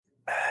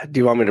Do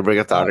you want me to bring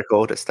up the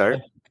article to start?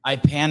 I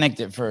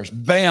panicked at first.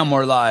 Bam,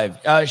 we're live.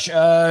 One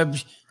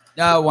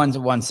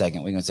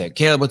second. We can say it.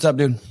 Caleb, what's up,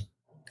 dude?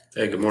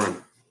 Hey, good morning.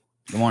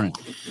 Good morning.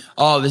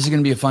 Oh, this is going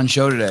to be a fun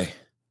show today.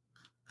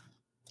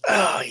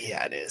 Oh,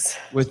 yeah, it is.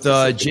 With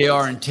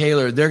JR and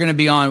Taylor. They're going to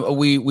be on.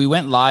 We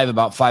went live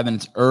about 5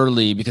 minutes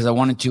early because I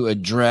wanted to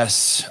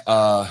address,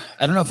 I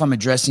don't know if I'm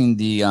addressing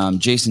the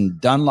Jason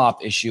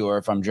Dunlop issue or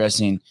if I'm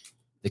addressing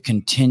the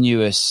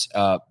continuous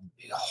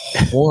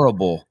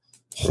horrible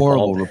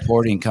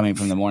reporting coming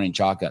from the Morning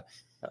Chalk-Up.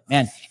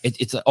 Man,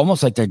 it's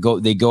almost like they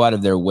go out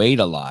of their way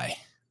to lie.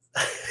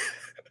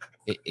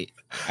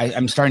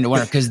 I'm starting to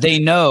wonder because they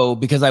know,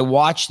 because I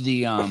watched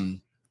the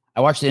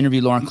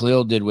interview Lauren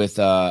Khalil did with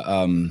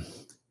LaFranco,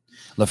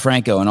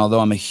 and although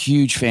I'm a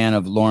huge fan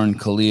of Lauren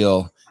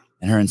Khalil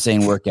and her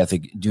insane work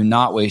ethic, do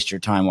not waste your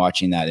time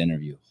watching that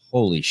interview.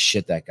 Holy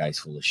shit, that guy's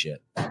full of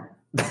shit.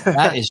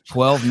 That is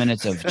 12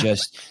 minutes of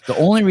just the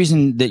only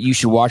reason that you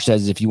should watch that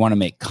is if you want to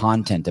make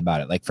content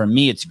about it. Like for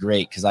me, it's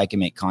great because I can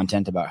make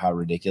content about how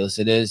ridiculous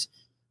it is.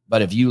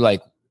 But if you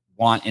like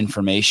want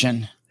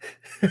information,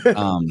 it's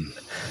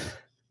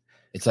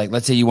like,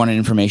 let's say you wanted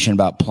information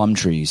about plum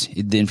trees,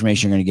 the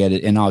information you're going to get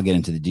it. And I'll get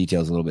into the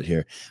details a little bit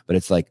here, but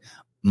it's like,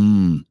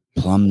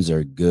 plums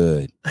are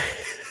good.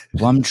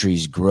 Plum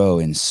trees grow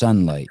in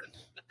sunlight.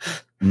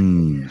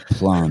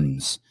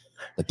 Plums.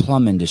 The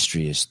plum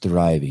industry is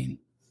thriving.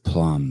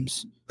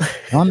 Plums.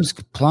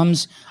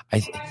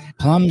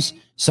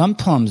 Some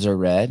plums are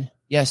red.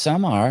 Yeah,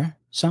 some are.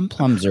 Some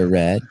plums are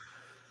red,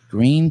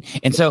 green.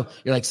 And so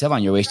you're like,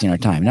 Sevon, you're wasting our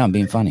time. No, I'm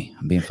being funny.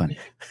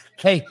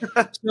 Hey,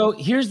 so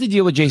here's the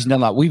deal with Jason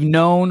Dunlop. We've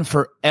known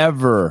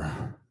forever.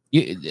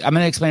 I'm going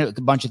to explain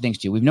a bunch of things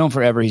to you. We've known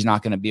forever he's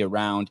not going to be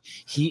around.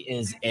 He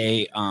is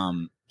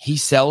he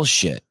sells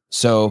shit.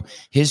 So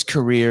his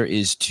career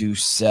is to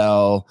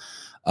sell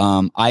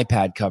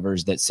iPad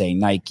covers that say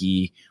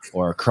Nike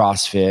or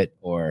CrossFit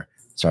or,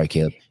 sorry,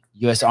 Caleb,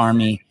 U.S.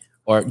 Army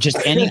or just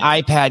any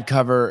iPad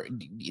cover.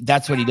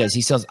 That's what he does.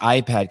 He sells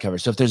iPad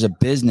covers. So if there's a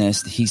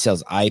business, he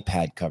sells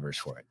iPad covers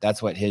for it.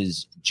 That's what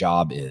his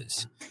job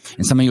is.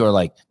 And some of you are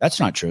like,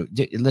 that's not true.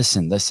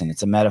 Listen,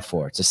 it's a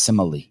metaphor. It's a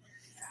simile.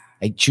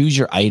 Like choose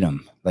your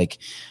item, like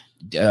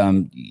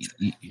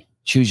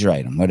choose your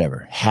item,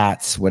 whatever,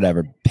 hats,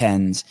 whatever,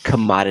 pens,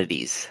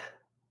 commodities.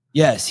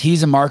 Yes,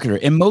 he's a marketer,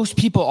 and most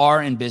people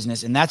are in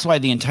business, and that's why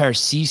the entire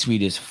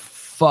C-suite is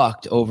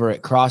fucked over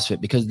at CrossFit,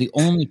 because the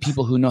only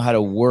people who know how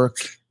to work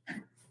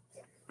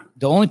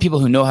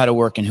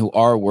and who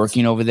are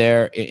working over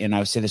there, and I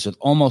would say this with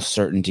almost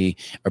certainty,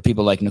 are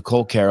people like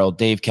Nicole Carroll,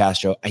 Dave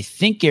Castro. I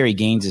think Gary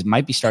Gaines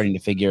might be starting to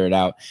figure it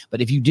out,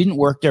 but if you didn't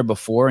work there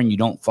before and you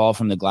don't fall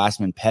from the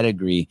Glassman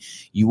pedigree,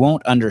 you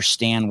won't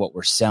understand what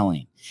we're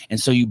selling.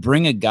 And so you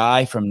bring a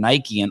guy from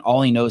Nike and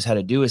all he knows how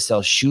to do is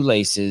sell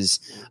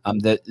shoelaces,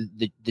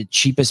 the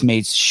cheapest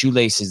made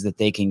shoelaces that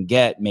they can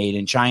get made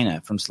in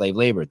China from slave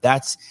labor.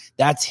 That's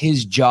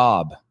his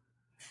job.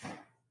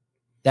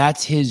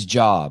 That's his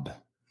job.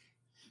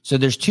 So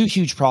there's two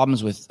huge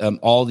problems with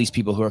all these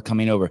people who are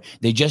coming over.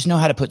 They just know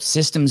how to put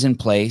systems in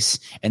place,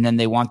 and then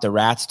they want the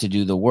rats to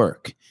do the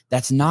work.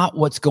 That's not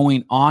what's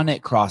going on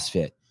at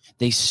CrossFit.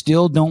 They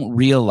still don't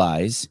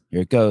realize,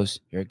 here it goes.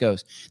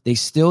 They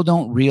still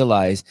don't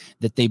realize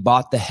that they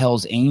bought the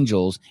Hells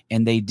Angels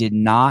and they did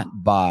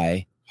not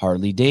buy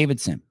Harley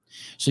Davidson.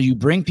 So you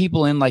bring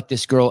people in like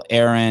this girl,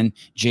 Erin,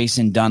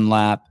 Jason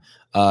Dunlap,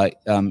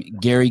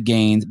 Gary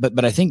Gaines, but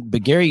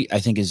Gary, I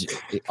think he's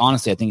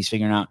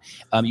figuring out.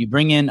 You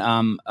bring in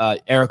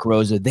Eric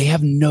Rosa. They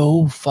have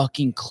no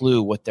fucking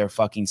clue what they're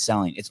fucking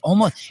selling.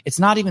 It's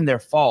not even their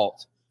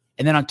fault.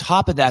 And then on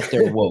top of that,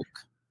 they're woke.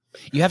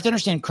 You have to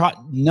understand,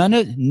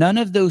 none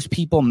of those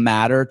people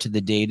matter to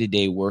the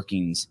day-to-day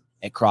workings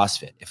at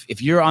CrossFit.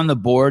 If you're on the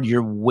board,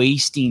 you're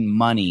wasting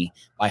money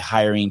by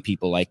hiring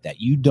people like that.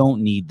 You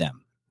don't need them.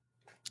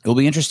 It'll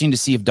be interesting to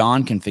see if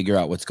Don can figure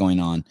out what's going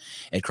on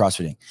at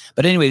CrossFit.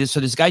 But anyway, so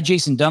this guy,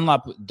 Jason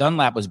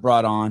Dunlap was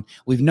brought on.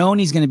 We've known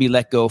he's going to be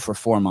let go for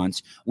 4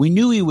 months. We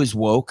knew he was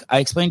woke. I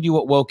explained to you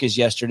what woke is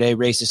yesterday: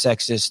 racist,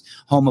 sexist,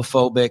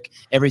 homophobic.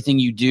 Everything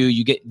you do,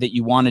 you get that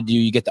you want to do,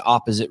 you get the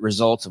opposite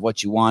results of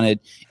what you wanted.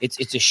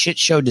 It's a shit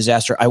show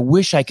disaster. I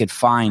wish I could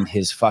find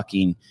his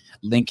fucking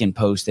LinkedIn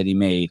post that he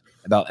made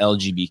about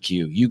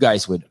LGBTQ. You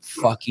guys would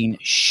fucking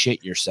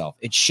shit yourself.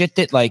 It's shit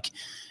that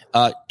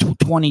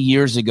 20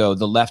 years ago,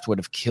 the left would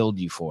have killed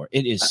you for.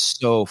 It is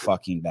so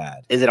fucking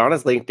bad. Is it on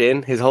his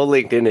LinkedIn? His whole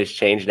LinkedIn has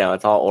changed now.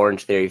 It's all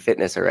Orange Theory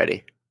Fitness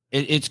already.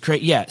 It's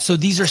crazy. Yeah. So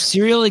these are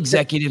serial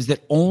executives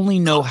that only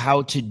know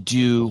how to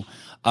do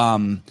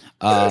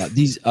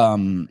these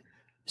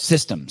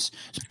systems.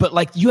 But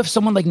like you have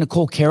someone like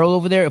Nicole Carroll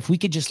over there. If we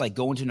could just like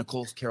go into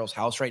Nicole Carroll's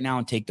house right now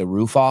and take the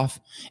roof off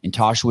and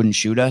Tosh wouldn't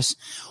shoot us,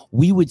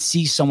 we would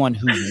see someone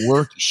whose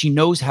work, she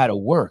knows how to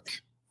work.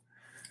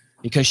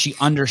 Because she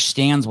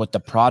understands what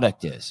the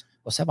product is.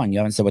 Well, Sevon, you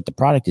haven't said what the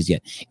product is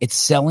yet. It's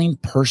selling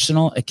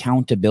personal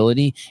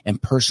accountability and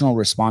personal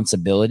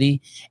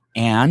responsibility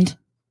and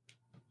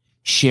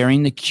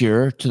sharing the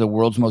cure to the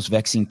world's most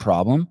vexing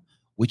problem,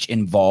 which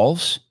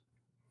involves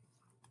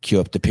Cue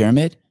up the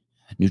pyramid,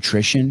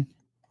 nutrition,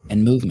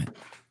 and movement.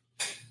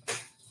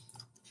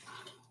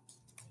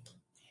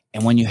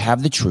 And when you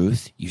have the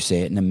truth, you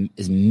say it in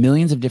as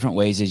millions of different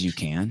ways as you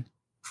can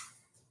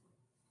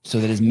so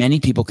that as many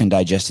people can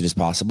digest it as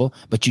possible,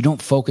 but you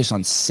don't focus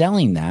on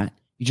selling that.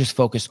 You just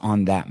focus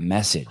on that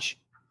message.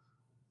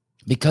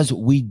 Because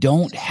we're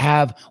going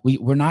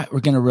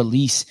to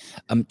release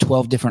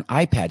 12 different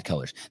iPad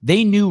colors.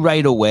 They knew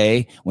right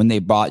away when they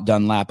brought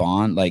Dunlap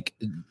on, like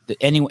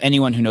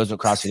anyone who knows what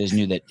CrossFit is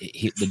knew that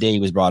the day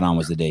he was brought on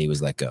was the day he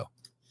was let go.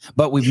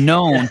 But we've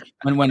known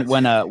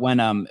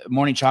when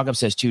Morning Chalk Up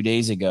says 2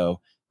 days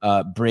ago,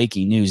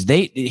 breaking news,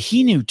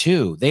 he knew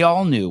too. They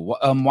all knew.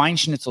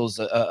 Weinschnitzel's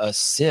a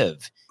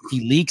sieve.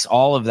 He leaks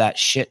all of that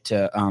shit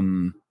to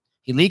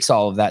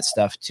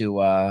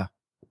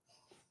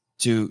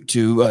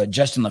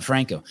Justin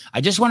LaFranco.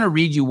 I just want to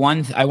read you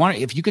one.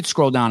 If you could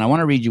scroll down, I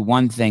want to read you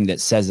one thing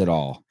that says it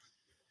all.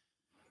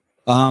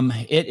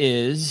 It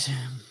is,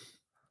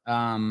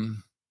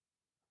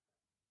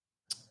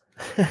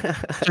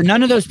 so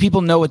none of those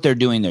people know what they're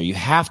doing there. You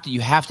have to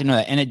know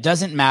that, and it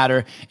doesn't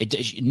matter.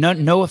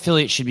 No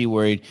affiliate should be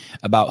worried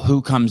about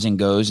who comes and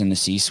goes in the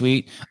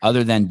C-suite,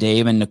 other than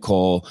Dave and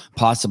Nicole,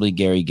 possibly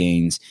Gary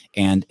Gaines,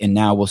 and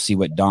now we'll see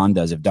what Don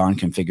does. If Don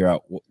can figure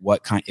out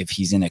what kind, if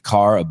he's in a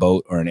car, a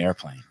boat, or an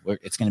airplane,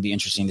 it's going to be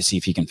interesting to see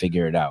if he can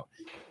figure it out.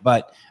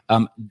 But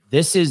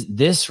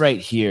this right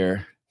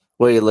here.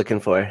 What are you looking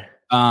for?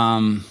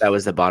 That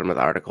was the bottom of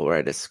the article where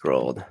I just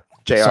scrolled.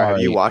 JR,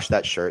 have you washed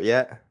that shirt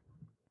yet?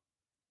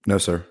 No,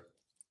 sir.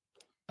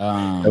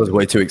 I was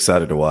way too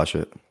excited to watch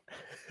it.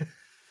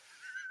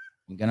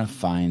 I'm gonna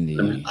find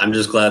the. I'm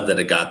just glad that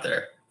it got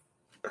there.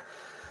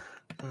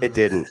 It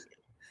didn't.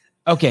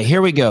 Okay,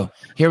 here we go.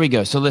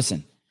 So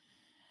listen,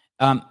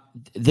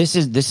 this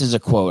is a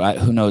quote.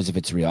 Who knows if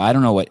it's real? I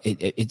don't know what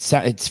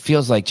it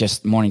feels like.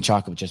 Just Morning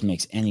Chocolate just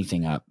makes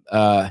anything up.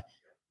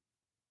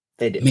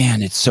 They did.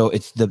 Man, it's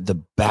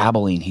the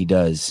babbling he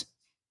does.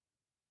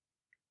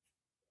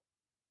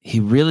 He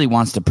really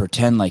wants to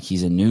pretend like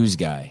he's a news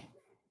guy.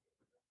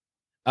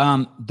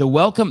 The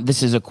welcome.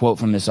 This is a quote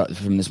from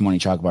this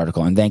Morning Chalk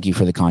article, and thank you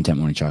for the content,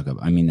 Morning Chalk.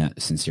 I mean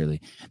that sincerely.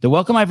 The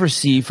welcome I've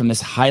received from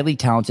this highly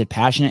talented,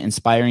 passionate,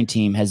 inspiring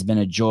team has been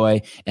a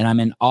joy, and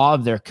I'm in awe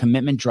of their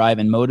commitment, drive,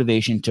 and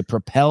motivation to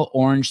propel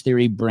Orange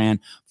Theory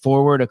brand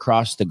forward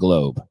across the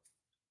globe.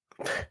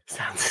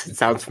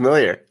 Sounds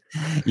familiar.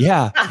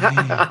 Yeah,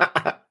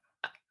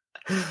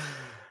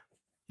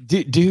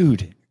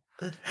 dude.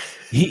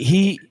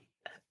 He.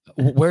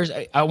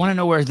 I want to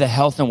know where the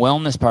health and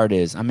wellness part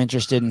is. I'm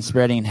interested in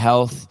spreading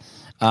health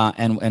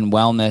and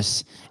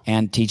wellness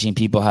and teaching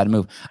people how to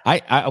move.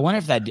 I wonder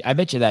if I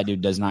bet you that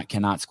dude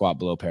cannot squat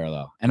below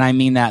parallel. And I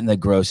mean that in the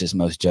grossest,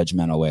 most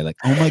judgmental way. Like,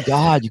 oh my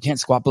God, you can't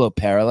squat below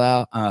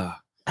parallel. I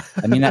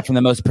mean that from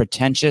the most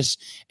pretentious,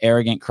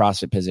 arrogant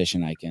CrossFit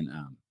position I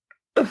can.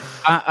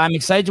 I'm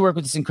excited to work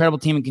with this incredible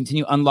team and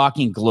continue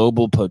unlocking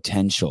global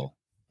potential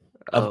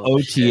of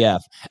OTF.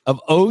 Shit.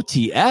 Of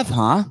OTF,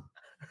 huh?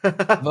 Of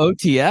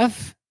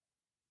OTF.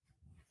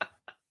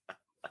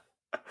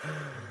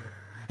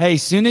 Hey,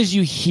 as soon as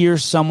you hear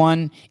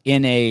someone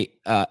in a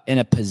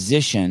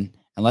position,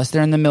 unless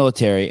they're in the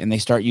military and they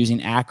start using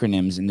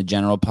acronyms in the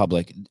general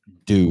public,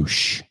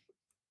 douchebag,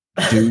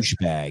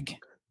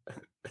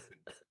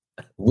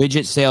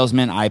 widget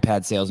salesman,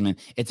 iPad salesman.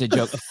 It's a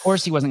joke. Of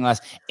course, he wasn't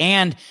last.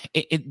 And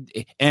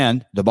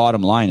and the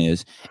bottom line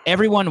is,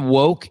 everyone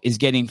woke is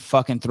getting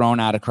fucking thrown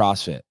out of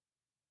CrossFit.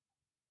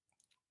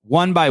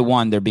 One by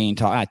one, they're being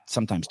tossed.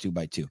 Sometimes 2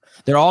 by 2.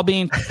 They're all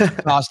being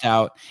tossed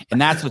out,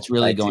 and that's what's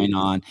really going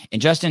on. And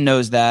Justin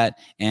knows that.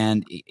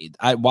 And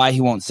why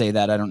he won't say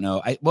that, I don't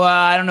know. I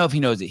don't know if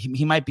he knows it.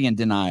 He might be in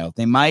denial.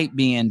 They might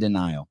be in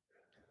denial.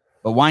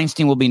 But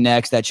Weinstein will be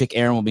next. That chick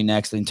Aaron will be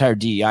next. The entire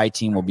DEI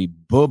team will be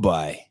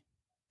bye-bye.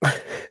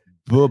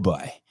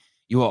 Bye-bye.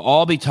 You will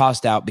all be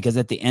tossed out because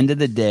at the end of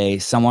the day,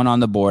 someone on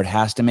the board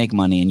has to make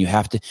money, and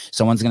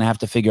someone's going to have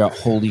to figure out,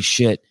 holy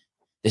shit,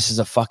 this is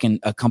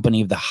a company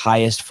of the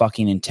highest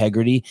fucking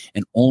integrity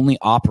and only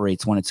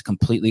operates when it's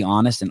completely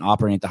honest and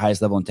operating at the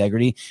highest level of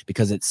integrity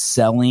because it's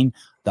selling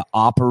the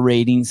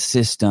operating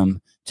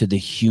system to the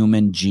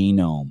human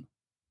genome.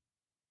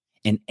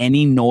 And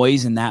any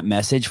noise in that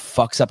message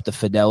fucks up the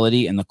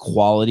fidelity and the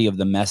quality of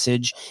the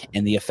message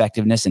and the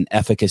effectiveness and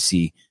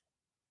efficacy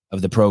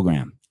of the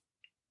program.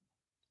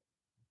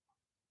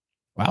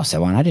 Wow,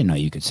 Sewan, I didn't know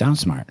you could sound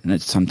smart. And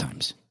it's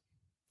sometimes.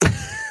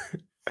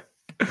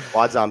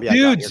 Wad Zombie, I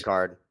got your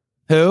card.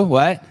 Who?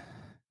 What?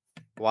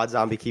 Wad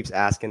Zombie keeps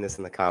asking this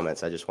in the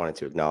comments. I just wanted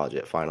to acknowledge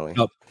it finally.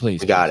 Oh, please.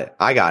 We got it.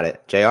 I got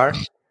it. JR?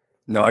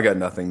 No, I got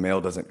nothing.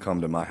 Mail doesn't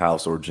come to my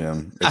house or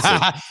gym.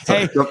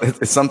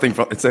 It's something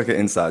from. It's like an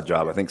inside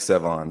job. I think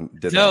Sevon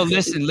did. No,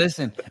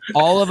 listen.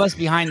 All of us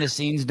behind the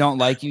scenes don't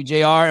like you,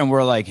 JR, and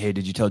we're like, hey,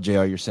 did you tell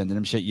JR you're sending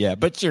him shit? Yeah,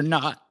 but you're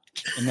not.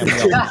 And then we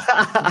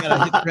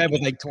gotta hit thread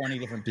with like 20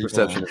 different people.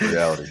 Perception of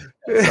reality.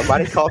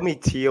 Somebody called me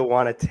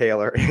Tijuana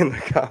Taylor in the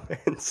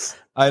comments.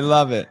 I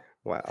love it.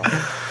 Wow.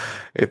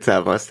 It's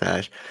that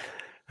mustache.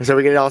 So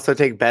we can also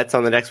take bets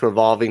on the next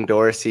revolving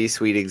door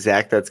C-suite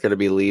exec that's going to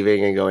be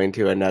leaving and going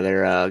to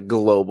another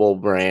global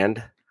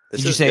brand.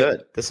 This is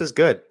good. This is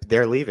good.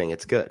 They're leaving.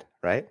 It's good,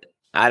 right?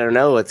 I don't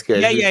know what's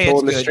good. Yeah,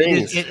 Who's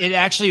it's good. It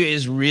actually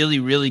is really,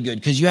 really good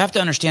because you have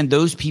to understand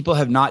those people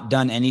have not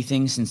done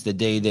anything since the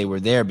day they were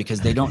there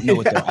because they don't know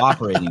what they're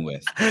operating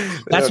with.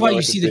 That's why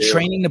you see the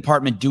training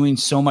department doing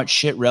so much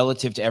shit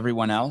relative to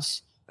everyone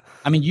else.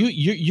 I mean,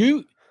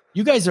 you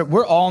guys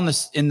we're all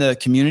in the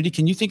community.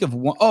 Can you think of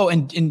one? Oh,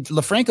 and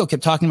LaFranco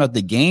kept talking about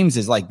the games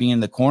as like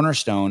being the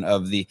cornerstone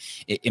of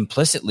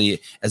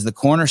implicitly as the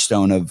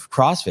cornerstone of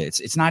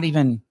CrossFit. It's not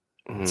even.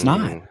 It's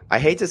not. I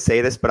hate to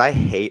say this, but I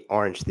hate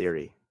Orange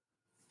Theory.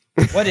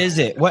 What is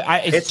it?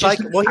 It's just, like,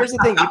 well, here's the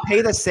thing: you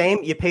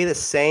pay the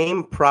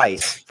same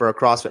price for a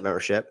CrossFit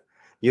membership.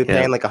 You're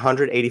paying like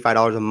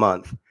 $185 a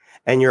month,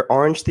 and your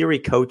Orange Theory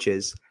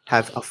coaches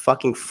have a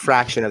fucking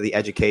fraction of the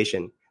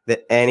education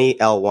that any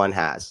L1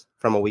 has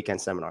from a weekend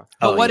seminar.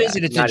 But what is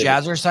it? It's a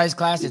jazzercise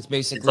class. It's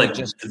basically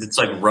it's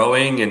like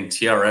rowing and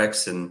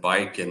TRX and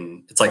bike,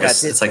 and it's like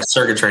it's like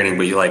circuit training,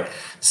 but you like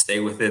stay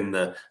within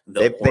the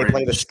they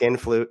play the skin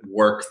flute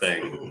work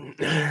thing.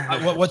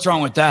 What's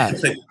wrong with that?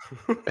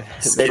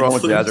 What's wrong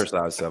with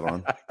jazzercise,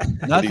 Sevon?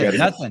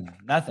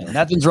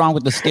 Nothing's wrong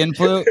with the skin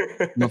flute.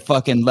 I'm a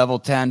fucking level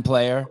 10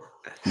 player.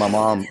 My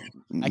mom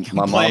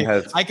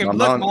has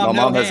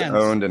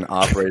owned and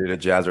operated a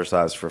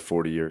jazzercise for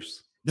 40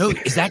 years. No,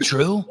 is that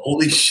true?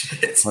 Holy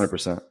shit.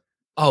 100%.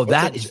 Oh,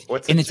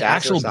 it's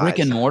actual brick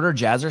and mortar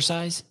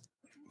jazzercise?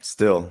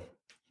 Still.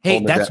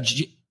 Hey, that's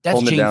Jane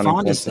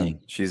Fonda's thing.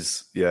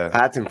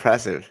 That's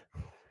impressive.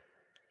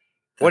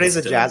 What is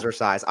a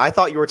jazzercise? I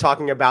thought you were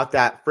talking about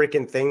that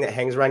freaking thing that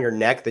hangs around your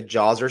neck, the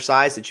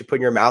jazzercise that you put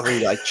in your mouth and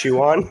you like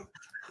chew on.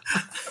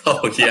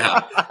 Oh yeah.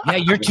 Yeah,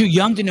 you're too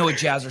young to know what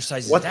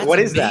jazzercise is. What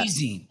is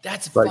amazing.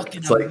 That's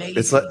fucking amazing.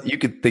 It's like you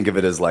could think of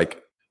it as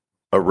like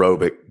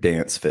aerobic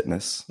dance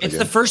fitness. It's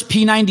the first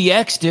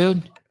P90X,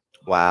 dude.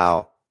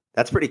 Wow.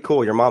 That's pretty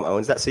cool. Your mom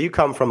owns that. So you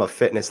come from a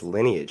fitness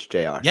lineage,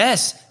 JR.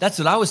 Yes, that's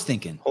what I was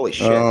thinking. Holy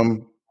shit.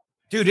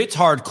 Dude, it's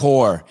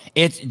hardcore.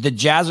 It's the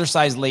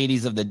jazzercise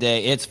ladies of the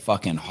day. It's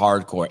fucking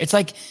hardcore. It's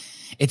like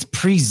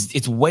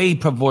it's way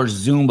before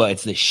Zumba.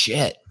 It's the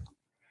shit.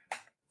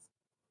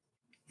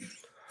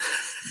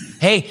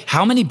 Hey,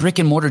 how many brick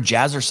and mortar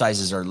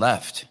jazzercises are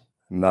left?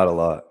 Not a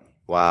lot.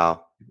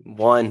 Wow.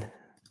 One.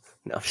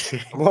 No,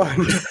 one.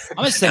 I'm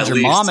gonna send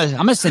your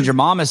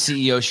mom a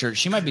CEO shirt.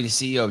 She might be the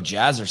CEO of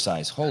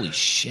Jazzercise. Holy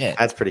shit.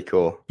 That's pretty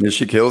cool. Yeah,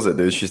 she kills it,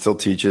 dude. She still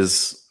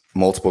teaches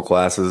multiple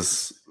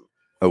classes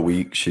a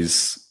week.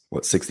 She's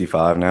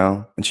 65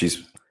 now, and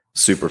she's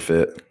super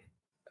fit.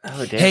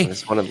 Oh damn! Hey, I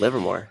just want to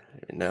Livermore.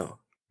 No.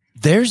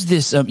 There's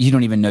this. You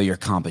don't even know your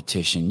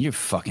competition. You're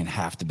fucking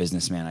half the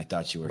businessman I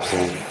thought you were.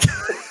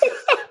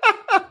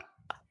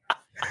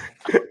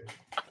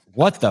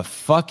 What the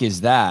fuck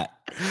is that?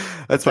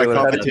 That's my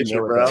competition,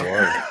 bro.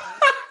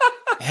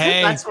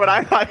 Hey, that's what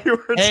I thought you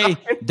were. Hey,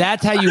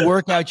 that's how you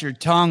work out your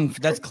tongue.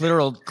 That's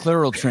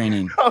clitoral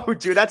training. Oh,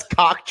 dude, that's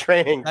cock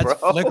training, that's bro.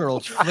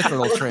 Flickeral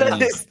training.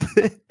 What is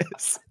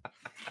this?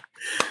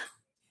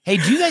 Hey,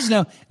 do you guys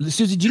know,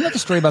 Susie? Do you know the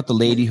story about the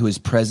lady who is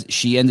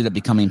She ended up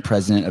becoming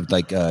president of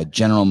like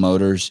General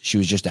Motors. She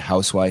was just a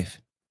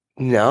housewife.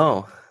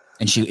 No.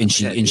 And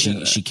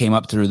she came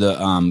up through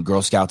the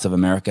Girl Scouts of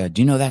America.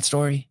 Do you know that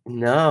story?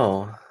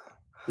 No.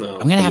 I'm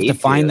gonna have to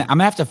find that. I'm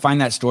gonna have to find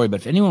that story.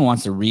 But if anyone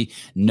wants to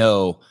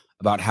know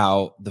about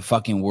how the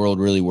fucking world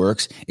really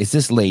works, it's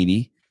this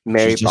lady,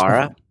 Mary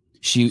Barra.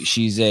 She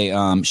was a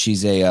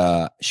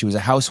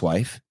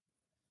housewife.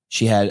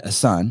 She had a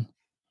son,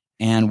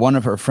 and one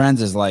of her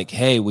friends is like,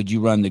 "Hey, would you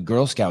run the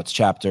Girl Scouts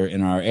chapter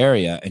in our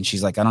area?" And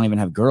she's like, "I don't even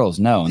have girls,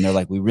 no." And they're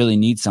like, "We really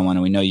need someone,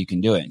 and we know you can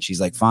do it." And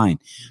she's like, "Fine."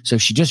 So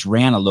she just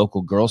ran a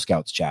local Girl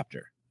Scouts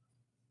chapter.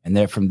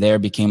 And from there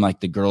became like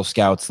the Girl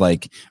Scouts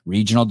like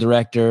regional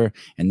director,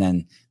 and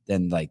then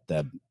like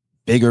the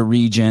bigger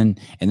region,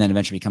 and then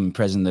eventually becoming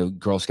president of the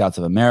Girl Scouts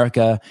of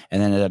America,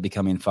 and then ended up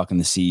becoming fucking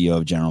the CEO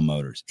of General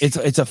Motors.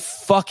 It's a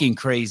fucking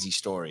crazy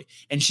story,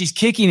 and she's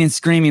kicking and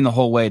screaming the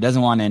whole way.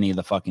 Doesn't want any of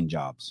the fucking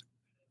jobs.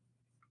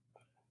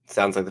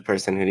 Sounds like the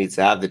person who needs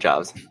to have the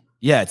jobs.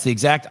 Yeah, it's the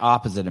exact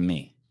opposite of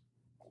me.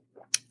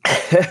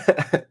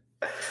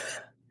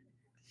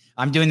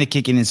 I'm doing the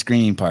kicking and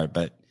screaming part,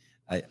 but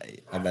I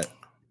bet.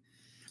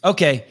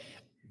 Okay,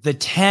 the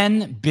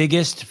 10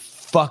 biggest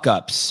fuck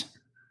ups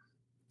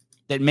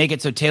that make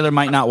it so Taylor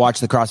might not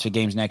watch the CrossFit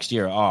Games next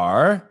year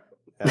are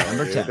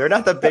number 10. They're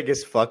not the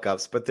biggest fuck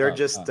ups, but they're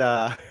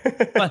the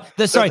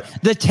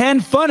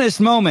 10 funnest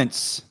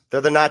moments.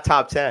 They're not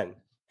top 10.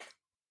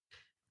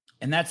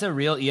 And that's a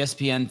real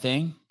ESPN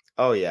thing?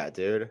 Oh yeah,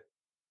 dude.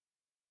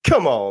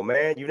 Come on,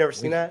 man. You've never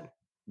seen that?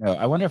 No,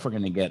 I wonder if we're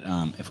gonna get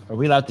are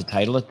we allowed to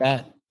title it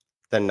that?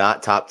 The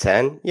not top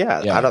 10? Yeah.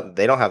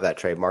 They don't have that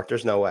trademark.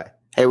 There's no way.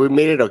 Hey, we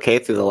made it okay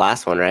through the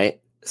last one,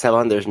 right?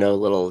 Sevon, there's no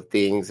little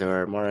dings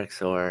or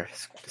marks or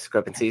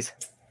discrepancies.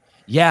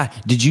 Yeah.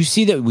 Did you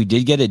see that we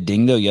did get a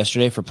ding though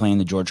yesterday for playing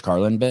the George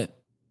Carlin bit?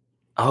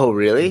 Oh,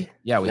 really?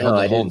 Yeah, we held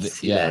the whole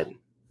that.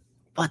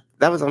 What?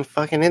 That was on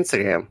fucking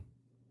Instagram.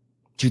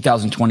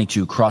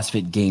 2022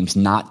 CrossFit Games,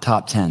 not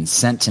top 10,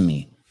 sent to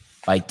me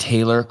by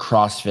Taylor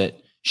CrossFit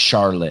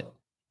Charlotte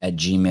at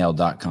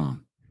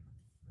gmail.com.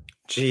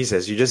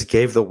 Jesus, you just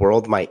gave the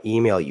world my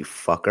email, you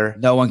fucker.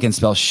 No one can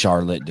spell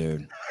Charlotte,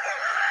 dude.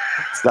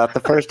 It's not the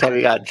first time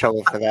you got in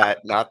trouble for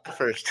that. Not the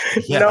first.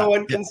 Yeah. No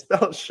one can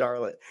spell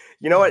Charlotte.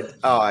 You know what?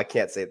 Oh, I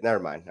can't say it. Never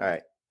mind. All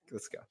right,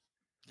 let's go.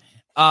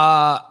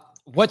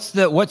 What's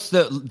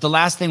the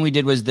last thing we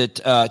did was the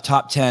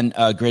top 10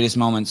 greatest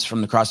moments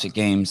from the CrossFit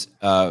Games.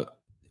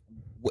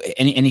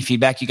 Any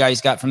feedback you guys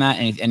got from that?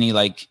 Any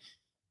like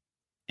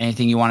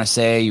anything you want to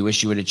say? You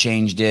wish you would have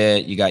changed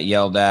it. You got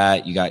yelled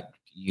at. You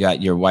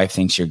got your wife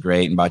thinks you're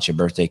great and bought you a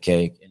birthday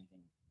cake.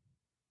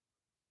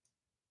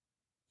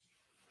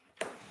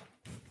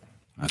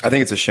 I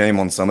think it's a shame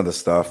on some of the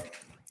stuff,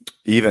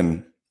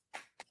 even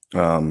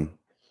the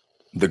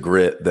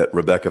grit that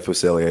Rebecca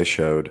Fuselier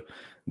showed,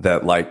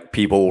 that like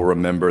people will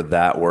remember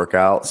that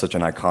workout, such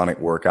an iconic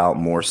workout,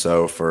 more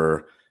so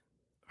for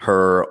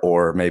her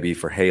or maybe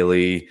for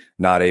Haley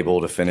not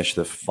able to finish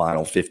the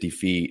final 50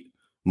 feet,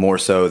 more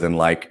so than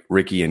like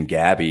Ricky and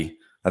Gabby.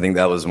 I think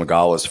that was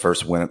Magawa's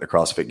first win at the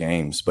CrossFit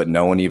Games, but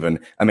no one even,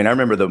 I mean, I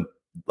remember the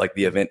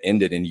event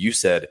ended and you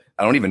said,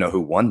 I don't even know who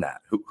won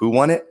that. Who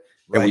won it?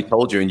 Right. And we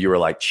told you, and you were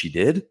like, she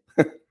did.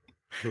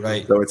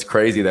 Right. So it's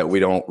crazy that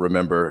we don't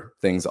remember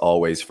things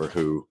always for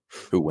who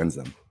wins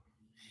them.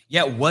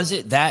 Yeah. Was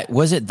it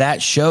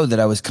that show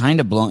that I was kind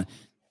of blown?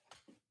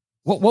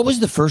 What was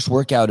the first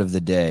workout of the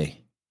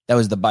day? That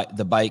was the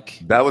bike.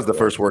 That was the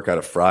first workout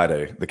of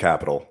Friday, the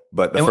Capitol,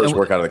 but the first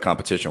workout of the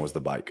competition was the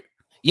bike.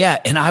 Yeah.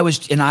 And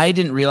I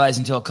didn't realize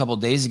until a couple of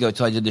days ago,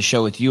 till I did the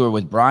show with you or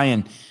with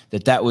Brian,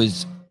 that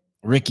was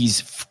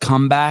Ricky's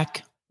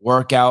comeback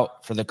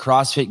workout for the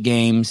CrossFit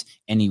Games,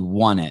 and he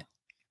won it.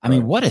 I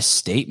mean, what a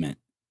statement.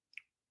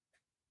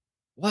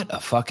 What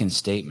a fucking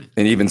statement.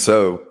 And even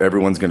so,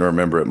 everyone's going to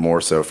remember it more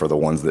so for the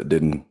ones that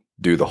didn't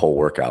do the whole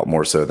workout,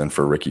 more so than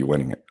for Ricky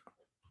winning it.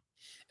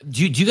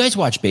 Do you guys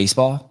watch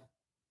baseball?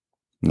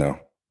 No.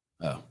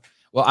 Oh.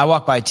 Well, I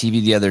walked by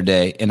TV the other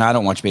day, and I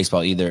don't watch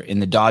baseball either,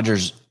 and the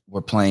Dodgers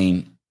were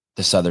playing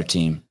this other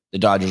team. The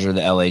Dodgers are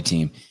the LA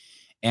team.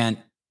 And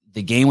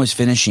the game was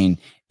finishing,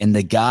 and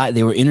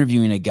they were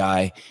interviewing a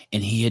guy,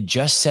 and he had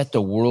just set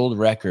the world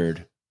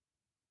record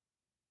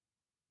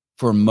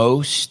for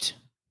most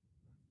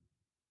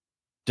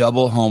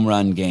double home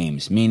run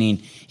games, meaning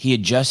he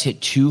had just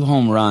hit 2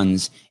 home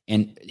runs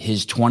in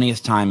his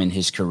 20th time in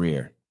his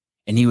career.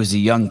 And he was a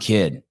young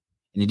kid,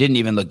 and he didn't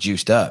even look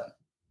juiced up.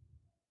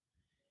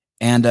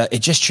 And it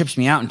just trips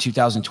me out in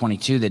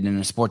 2022 that in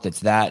a sport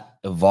that's that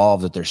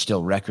evolved, that there's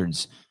still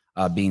records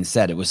being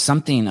set. It was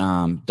something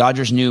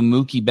Dodgers knew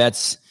Mookie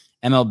Betts'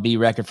 MLB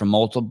record for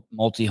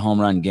multi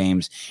home run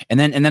games. And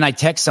then I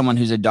text someone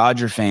who's a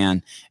Dodger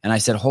fan, and I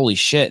said, holy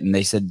shit. And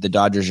they said the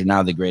Dodgers are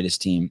now the greatest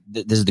team.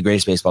 This is the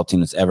greatest baseball team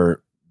that's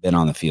ever been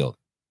on the field.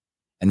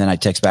 And then I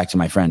text back to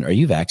my friend, are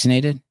you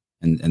vaccinated?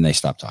 And they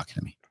stopped talking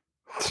to me.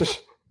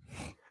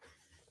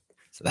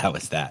 So that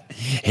was that.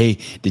 Hey,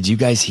 did you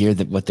guys hear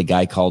what the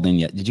guy called in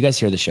yet? Did you guys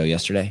hear the show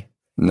yesterday?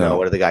 No.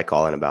 What did the guy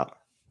call in about?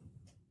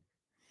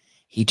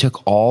 He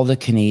took all the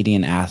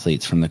Canadian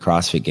athletes from the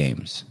CrossFit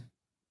Games,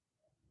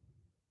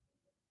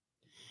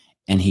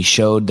 and he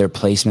showed their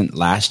placement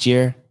last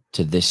year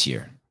to this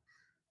year.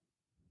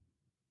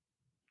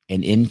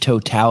 And in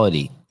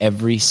totality,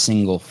 every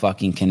single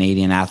fucking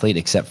Canadian athlete,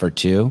 except for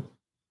 2,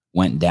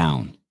 went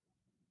down.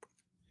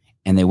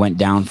 And they went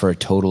down for a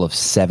total of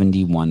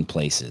 71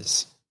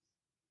 places.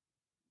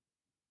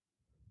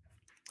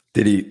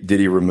 Did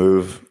he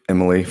remove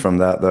Emily from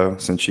that, though,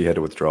 since she had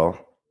to withdraw?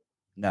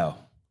 No.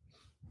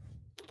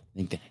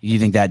 You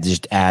think that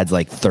just adds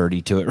like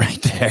 30 to it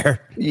right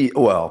there? Yeah,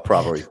 well,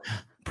 probably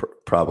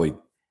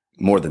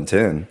more than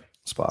 10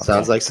 spots.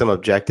 Sounds like some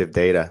objective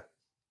data.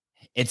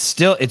 It's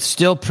still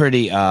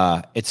pretty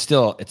it's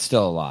still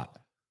a lot.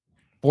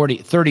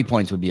 30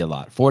 points would be a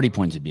lot. 40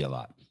 points would be a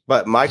lot.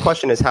 But my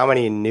question is, how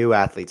many new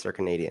athletes are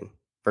Canadian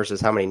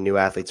versus how many new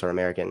athletes are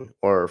American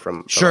or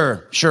from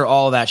Sure.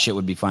 All of that shit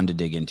would be fun to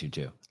dig into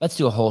too. Let's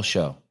do a whole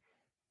show.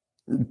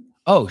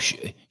 Oh,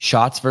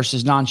 shots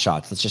versus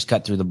non-shots. Let's just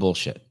cut through the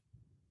bullshit.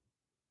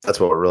 That's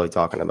what we're really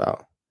talking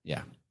about.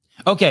 Yeah.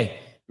 Okay.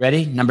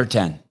 Ready? Number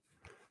 10.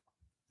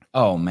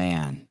 Oh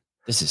man,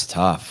 this is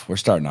tough. We're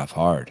starting off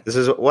hard.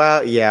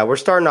 We're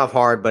starting off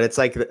hard, but it's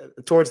like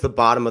towards the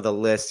bottom of the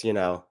list, you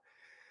know.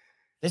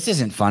 This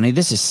isn't funny.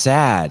 This is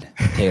sad,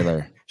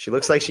 Taylor. She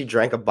looks like she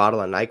drank a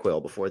bottle of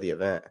NyQuil before the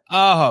event.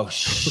 Oh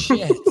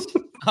shit.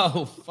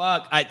 Oh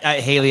fuck.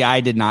 Haley,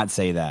 I did not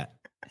say that.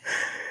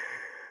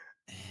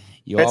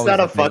 It's not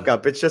a fuck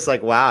up. It's just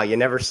like, wow, you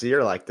never see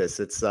her like this.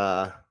 It's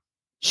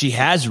she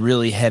has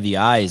really heavy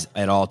eyes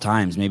at all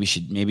times. Maybe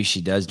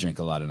she does drink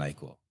a lot of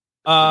NyQuil.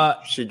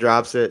 She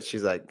drops it.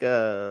 She's like,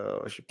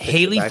 go.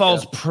 Haley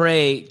falls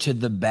prey to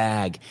the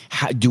bag.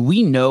 Do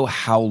we know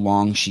how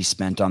long she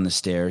spent on the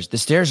stairs? The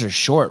stairs are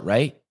short,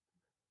 right?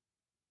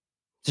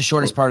 It's the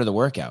shortest part of the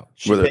workout.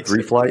 Were there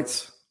 3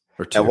 flights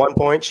Or 2. At one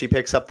point, she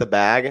picks up the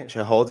bag. She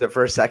holds it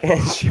for a second.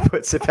 And she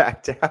puts it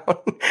back down.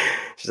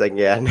 She's like,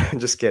 "Yeah, no,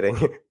 just kidding."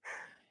 I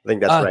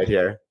think that's right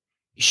here.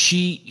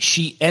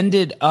 She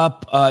ended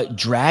up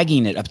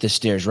dragging it up the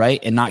stairs, right,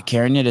 and not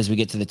carrying it as we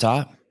get to the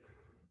top.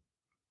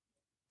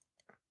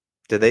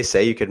 Did they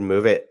say you could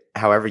move it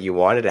however you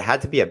wanted? It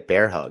had to be a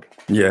bear hug.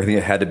 Yeah, I think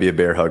it had to be a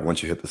bear hug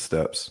once you hit the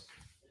steps.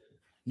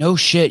 No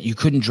shit, you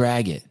couldn't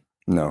drag it.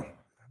 No.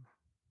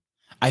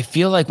 I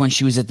feel like when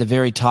she was at the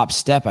very top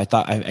step, I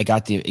thought I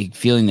got the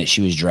feeling that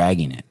she was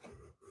dragging it.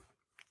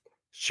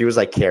 She was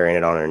like carrying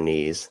it on her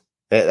knees.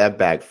 That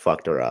bag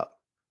fucked her up.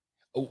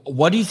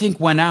 What do you think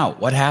went out?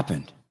 What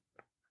happened?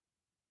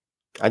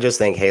 I just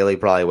think Haley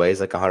probably weighs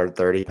like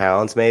 130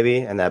 pounds maybe,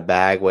 and that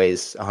bag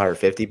weighs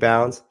 150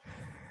 pounds.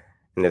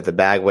 And if the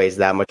bag weighs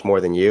that much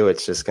more than you,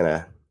 it's just going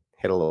to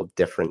hit a little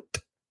different.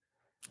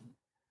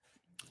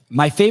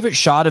 My favorite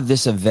shot of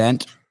this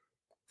event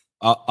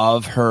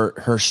of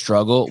her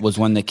struggle was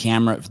when the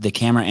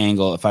camera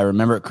angle, if I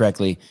remember it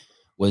correctly,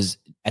 was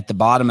at the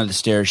bottom of the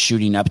stairs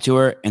shooting up to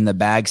her, and the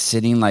bag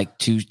sitting like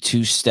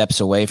two steps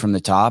away from the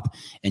top,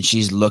 and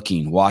she's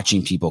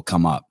watching people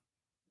come up.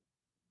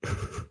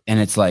 And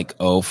it's like,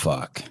 oh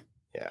fuck.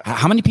 Yeah.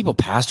 How many people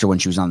passed her when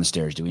she was on the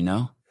stairs? Do we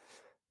know?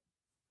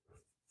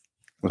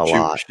 A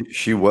lot.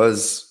 She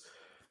was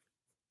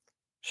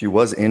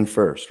in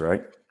first,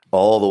 right?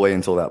 All the way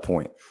until that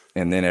point.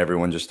 And then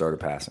everyone just started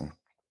passing.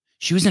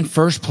 She was in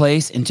first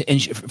place, and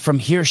from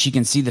here she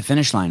can see the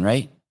finish line,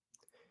 right?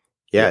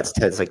 Yeah,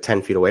 it's like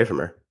 10 feet away from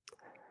her.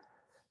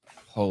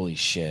 Holy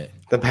shit!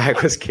 The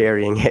bag was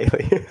carrying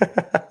Haley.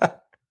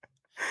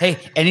 Hey,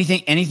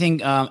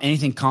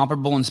 anything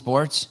comparable in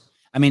sports?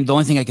 I mean, the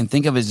only thing I can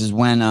think of is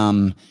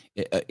when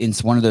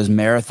it's one of those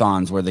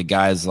marathons where the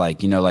guy's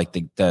like, like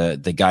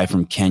the guy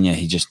from Kenya,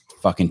 he just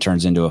fucking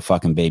turns into a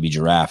fucking baby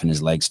giraffe and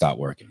his legs stop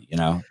working.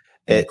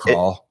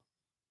 Crawl.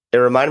 It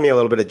reminded me a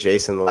little bit of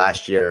Jason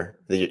last year.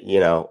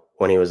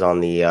 When he was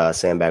on the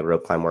sandbag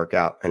rope climb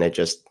workout, and it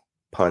just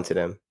punted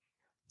him.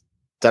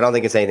 So I don't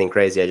think it's anything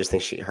crazy. I just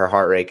think her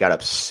heart rate got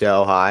up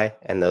so high,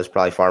 and those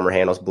probably farmer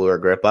handles blew her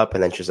grip up,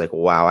 and then she's like,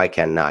 "Wow, I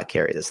cannot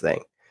carry this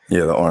thing."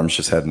 Yeah, the arms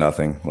just had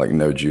nothing, like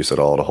no juice at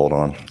all to hold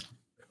on.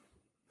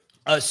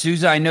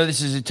 Souza, I know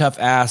this is a tough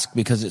ask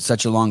because it's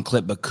such a long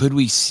clip, but could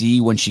we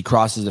see when she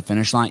crosses the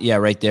finish line? Yeah,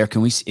 right there.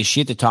 Is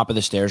she at the top of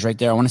the stairs right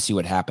there? I want to see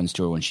what happens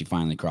to her when she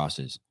finally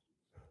crosses.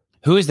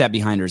 Who is that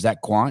behind her? Is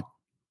that Quant?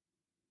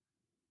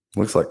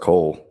 Looks like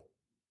Cole.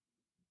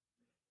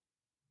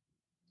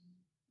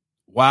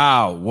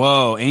 Wow.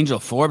 Whoa. Angel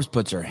Forbes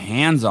puts her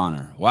hands on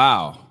her.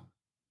 Wow.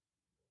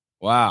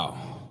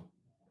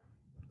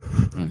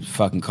 I'm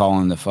fucking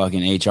calling the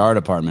fucking HR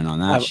department on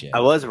that shit. I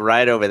was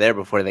right over there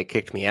before they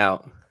kicked me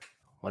out.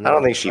 I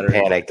don't think she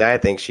panicked. I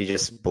think she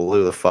just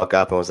blew the fuck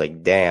up and was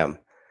like, "Damn,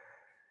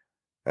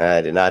 I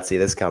did not see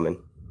this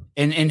coming."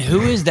 And who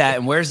is that?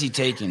 And where's he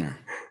taking her?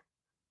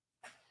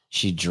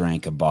 She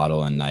drank a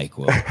bottle of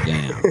NyQuil.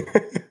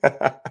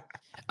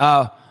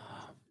 Damn.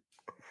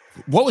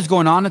 What was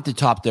going on at the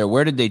top there?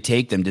 Where did they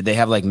take them? Did they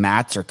have like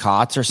mats or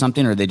cots or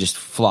something, or they just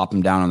flop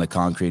them down on the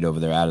concrete over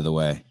there out of the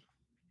way?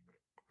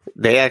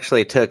 They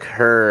actually took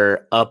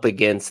her up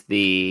against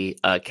the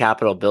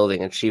Capitol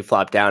building, and she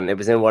flopped down. It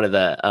was in one of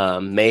the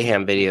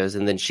Mayhem videos,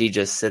 and then she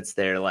just sits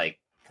there like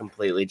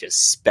completely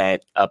just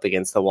spent up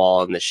against the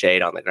wall in the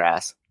shade on the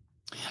grass.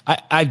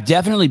 I've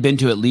definitely been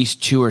to at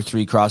least 2 or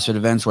 3 CrossFit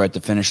events where at the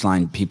finish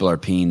line people are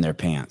peeing their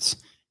pants.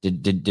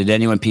 Did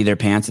anyone pee their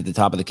pants at the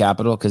top of the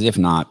Capitol? Because if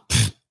not,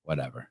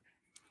 whatever.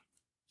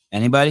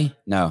 Anybody?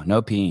 No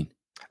peeing.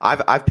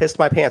 I've pissed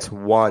my pants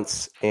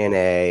once on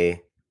a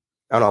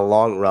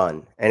long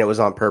run, and it was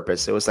on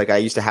purpose. It was like I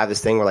used to have this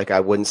thing where like I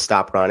wouldn't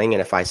stop running,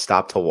 and if I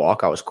stopped to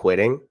walk, I was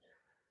quitting.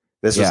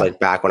 This was like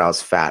back when I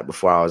was fat,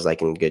 before I was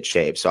like in good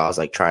shape. So I was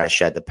like trying to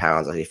shed the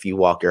pounds. Like, if you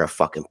walk, you're a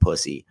fucking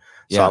pussy.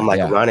 So I'm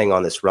like running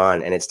on this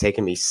run, and it's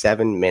taken me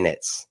 7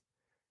 minutes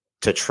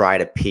to try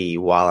to pee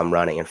while I'm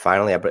running. And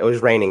finally, it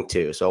was raining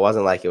too. So it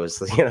wasn't like it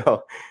was,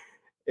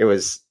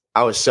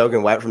 I was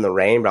soaking wet from the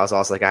rain, but I was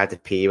also like, I have to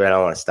pee, but I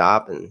don't want to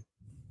stop. And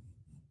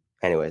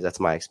anyways, that's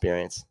my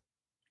experience.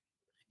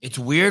 It's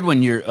weird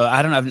when you're,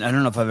 I don't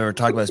know if I've ever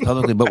talked about this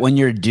publicly, but when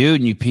you're a dude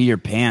and you pee your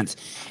pants,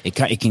 it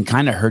can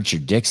kind of hurt your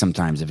dick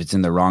sometimes if it's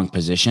in the wrong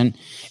position.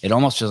 It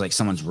almost feels like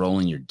someone's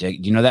rolling your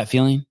dick. Do you know that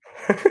feeling?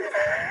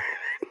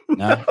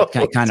 No,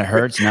 it kind of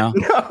hurts. No,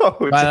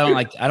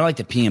 I don't like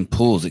to pee in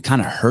pools. It kind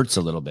of hurts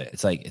a little bit.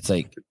 It's like that's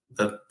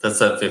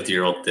that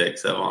 50-year-old dick.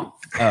 So on.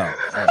 Oh,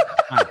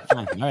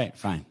 fine. All right,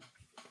 fine.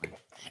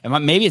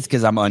 And maybe it's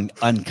because I'm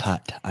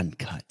uncut.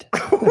 Uncut.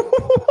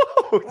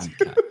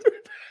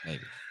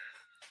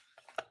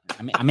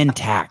 Maybe. I'm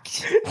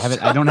intact.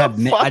 I don't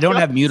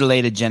have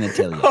mutilated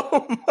genitalia.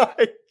 Oh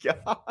my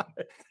god.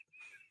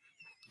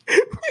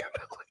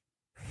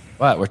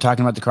 What? We're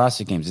talking about the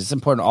CrossFit Games. It's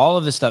important. All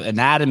of this stuff,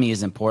 anatomy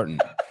is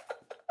important.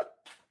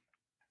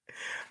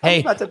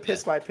 I'm about to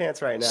piss my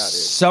pants right now,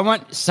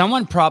 dude.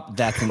 Someone prop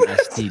that's an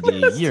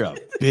STD. You're a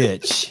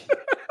bitch.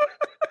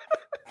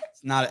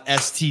 It's not an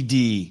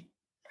STD.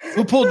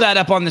 Who pulled that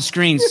up on the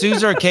screen?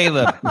 Suze or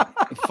Caleb?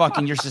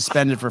 You're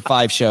suspended for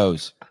 5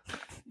 shows.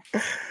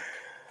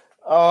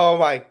 Oh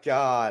my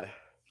God.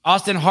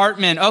 Austin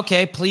Hartman.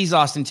 Okay, please,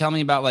 Austin, tell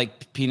me about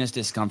like penis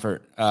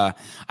discomfort. I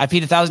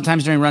peed 1,000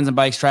 times during runs and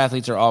bikes.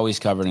 Triathletes are always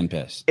covered in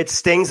piss. It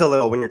stings a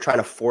little when you're trying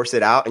to force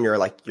it out and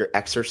you're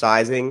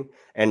exercising.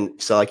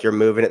 And so like you're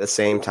moving at the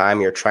same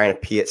time. You're trying to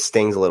pee. It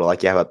stings a little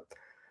like you have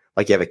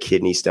a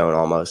kidney stone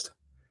almost.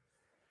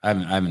 I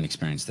haven't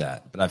experienced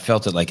that, but I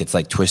felt it like it's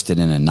like twisted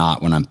in a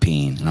knot when I'm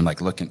peeing, and I'm like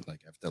looking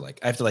like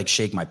I have to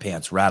shake my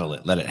pants, rattle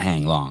it, let it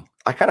hang long.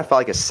 I kind of felt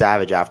like a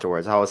savage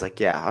afterwards. I was like,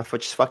 yeah, I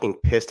just fucking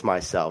pissed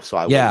myself, so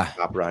I wouldn't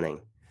stop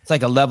running. It's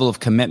like a level of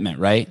commitment,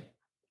 right?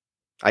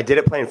 I did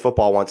it playing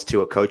football once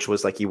too. A coach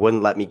was like, he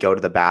wouldn't let me go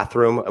to the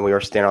bathroom, and we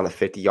were standing on the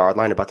 50-yard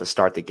line about to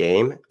start the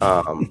game,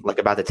 like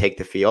about to take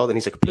the field, and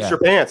he's like, piss your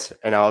pants,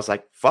 and I was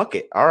like, fuck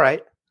it, all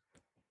right.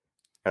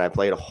 And I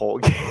played a whole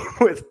game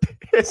with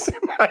piss in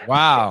my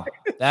Wow,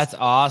 that's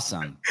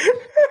awesome.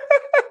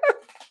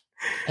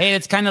 Hey,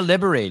 it's kind of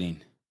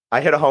liberating.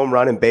 I hit a home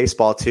run in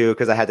baseball too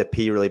because I had to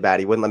pee really bad.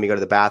 He wouldn't let me go to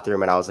the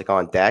bathroom, and I was like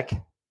on deck,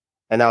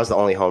 and that was the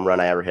only home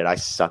run I ever hit. I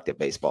sucked at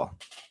baseball.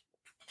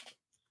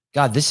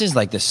 God, this is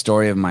like the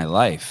story of my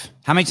life.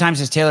 How many times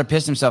has Taylor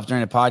pissed himself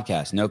during a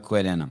podcast? No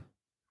quit in him.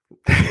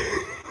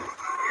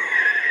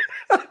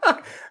 I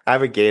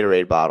have a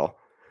Gatorade bottle.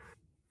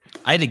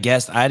 I had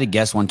a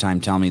guest one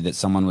time tell me that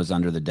someone was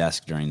under the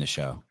desk during the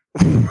show.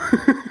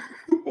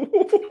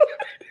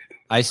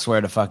 I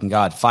swear to fucking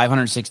God,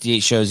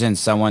 568 shows in,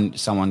 someone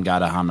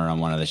got a Hummer on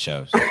one of the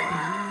shows.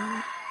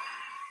 Yeah,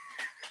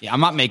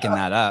 I'm not making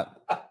that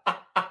up.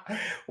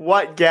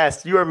 What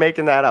guest? You are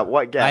making that up.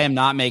 What guest? I am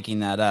not making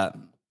that up.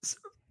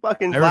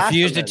 Fucking I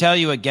refuse to tell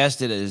you what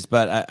guest it is,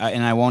 but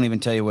I won't even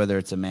tell you whether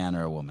it's a man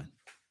or a woman.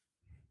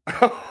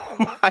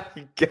 Oh my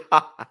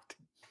God.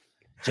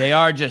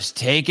 JR just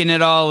taking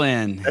it all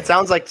in. That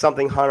sounds like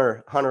something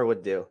Hunter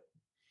would do.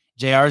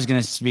 JR is going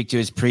to speak to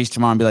his priest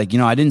tomorrow and be like,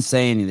 I didn't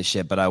say any of the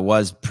shit, but I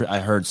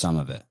heard some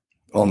of it.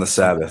 On the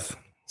Sabbath.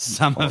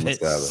 Some of it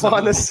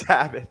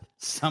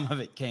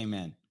came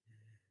in.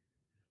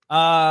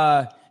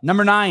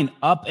 Number 9,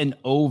 up and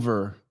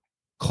over.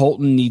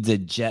 Colton needs a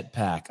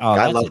jetpack. Oh,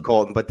 I love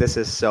Colton, but this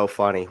is so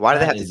funny. Why do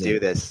they have to do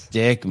this?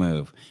 Dick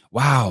move.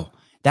 Wow.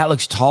 That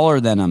looks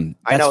taller than him.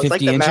 That's I know,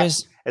 50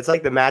 inches. It's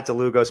like the Matt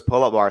DeLugo's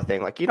pull-up bar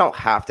thing. Like, you don't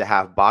have to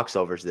have box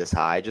overs this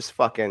high. Just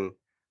fucking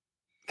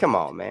come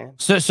on, man.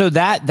 So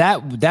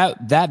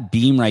that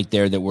beam right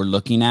there that we're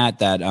looking at,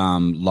 that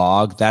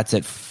log, that's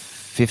at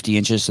 50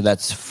 inches. So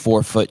that's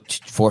 4 foot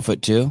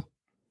 2.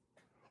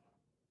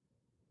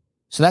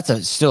 So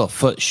that's still a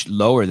foot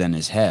lower than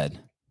his head,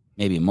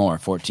 maybe more,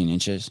 14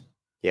 inches.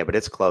 Yeah, but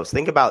it's close.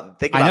 Think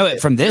about I know it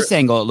from this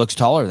angle, it looks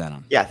taller than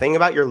him. Yeah, think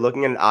about you're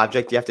looking at an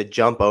object you have to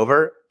jump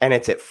over, and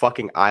it's at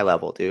fucking eye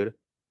level, dude.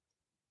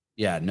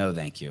 Yeah, no,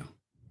 thank you.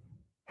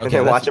 Okay, and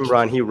then watch him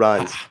run. He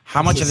runs.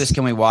 How much of this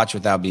can we watch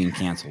without being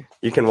canceled?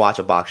 You can watch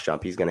a box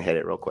jump. He's going to hit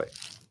it real quick.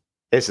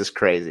 This is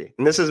crazy.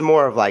 And this is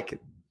more of like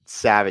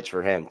savage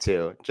for him,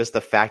 too. Just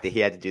the fact that he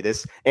had to do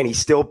this, and he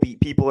still beat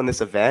people in this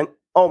event.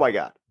 Oh, my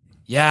God.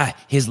 Yeah,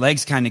 his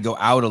legs kind of go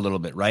out a little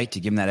bit, right, to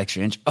give him that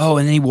extra inch. Oh,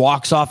 and then he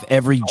walks off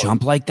every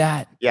jump like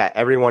that? Yeah,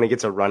 everyone, he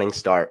gets a running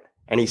start,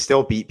 and he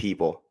still beat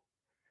people.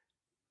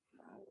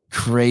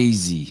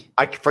 Crazy.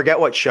 I forget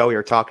what show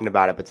you're talking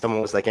about it, but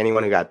someone was like,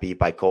 anyone who got beat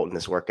by Colton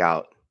this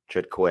workout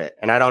should quit.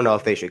 And I don't know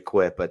if they should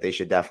quit, but they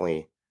should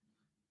definitely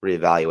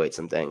reevaluate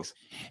some things.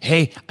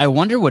 Hey, I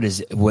wonder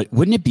wouldn't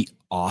it be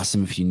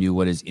awesome if you knew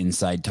what his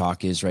inside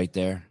talk is right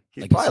there?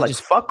 He's probably like,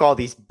 fuck all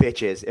these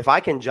bitches. If I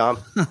can jump,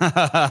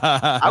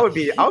 I would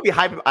be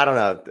hyping. I don't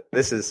know.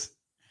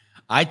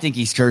 I think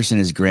he's cursing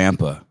his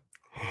grandpa.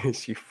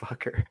 You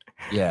fucker.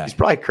 Yeah. He's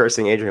probably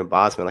cursing Adrian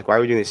Bosman. Like, why are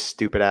we doing these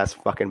stupid ass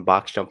fucking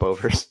box jump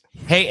overs?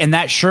 Hey, and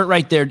that shirt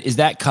right there, is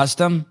that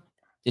custom?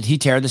 Did he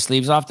tear the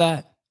sleeves off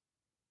that?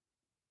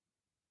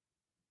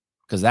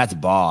 Because that's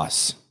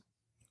boss.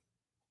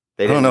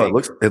 I don't know.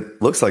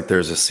 It looks like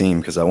there's a seam,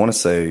 because I want to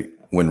say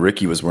when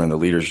Ricky was wearing the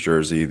leader's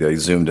jersey, they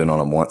zoomed in on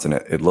him once and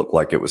it looked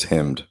like it was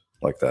hemmed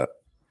like that.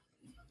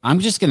 I'm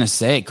just going to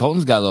say it.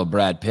 Colton's got a little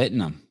Brad Pitt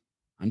in him.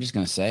 I'm just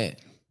going to say it.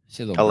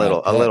 A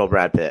little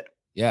Brad Pitt.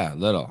 Yeah, a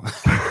little. Dude,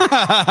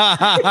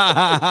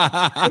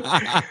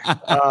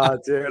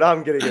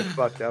 I'm gonna get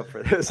fucked up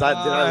for this.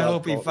 I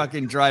hope he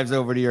fucking drives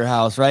over to your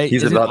house, right?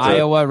 He's Is about it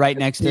Iowa, right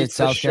next to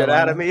South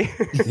Carolina. Out of me.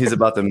 He's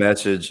about to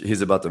message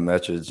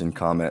and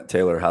comment,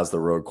 Taylor, how's the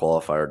road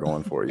qualifier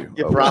going for you?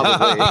 Yeah,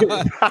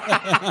 probably.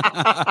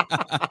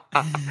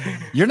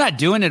 You're not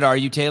doing it, are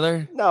you,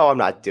 Taylor? No, I'm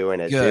not doing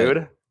it,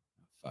 dude.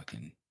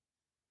 Fucking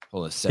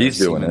pull a Sarah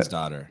Siemens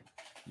daughter.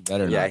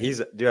 Better yeah,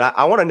 not.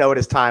 I want to know what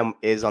his time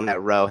is on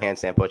that row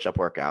handstand push-up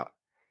workout.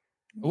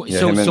 Yeah,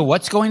 so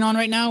what's going on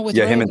right now with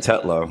him and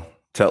Tetlow?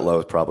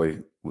 Tetlow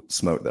probably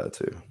smoked that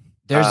too.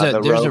 There's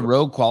a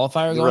rogue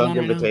qualifier going on.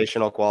 Rogue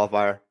Invitational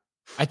qualifier.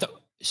 I thought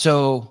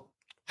so.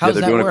 How's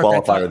they're that doing work? a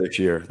qualifier this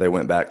year. They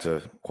went back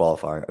to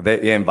qualifying.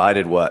 They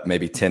invited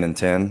maybe 10 and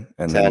 10,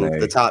 and 10, then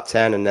the top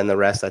 10, and then the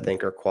rest I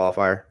think are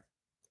qualifier.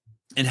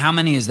 And how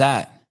many is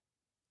that?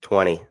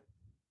 20.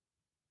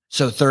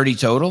 So 30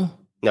 total?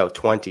 No,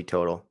 20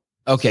 total.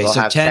 Okay, They'll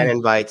so have 10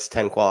 invites,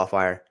 10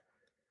 qualifier.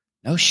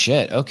 Oh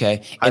shit.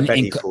 Okay. I bet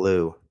he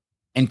flew.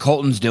 And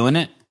Colton's doing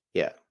it?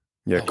 Yeah.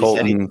 Yeah,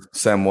 Colton,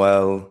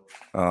 Samuel,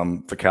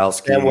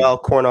 Fikowski. Samuel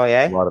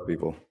Cornoyer. A lot of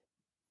people.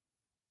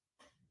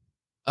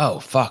 Oh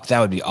fuck, that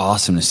would be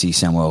awesome to see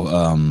Samuel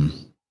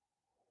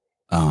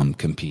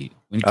compete.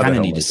 We kind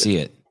of need to see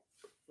it.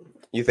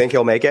 You think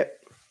he'll make it?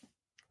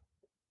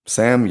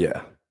 Sam,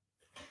 yeah.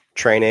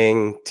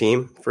 Training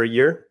team for a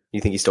year?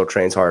 You think he still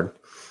trains hard?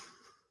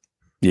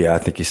 Yeah, I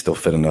think he's still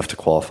fit enough to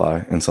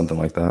qualify in something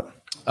like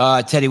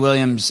that. Teddy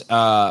Williams,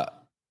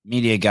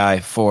 media guy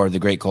for the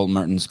great Colton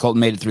Mertens. Colton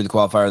made it through the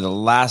qualifier the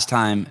last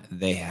time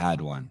they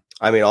had one.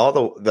 I mean, all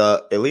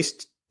the at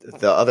least the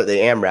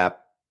AMRAP,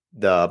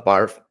 the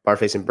bar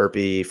facing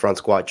burpee front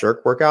squat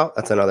jerk workout.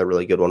 That's another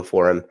really good one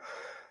for him.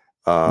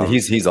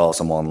 He's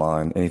awesome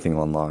online. Anything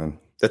online.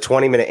 The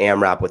 20-minute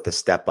AMRAP with the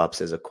step ups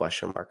is a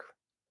question mark.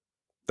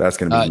 That's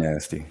going to be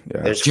nasty.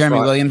 Yeah. There's Jeremy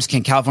Williams.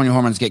 Can California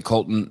Hormones get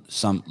Colton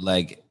some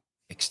leg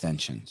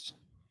extensions?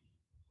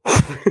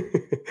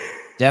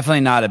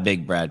 Definitely not a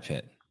big Brad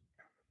Pitt.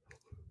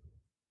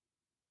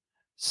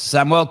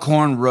 Samuel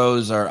Corn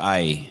Rose or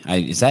I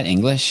is that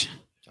English?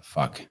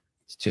 Fuck.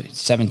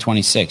 It's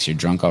 7:26. You're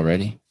drunk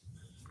already?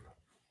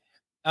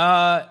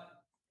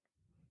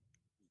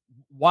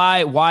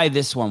 Why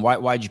this one?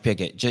 Why'd you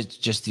pick it?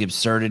 Just the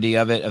absurdity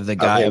of it, of the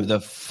guy, of the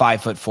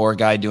 5'4"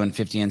 guy doing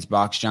 50-inch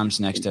box jumps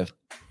next to.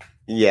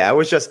 Yeah, it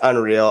was just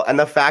unreal. And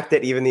the fact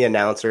that even the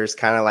announcers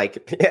kind of like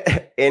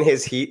in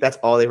his heat, that's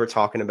all they were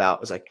talking about.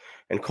 It was like,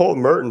 and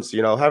Colton Mertens,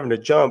 having to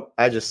jump.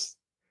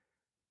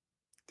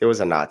 It was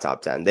a not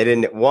top 10. They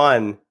didn't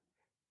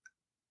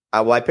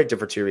I picked it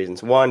for two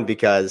reasons. One,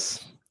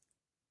 because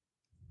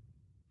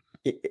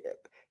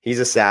he's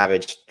a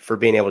savage for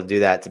being able to do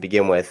that to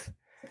begin with,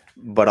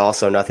 but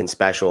also nothing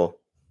special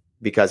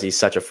because he's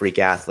such a freak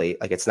athlete.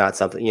 Like it's not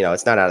something,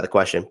 it's not out of the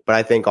question. But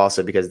I think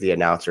also because the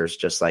announcers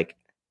just like,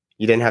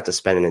 you didn't have to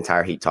spend an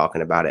entire heat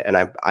talking about it. And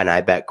I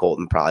bet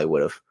Colton probably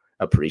would have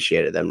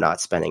appreciated them not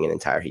spending an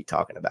entire heat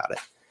talking about it.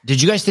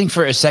 Did you guys think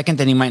for a second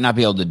that he might not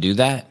be able to do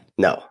that?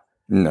 No.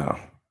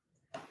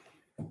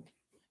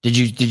 Did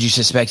you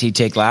suspect he'd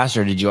take last,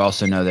 or did you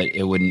also know that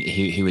it wouldn't?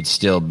 He would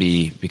still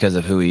be, because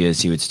of who he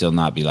is, he would still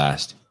not be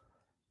last.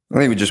 I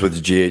think just with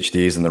the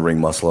GHDs and the ring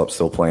muscle up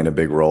still playing a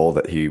big role,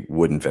 that he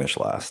wouldn't finish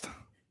last.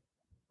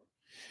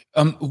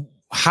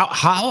 How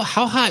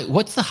high?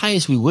 What's the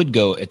highest we would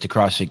go at the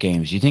CrossFit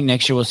Games? Do you think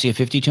next year we'll see a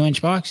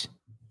 52-inch box?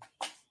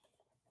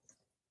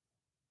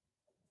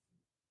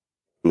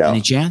 No.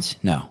 Any chance?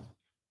 No.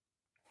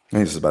 I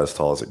think it's about as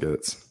tall as it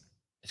gets.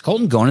 Is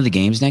Colton going to the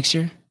games next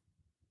year?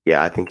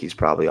 Yeah, I think he's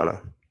probably on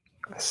a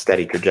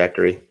steady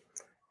trajectory.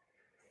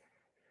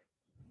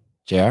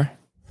 JR?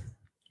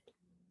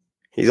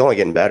 He's only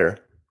getting better.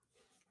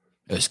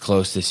 It was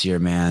close this year,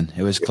 man.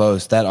 It was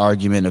close. That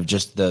argument of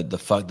just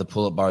the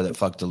pull-up bar that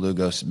fucked the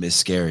Lugos is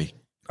scary.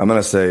 I'm going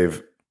to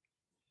save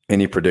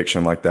any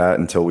prediction like that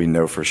until we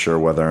know for sure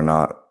whether or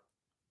not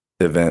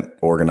event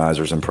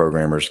organizers and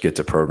programmers get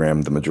to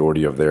program the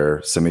majority of their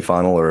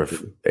semifinal, or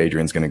if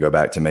Adrian's going to go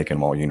back to making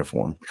them all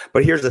uniform.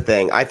 But here's the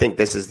thing. I think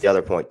this is the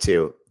other point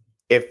too.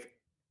 If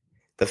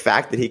the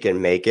fact that he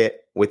can make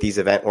it with these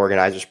event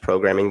organizers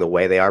programming the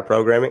way they are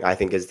programming, I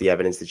think is the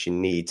evidence that you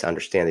need to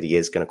understand that he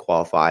is going to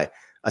qualify,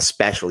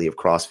 especially if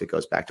CrossFit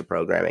goes back to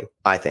programming.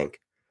 I think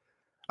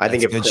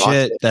if good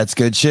shit. That's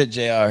good shit,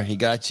 JR. He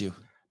got you.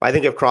 I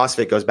think if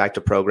CrossFit goes back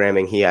to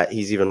programming,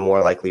 he's even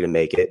more likely to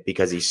make it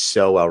because he's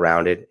so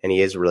well-rounded and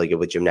he is really good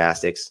with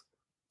gymnastics.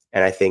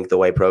 And I think the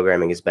way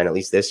programming has been, at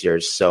least this year,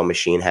 is so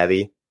machine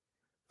heavy.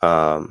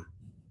 I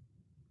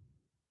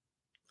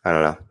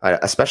don't know,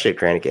 especially at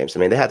Granite Games. I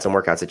mean, they had some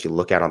workouts that you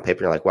look at on paper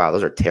and you're like, wow,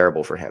 those are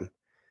terrible for him.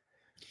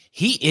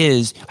 He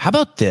is. How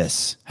about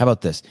this?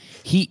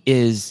 He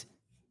is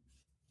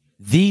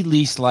the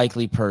least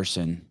likely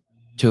person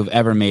to have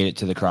ever made it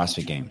to the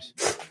CrossFit Games.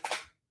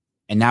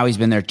 And now he's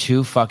been there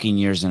 2 fucking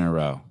years in a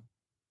row.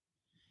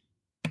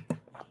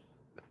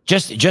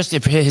 Just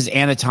if his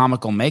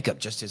anatomical makeup,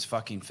 just his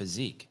fucking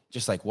physique.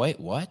 Just like, wait,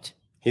 what?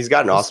 He's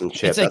got an awesome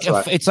chip.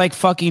 It's like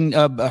fucking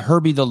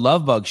Herbie the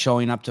Love Bug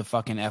showing up to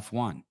fucking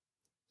F1.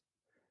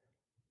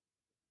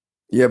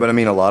 Yeah, but I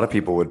mean, a lot of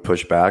people would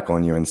push back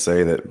on you and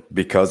say that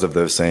because of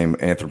those same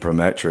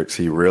anthropometrics,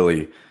 he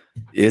really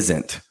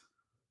isn't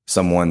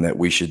someone that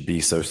we should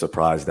be so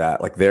surprised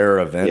at. Like, there are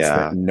events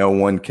that no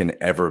one can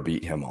ever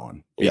beat him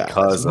on.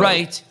 Because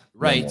right.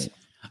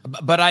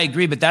 But I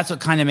agree. But that's what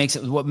kind of makes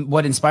it.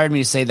 What inspired me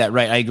to say that?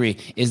 Right, I agree.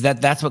 Is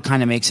that's what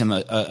kind of makes him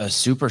a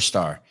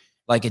superstar.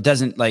 Like, it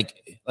doesn't like.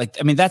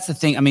 I mean, that's the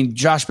thing. I mean,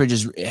 Josh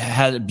Bridges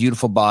had a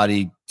beautiful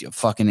body,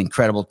 fucking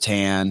incredible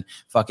tan,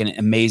 fucking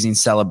amazing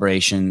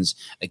celebrations,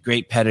 a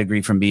great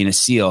pedigree from being a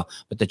SEAL.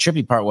 But the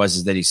trippy part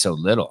is that he's so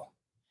little.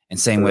 And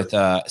same with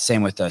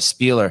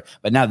Spieler.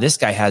 But now this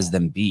guy has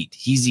them beat.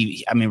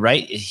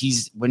 Right?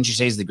 Wouldn't you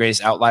say he's the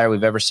greatest outlier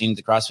we've ever seen at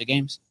the CrossFit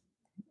Games?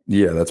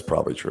 Yeah, that's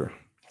probably true.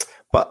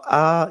 But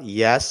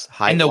yes,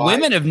 and the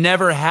women have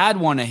never had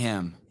one of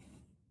him.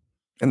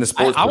 And the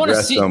sports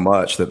progress so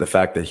much that the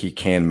fact that he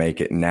can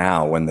make it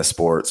now when the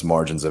sports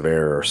margins of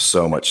error are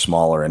so much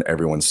smaller and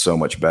everyone's so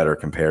much better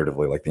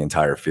comparatively, like the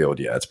entire field,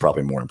 yeah, it's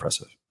probably more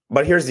impressive.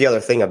 But here's the other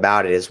thing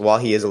about it is while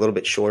he is a little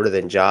bit shorter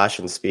than Josh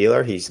and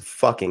Spieler, he's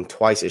fucking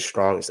twice as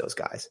strong as those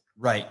guys.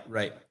 Right.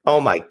 Oh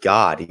my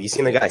God. Have you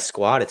seen the guy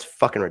squat? It's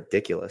fucking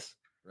ridiculous.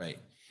 Right.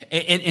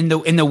 And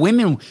the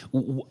women,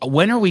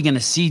 when are we going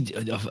to see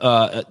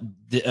a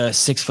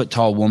 6 foot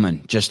tall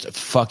woman just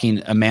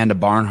fucking Amanda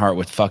Barnhart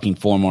with fucking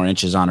 4 more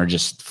inches on her,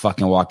 just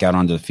fucking walk out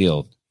onto the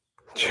field?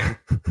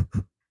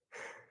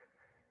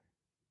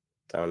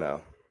 Don't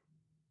know.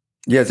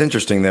 Yeah, it's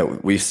interesting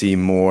that we see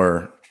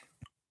more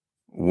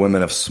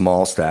women of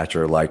small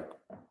stature like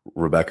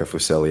Rebecca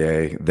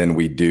Fuselier than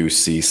we do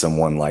see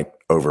someone like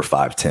over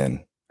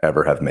 5'10"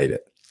 ever have made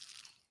it.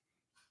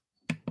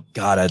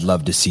 God, I'd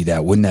love to see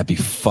that. Wouldn't that be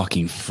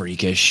fucking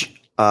freakish?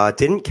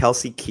 Didn't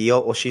Kelsey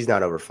Keel? Well, she's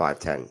not over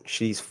 5'10".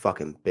 She's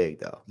fucking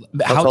big though.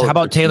 How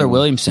about Taylor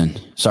Williamson?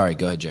 Sorry,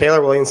 go ahead, Jay.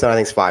 Taylor Williamson, I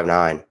think, is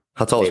 5'9".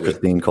 How tall is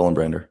Christine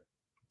Collenbrander?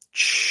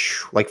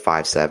 Like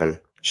 5'7".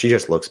 She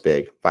just looks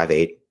big.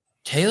 5'8".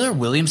 Taylor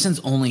Williamson's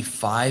only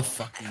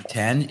 5'10".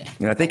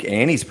 And I think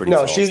Annie's pretty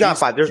tall. No, she's not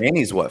 5.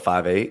 Annie's what,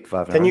 5'8",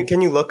 5'9"?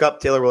 Can you look up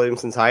Taylor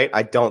Williamson's height?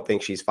 I don't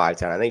think she's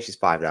 5'10". I think she's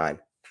 5'9".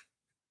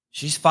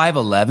 She's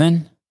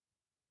 5'11".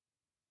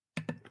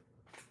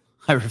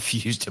 I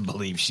refuse to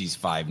believe she's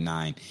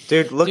 5'9".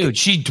 Dude,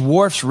 she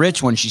dwarfs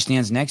Rich when she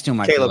stands next to him.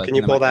 Caleb, can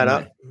you pull that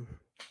up?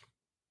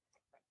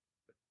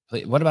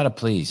 What about a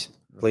please?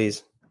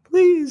 Please.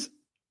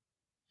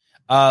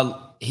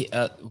 How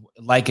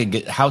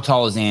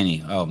tall is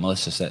Annie? Oh,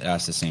 Melissa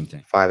asked the same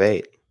thing.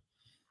 5'8".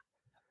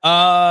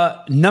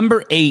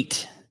 Number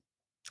 8.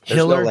 There's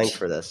no link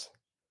for this.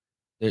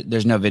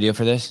 There's no video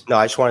for this? No,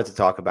 I just wanted to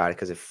talk about it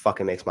because it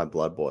fucking makes my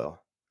blood boil.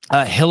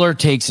 Hiller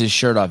takes his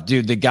shirt off.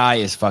 Dude, the guy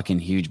is fucking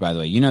huge, by the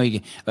way. You know,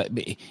 I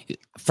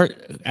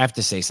have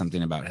to say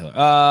something about Hiller.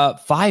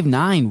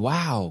 5'9".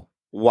 Wow.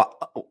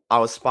 I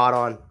was spot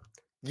on.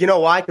 You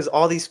know why? Because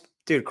all these,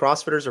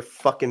 CrossFitters are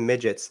fucking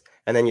midgets.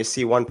 And then you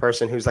see one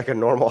person who's like a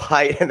normal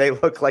height and they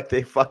look like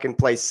they fucking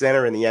play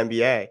center in the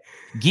NBA.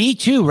 Guy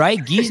too, right?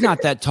 Guy's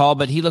not that tall,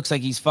 but he looks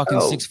like he's fucking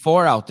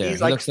 6'4" out there.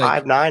 He's like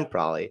 5'9"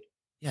 probably.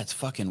 Yeah, it's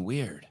fucking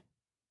weird.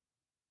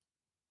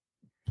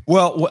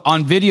 Well,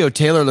 on video,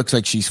 Taylor looks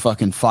like she's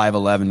fucking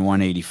 5'11",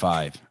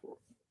 185.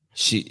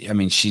 She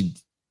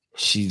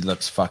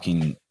looks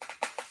fucking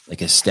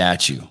like a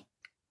statue.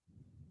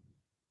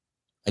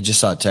 I just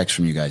saw a text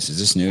from you guys. Is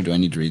this new? Do I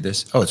need to read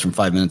this? Oh, it's from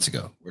 5 minutes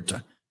ago.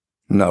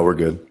 No, we're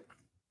good.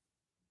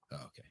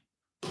 Oh, okay.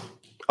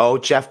 Oh,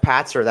 Jeff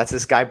Patzer. That's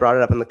this guy brought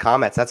it up in the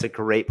comments. That's a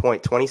great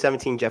point.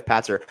 2017 Jeff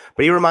Patzer.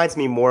 But he reminds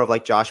me more of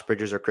like Josh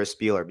Bridges or Chris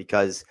Spieler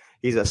because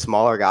he's a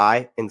smaller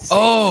guy. Insane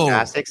in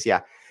gymnastics.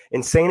 Yeah.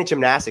 Insane at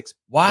gymnastics.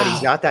 Wow. But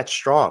he's not that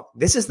strong.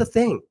 This is the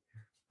thing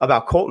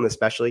about Colton,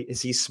 especially,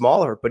 is he's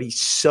smaller, but he's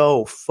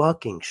so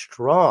fucking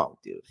strong,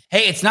 dude.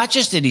 Hey, it's not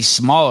just that he's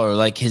smaller,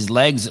 like his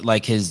legs,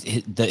 like his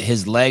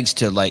legs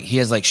to like, he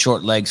has like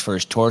short legs for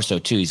his torso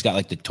too. He's got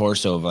like the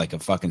torso of like a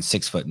fucking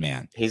 6 foot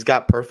man. He's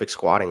got perfect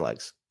squatting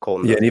legs.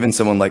 Colton. Yeah. And even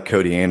someone like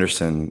Cody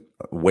Anderson,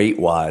 weight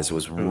wise,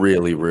 was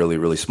really, really,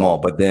 really small.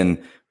 But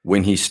then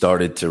when he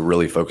started to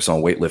really focus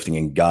on weightlifting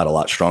and got a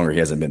lot stronger, he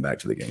hasn't been back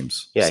to the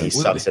games. Yeah. He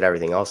sucks at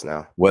everything else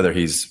now, whether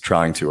he's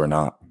trying to or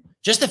not.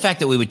 Just the fact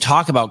that we would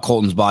talk about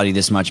Colton's body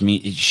this much,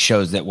 it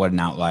shows that what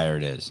an outlier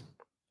it is.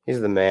 He's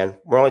the man.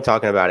 We're only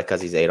talking about it because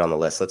he's 8 on the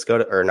list. Let's go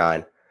to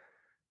 9.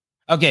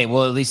 Okay,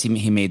 well, at least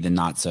he made the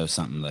not so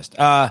something list.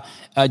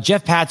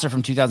 Jeff Patzer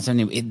from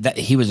 2017.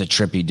 He was a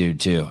trippy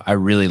dude too. I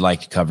really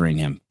liked covering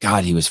him.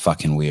 God, he was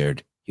fucking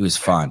weird. He was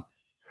fun.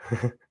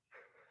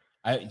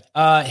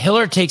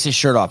 Hiller takes his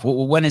shirt off.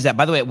 When is that?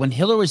 By the way, when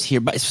Hiller was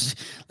here, let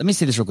me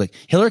say this real quick.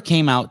 Hiller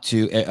came out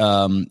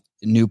to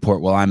Newport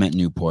while I'm at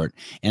Newport,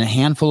 and a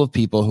handful of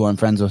people who I'm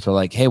friends with were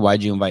like, "Hey,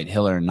 why'd you invite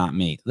Hiller and not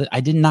me?"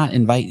 I did not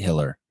invite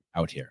Hiller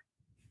out here.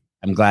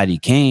 I'm glad he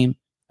came.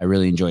 I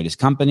really enjoyed his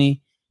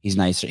company. He's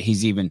nicer.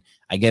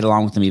 I get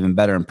along with him even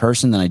better in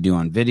person than I do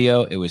on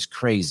video. It was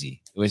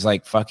crazy. It was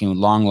like fucking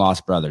long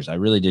lost brothers. I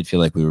really did feel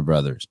like we were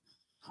brothers,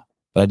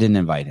 but I didn't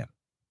invite him.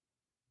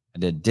 I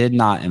did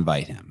not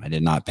invite him. I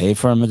did not pay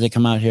for him to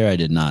come out here. I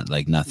did not,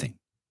 like, nothing.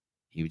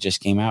 He just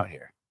came out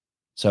here.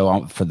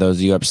 So for those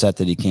of you upset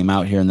that he came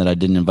out here and that I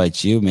didn't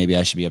invite you, maybe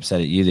I should be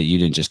upset at you that you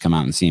didn't just come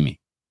out and see me.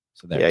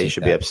 So yeah, you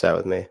should be upset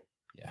with me.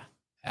 Yeah,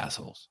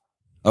 assholes.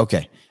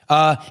 Okay.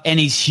 And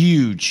he's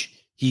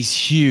huge. He's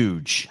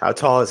huge. How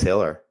tall is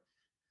Hiller?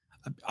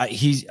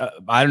 He's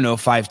I don't know,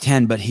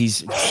 5'10", but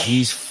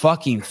he's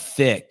fucking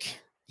thick.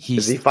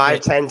 Is he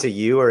 5'10" to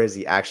you, or is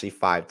he actually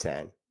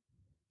 5'10"?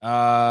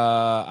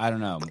 I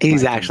don't know.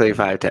 He's actually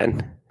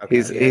 5'10". Okay,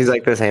 he's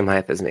like the same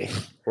height as me.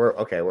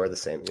 We're the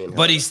same.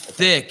 But he's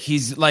thick.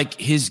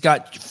 He's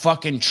got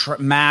fucking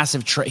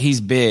massive. He's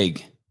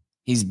big.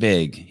 He's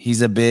big.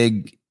 He's a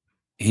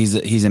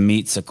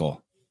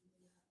meatsicle.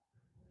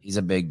 He's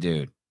a big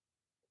dude.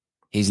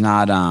 He's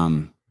not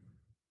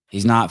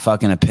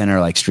fucking a pinner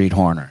like Street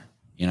Horner,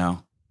 you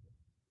know?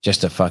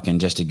 Just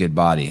a good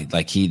body.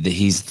 Like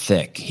he's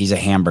thick. He's a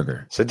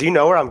hamburger. So do you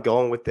know where I'm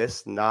going with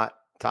this? Not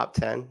top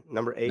 10,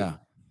 number 8. No.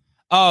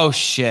 Oh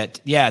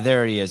shit. Yeah,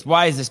 there he is.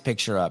 Why is this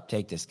picture up?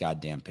 Take this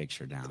goddamn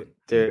picture down.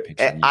 Dude,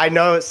 I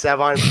know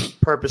Sevon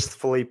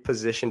purposefully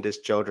positioned his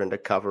children to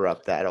cover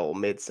up that old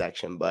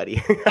midsection,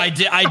 buddy. I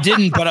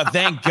didn't, but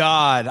thank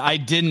God. I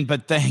didn't,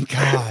 but thank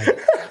God.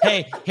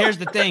 Hey, here's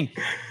the thing.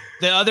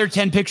 The other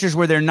 10 pictures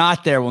where they're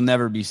not there will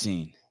never be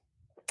seen.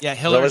 Yeah,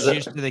 Hiller's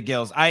used to the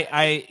gills.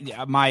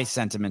 My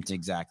sentiments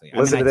exactly.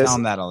 I tell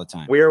him that all the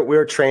time. We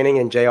were training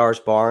in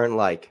JR's barn.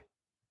 Like,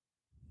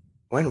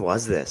 when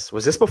was this?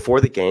 Was this before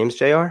the games,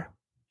 JR?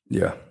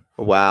 Yeah.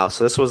 Wow.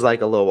 So this was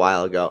like a little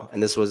while ago,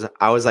 and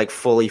I was like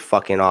fully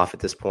fucking off at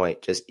this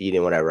point, just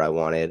eating whatever I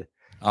wanted.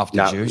 Off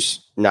the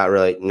juice? Not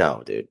really.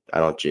 No, dude. I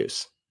don't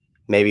juice.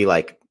 Maybe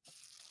like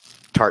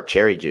tart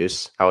cherry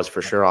juice. I was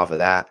for sure off of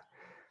that.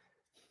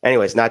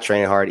 Anyways, not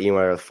training hard, eating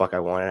whatever the fuck I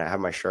wanted. I have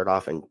my shirt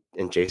off, and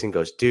Jason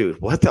goes, dude,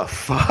 what the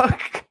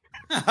fuck?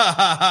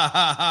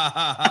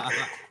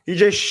 He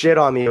just shit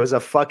on me. It was a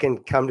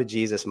fucking come to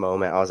Jesus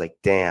moment. I was like,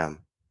 damn.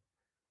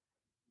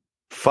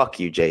 Fuck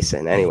you,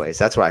 Jason. Anyways,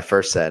 that's what I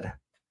first said.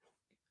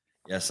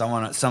 Yeah,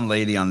 some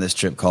lady on this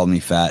trip called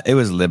me fat. It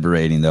was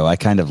liberating, though. I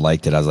kind of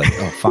liked it. I was like,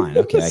 oh, fine.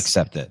 Okay, I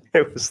accept it.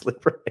 It was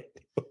liberating.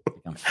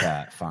 I'm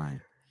fat.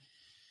 Fine.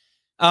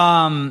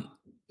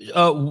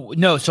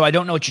 No, so I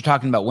don't know what you're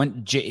talking about.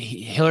 When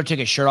Hiller took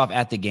his shirt off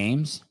at the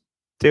games?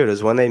 Dude, it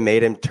was when they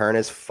made him turn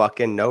his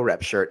fucking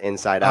no-rep shirt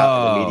inside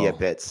out in the media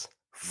pits.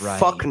 Right.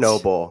 Fuck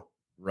Noble.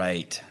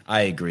 Right.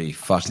 I agree.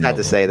 Fuck Noble. Had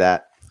to say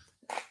that.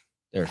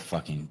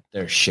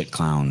 They're shit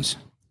clowns.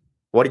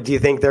 What do you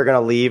think they're going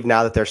to leave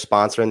now that they're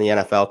sponsoring the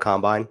NFL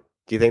Combine?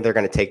 Do you think they're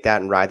going to take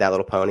that and ride that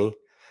little pony?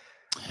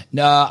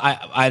 No,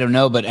 I don't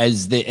know. But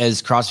as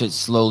CrossFit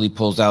slowly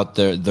pulls out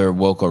their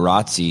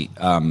woke-a-razzi,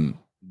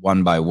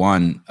 one by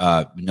one,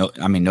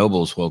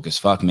 Noble's woke as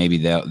fuck. Maybe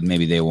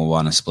they will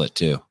want to split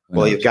too.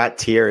 Well, you've got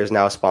Tier is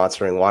now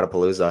sponsoring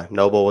Wadapalooza.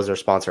 Noble was their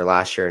sponsor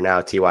last year.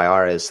 Now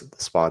TYR is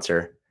the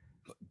sponsor.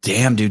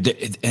 Damn,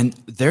 dude. And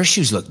their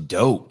shoes look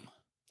dope.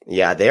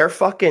 Yeah, they're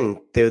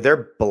fucking, dude,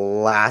 they're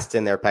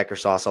blasting their pecker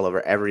sauce all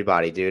over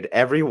everybody, dude.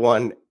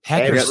 Everyone.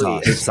 Pecker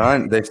sauce.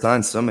 They've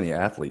signed so many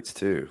athletes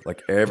too.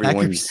 Like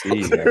everyone you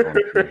see.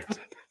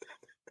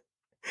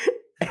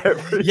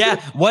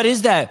 Yeah, what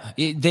is that?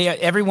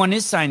 Everyone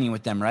is signing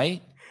with them,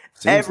 right?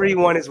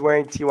 Everyone is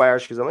wearing TYR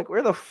shoes. I'm like,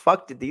 where the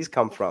fuck did these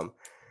come from?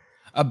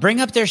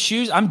 Bring up their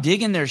shoes. I'm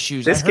digging their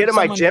shoes. This kid in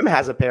my gym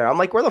has a pair. I'm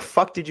like, where the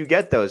fuck did you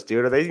get those,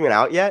 dude? Are they even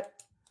out yet?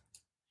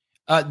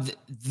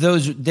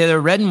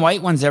 The red and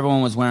white ones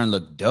everyone was wearing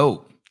look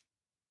dope.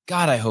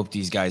 God, I hope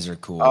these guys are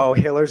cool. Oh,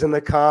 Hiller's in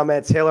the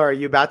comments. Hiller, are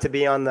you about to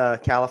be on the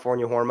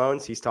California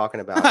hormones? He's talking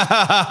about.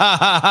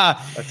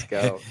 Let's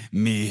go.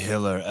 Me,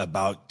 Hiller,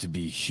 about to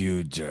be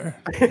huger.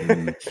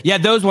 Yeah,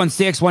 those ones,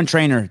 CX1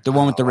 trainer, the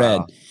one with the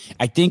red.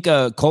 I think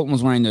Colton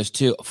was wearing those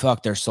too.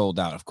 Fuck, they're sold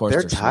out. Of course,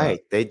 they're tight. Sold.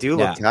 They do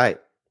look tight.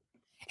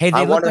 Hey,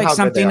 they look like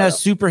something a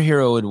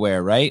superhero would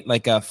wear, right?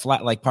 Like a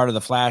flat, like part of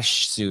the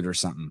Flash suit or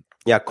something.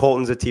 Yeah,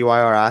 Colton's a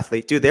TYR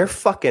athlete. Dude, they're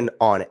fucking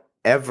on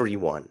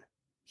everyone.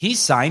 He's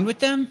signed with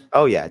them?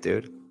 Oh, yeah,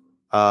 dude. Who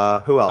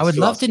else? I would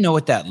love to know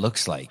what that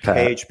looks like.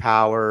 Paige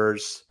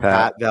Powers,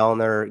 Pat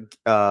Vellner,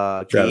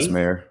 Travis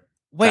Mayer.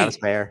 Wait,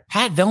 Travis Mayer.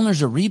 Pat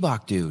Vellner's a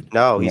Reebok dude.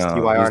 No, he's TYR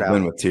now. He's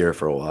been with Tier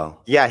for a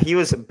while. Yeah, he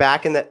was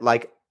back in the,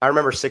 like, I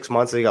remember 6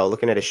 months ago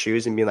looking at his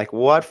shoes and being like,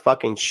 what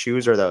fucking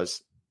shoes are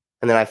those?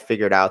 And then I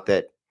figured out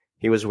that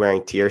he was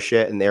wearing Tier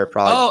shit and they were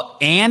probably. Oh,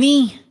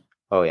 Annie?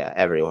 Oh, yeah,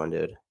 everyone,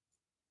 dude.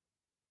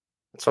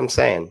 That's what I'm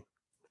saying.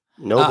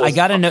 I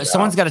got to know.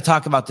 Someone's got to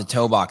talk about the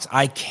toe box.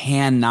 I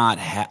cannot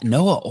have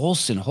Noah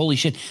Olson. Holy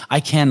shit. I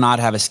cannot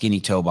have a skinny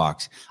toe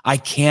box. I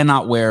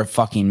cannot wear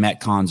fucking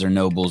Metcons or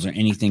Nobles or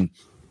anything.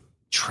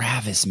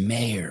 Travis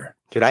Mayer.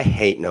 Dude, I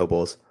hate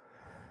Nobles.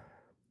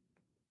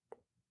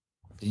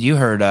 You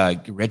heard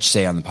Rich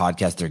say on the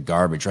podcast they're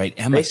garbage, right?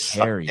 Emma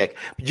Carey.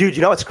 Dude,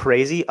 you know what's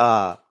crazy?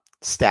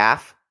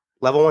 Staff,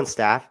 level 1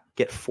 staff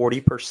get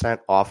 40%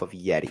 off of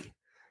Yeti.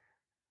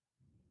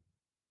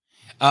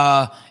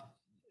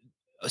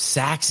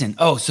 Saxon.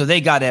 Oh, so they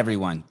got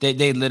everyone.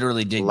 They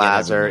literally did.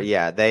 Lazar,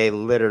 yeah, they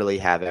literally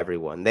have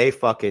everyone. They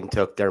fucking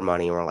took their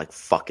money and were like,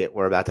 fuck it,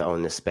 we're about to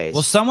own this space.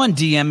 Well, someone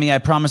DM me. I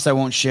promise I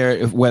won't share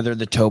it, whether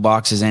the toe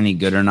box is any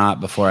good or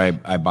not before I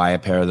buy a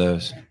pair of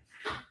those.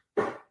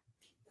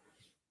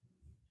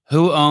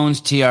 Who owns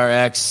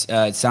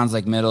TRX? It sounds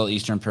like Middle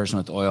Eastern person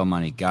with oil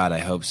money. God, I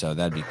hope so.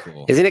 That'd be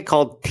cool. Isn't it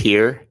called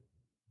Tier?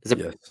 Is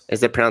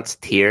it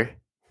pronounced Tier?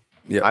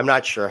 Yeah, I'm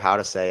not sure how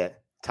to say it.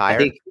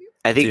 Tire.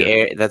 I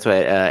think that's what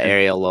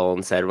Ariel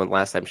Lowell said when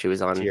last time she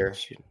was on. Tier.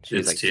 She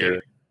was like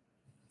Tier.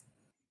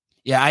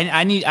 Yeah,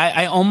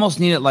 I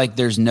almost need it. Like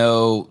there's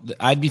no.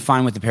 I'd be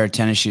fine with a pair of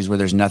tennis shoes where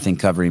there's nothing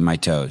covering my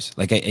toes.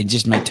 Like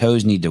my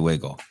toes need to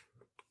wiggle.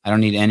 I don't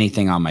need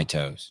anything on my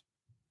toes.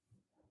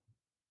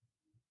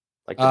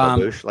 Like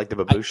the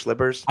babouche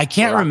slippers. I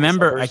can't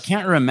remember. I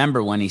can't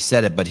remember when he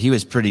said it, but he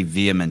was pretty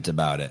vehement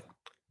about it.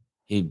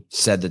 He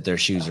said that their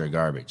shoes are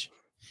garbage.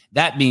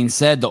 That being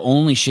said, the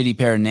only shitty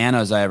pair of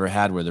nanos I ever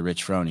had were the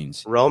Rich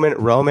Fronings.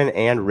 Roman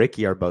and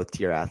Ricky are both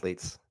tier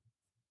athletes.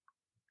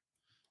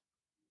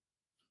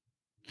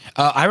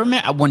 I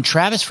remember when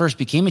Travis first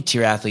became a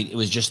tier athlete, it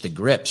was just the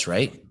grips,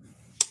 right?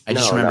 I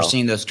just remember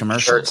seeing those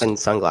commercials. Shirts and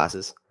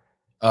sunglasses.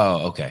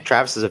 Oh, okay.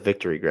 Travis is a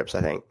Victory grips,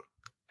 I think.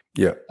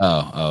 Yeah.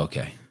 Oh,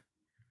 okay.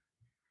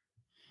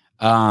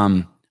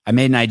 I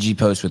made an IG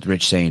post with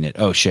Rich saying it.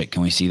 Oh shit,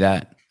 can we see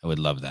that? I would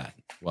love that.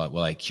 Well,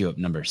 I queue up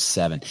number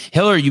 7.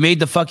 Hiller, you made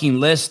the fucking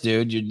list,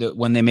 dude.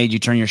 When they made you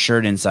turn your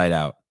shirt inside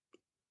out.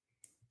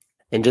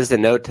 And just a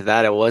note to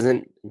that, it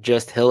wasn't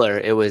just Hiller.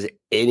 It was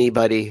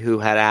anybody who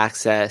had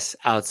access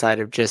outside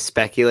of just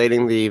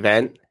speculating the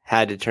event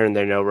had to turn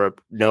their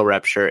no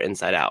rep shirt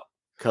inside out.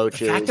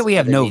 Coaches. The fact that we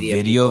have no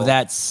video of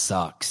that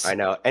sucks. I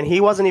know. And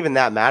he wasn't even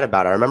that mad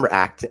about it. I remember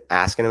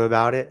asking him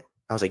about it.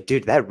 I was like,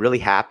 dude, that really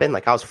happened?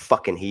 Like, I was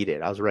fucking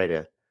heated. I was ready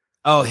to.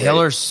 Oh,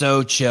 Hiller's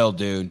so chill,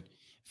 dude.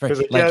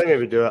 Yeah,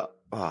 maybe do it.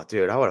 Oh,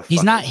 dude, I would have.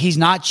 He's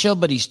not chill,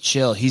 but he's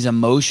chill. He's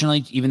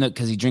emotionally, even though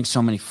because he drinks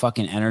so many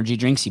fucking energy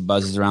drinks, he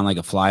buzzes around like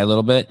a fly a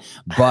little bit.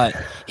 But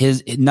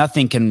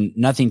nothing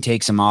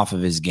takes him off of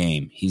his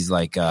game. He's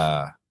like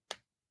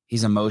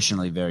he's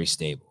emotionally very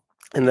stable.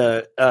 And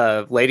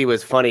the lady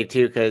was funny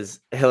too because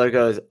Hiller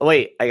goes, oh,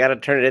 "Wait, I got to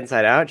turn it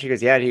inside out." She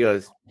goes, "Yeah." And he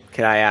goes,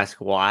 "Can I ask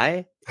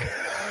why?"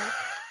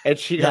 And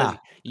she goes,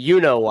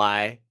 "You know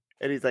why?"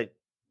 And he's like,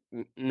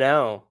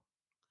 "No."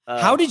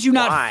 How did you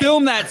not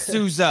film that,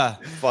 Souza?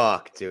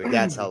 Fuck, dude,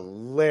 that's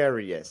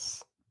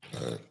hilarious.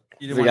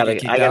 You didn't want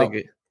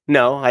to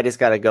No, I just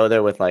got to go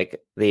there with like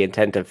the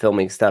intent of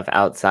filming stuff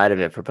outside of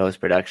it for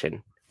post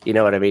production. You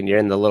know what I mean?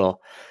 I'm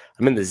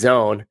in the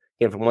zone,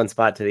 getting from one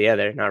spot to the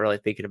other, not really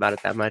thinking about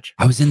it that much.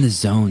 I was in the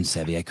zone,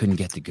 Sevi. I couldn't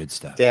get the good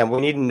stuff. Damn,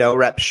 we need no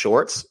rep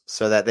shorts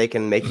so that they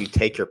can make you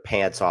take your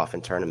pants off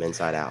and turn them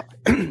inside out.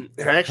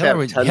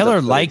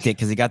 Hiller liked it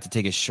because he got to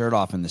take his shirt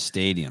off in the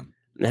stadium.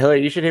 Hiller,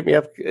 you should hit me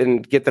up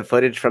and get the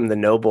footage from the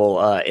Noble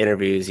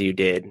interviews you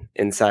did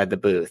inside the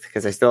booth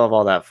because I still have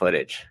all that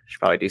footage. Should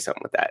probably do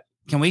something with that.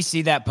 Can we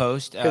see that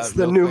post? It's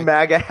the new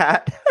MAGA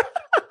hat.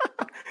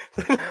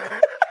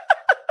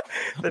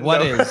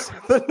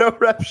 The no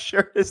rep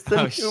shirt is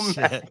the new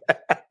MAGA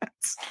hat.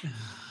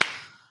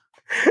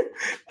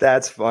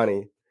 That's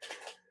funny.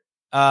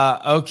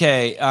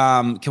 Okay.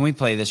 Can we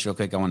play this real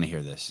quick? I want to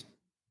hear this.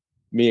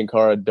 Me and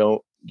Cara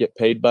don't get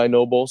paid by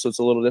Noble, so it's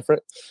a little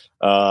different.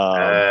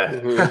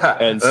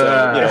 And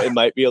so, it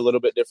might be a little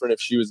bit different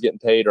if she was getting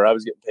paid or I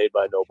was getting paid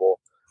by Noble.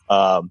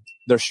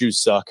 Their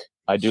shoes suck.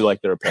 I do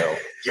like their apparel.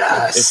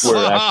 Yes. If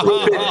we're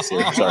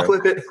actually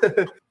sorry.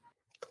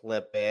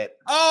 Clip it.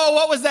 Oh,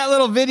 what was that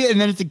little video? And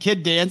then it's a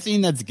kid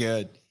dancing. That's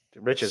good.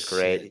 Rich is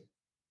great.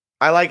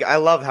 I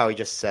love how he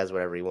just says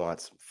whatever he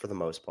wants for the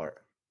most part.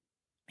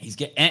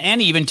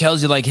 And he even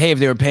tells you like, hey, if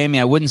they were paying me,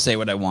 I wouldn't say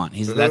what I want.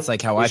 That's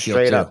like how I feel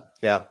straight too. Up.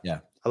 Yeah. Yeah.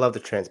 I love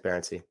the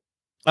transparency.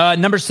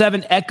 Number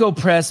 7, Echo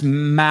Press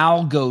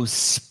Mal goes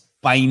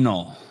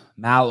spinal.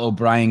 Mal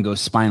O'Brien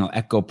goes spinal.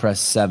 Echo Press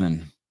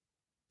 7.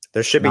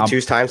 There should be 2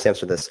 timestamps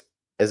for this.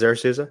 Is there,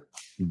 Souza?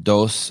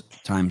 Dos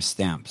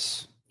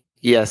timestamps.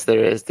 Yes,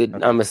 there is.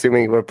 I'm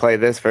assuming we'll play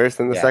this first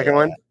and the second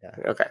one? Yeah.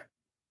 Okay.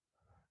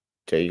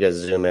 Okay, you guys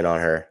zoom in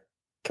on her.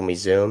 Can we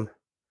zoom?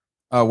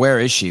 Where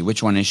is she?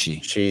 Which one is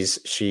she?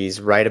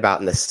 She's right about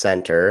in the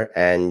center,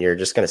 and you're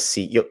just gonna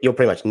see. You'll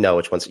pretty much know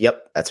which one's.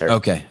 Yep, that's her.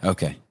 Okay.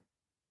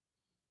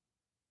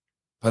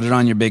 Put it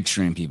on your big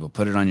screen, people.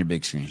 Put it on your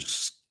big screen.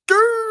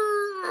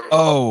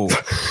 Oh.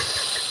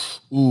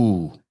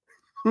 Ooh.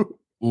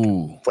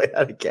 Play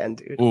that again,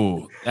 dude.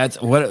 Ooh.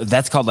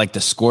 That's called like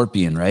the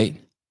scorpion, right?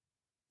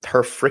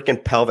 Her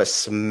freaking pelvis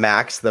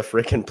smacks the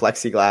freaking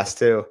plexiglass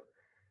too.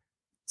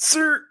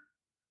 Sir.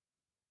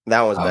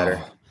 That was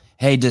better.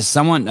 Hey, does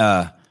someone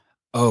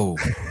oh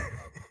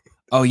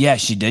yeah,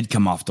 she did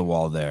come off the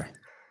wall there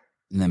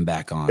and then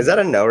back on. Is that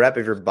a no rep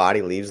if your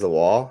body leaves the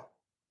wall?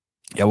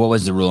 Yeah, what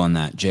was the rule on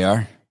that,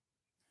 JR?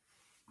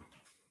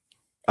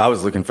 I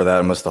was looking for that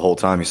almost the whole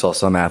time. You saw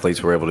some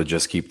athletes were able to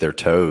just keep their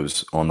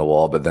toes on the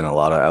wall, but then a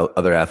lot of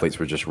other athletes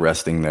were just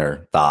resting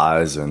their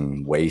thighs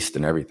and waist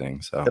and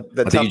everything. So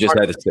I think you just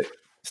had to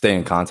stay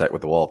in contact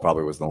with the wall.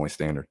 Probably was the only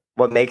standard.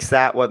 What makes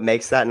that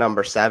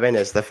number 7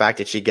 is the fact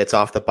that she gets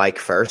off the bike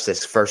first.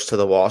 Is first to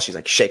the wall. She's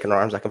like shaking her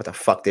arms like I'm about to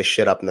fuck this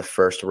shit up in the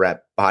first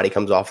rep. Body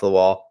comes off the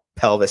wall.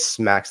 Pelvis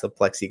smacks the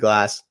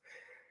plexiglass.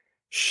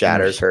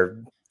 Shatters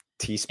her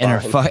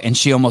T-spine. And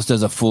she almost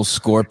does a full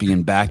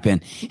scorpion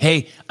backbend.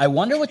 Hey, I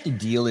wonder what the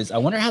deal is. I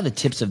wonder how the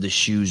tips of the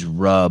shoes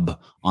rub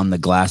on the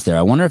glass there.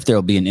 I wonder if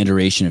there'll be an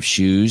iteration of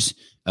shoes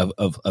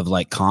of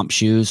like comp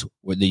shoes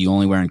that you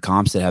only wear in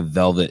comps that have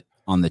velvet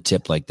on the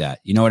tip like that.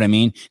 You know what I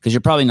mean? Because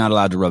you're probably not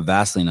allowed to rub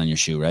Vaseline on your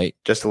shoe, right?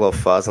 Just a little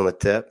fuzz on the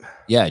tip.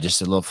 Yeah,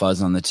 just a little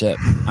fuzz on the tip.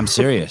 I'm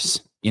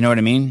serious. You know what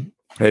I mean?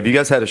 Hey, have you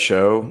guys had a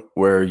show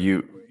where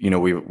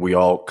we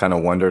all kind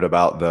of wondered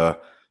about the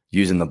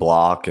using the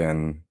block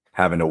and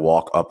having to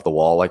walk up the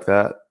wall like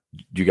that?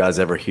 Do you guys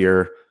ever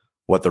hear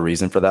what the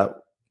reason for that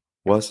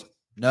was?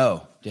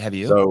 No. Have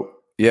you? So,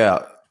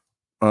 yeah.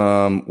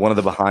 one of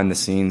the behind the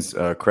scenes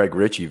Craig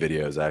Ritchie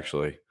videos,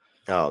 actually.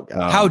 Oh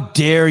god! How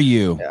dare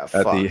you? Yeah,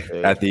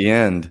 at the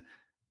end,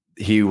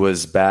 he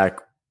was back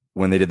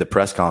when they did the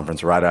press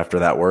conference right after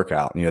that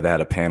workout. You know, they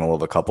had a panel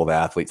of a couple of the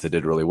athletes that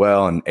did really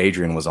well, and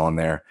Adrian was on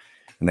there,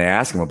 and they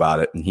asked him about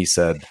it, and he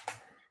said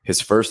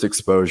his first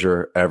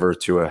exposure ever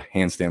to a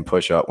handstand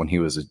push-up when he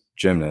was a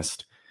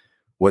gymnast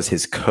was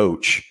his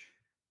coach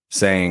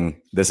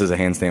saying, "This is a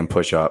handstand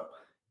push-up."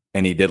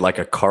 And he did like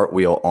a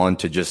cartwheel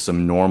onto just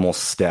some normal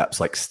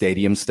steps, like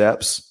stadium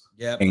steps,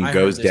 and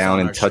goes down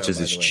and touches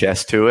his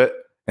chest to it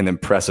and then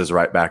presses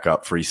right back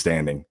up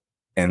freestanding.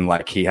 And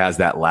like he has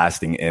that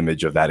lasting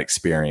image of that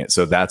experience.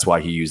 So that's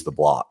why he used the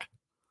block.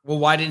 Well,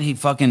 why didn't he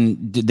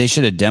they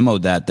should have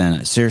demoed that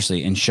then,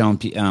 seriously, and shown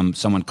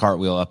someone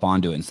cartwheel up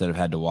onto it instead of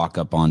had to walk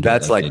up onto it.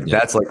 That's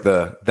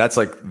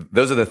like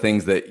those are the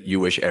things that you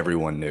wish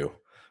everyone knew.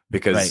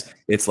 Because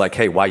it's like,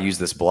 hey, why use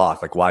this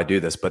block? Like, why do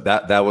this? But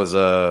that was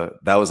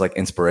like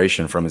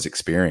inspiration from his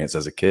experience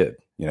as a kid,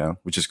 you know,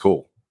 which is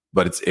cool.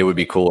 But it would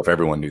be cool if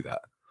everyone knew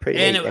that.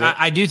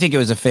 I do think it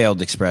was a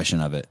failed expression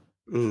of it.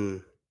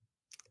 Mm.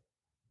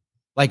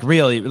 Like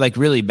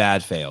really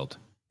bad failed.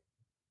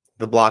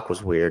 The block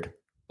was weird.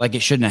 Like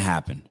it shouldn't have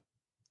happened.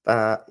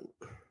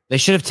 They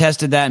should have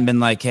tested that and been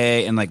like,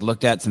 hey, and like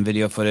looked at some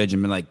video footage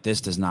and been like,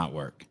 this does not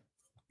work.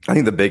 I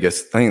think the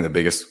biggest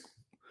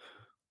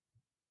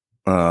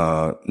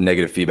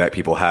negative feedback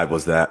people had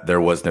was that there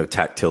was no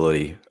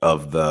tactility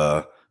of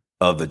the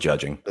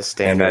judging,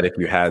 and that if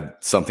you had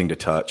something to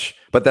touch,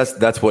 but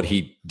that's what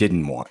he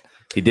didn't want.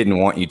 He didn't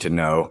want you to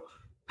know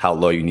how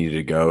low you needed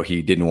to go.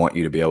 He didn't want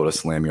you to be able to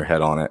slam your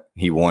head on it.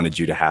 He wanted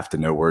you to have to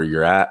know where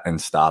you're at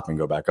and stop and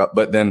go back up.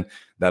 But then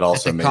that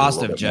also made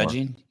cost of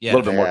judging, a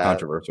little bit more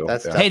controversial.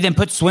 Hey, then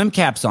put swim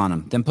caps on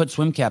them. Then put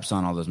swim caps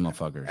on all those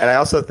motherfuckers. And I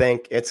also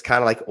think it's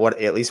kind of like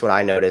at least what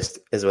I noticed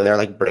is when they're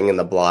like bringing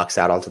the blocks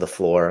out onto the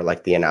floor,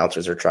 like the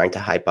announcers are trying to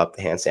hype up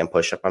the handstand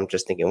push-up. I'm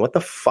just thinking, what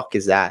the fuck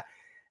is that?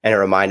 And it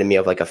reminded me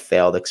of like a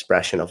failed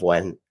expression of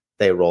when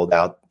they rolled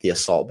out the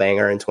assault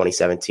banger in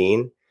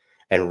 2017.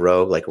 And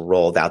Rogue like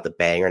rolled out the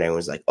banger and everyone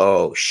was like,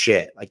 oh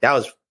shit. Like that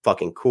was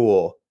fucking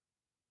cool.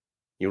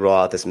 You roll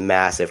out this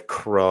massive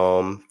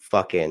chrome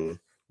fucking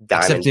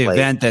diamond Except the plate.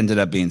 event ended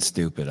up being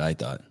stupid, I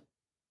thought.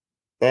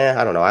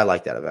 I don't know. I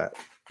like that event.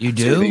 You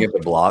do? So if the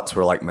blocks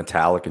were like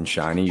metallic and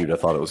shiny, you'd have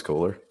thought it was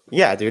cooler.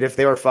 Yeah, dude. If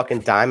they were fucking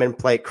diamond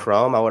plate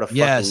chrome, I would have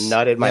fucking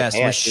nutted my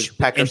pants. Dude,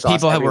 pecker and sauce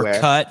people everywhere. were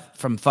cut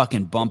from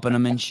fucking bumping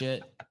them and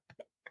shit.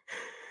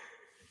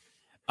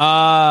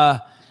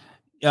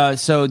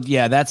 So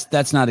yeah,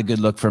 that's not a good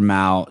look for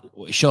Mal.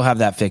 She'll have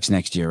that fixed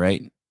next year,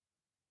 right?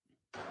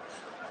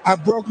 I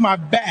broke my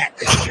back.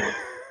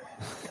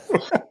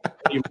 What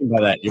do you mean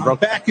by that? My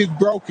back is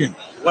broken.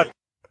 What?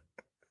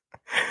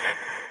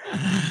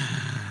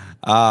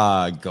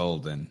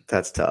 Golden.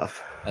 That's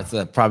tough. That's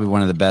probably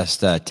one of the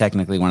best,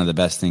 technically one of the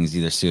best things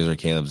either Suze or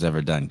Caleb's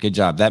ever done. Good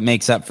job. That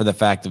makes up for the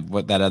fact of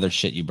what that other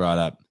shit you brought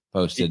up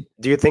posted.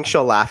 Do you think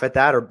she'll laugh at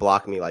that or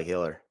block me like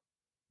Hiller?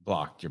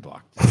 Blocked. You're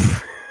blocked.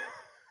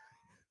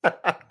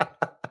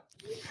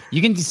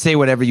 You can say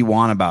whatever you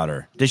want about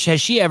her. Has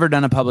she ever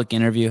done a public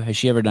interview? Has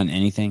she ever done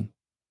anything?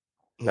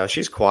 No,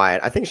 she's quiet.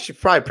 I think she's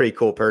probably a pretty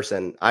cool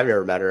person. I've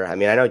never met her. I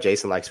mean, I know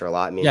Jason likes her a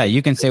lot. I mean, yeah,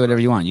 you can say whatever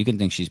you want. You can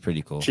think she's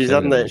pretty cool. She's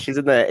in the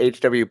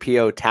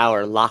HWPO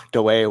tower, locked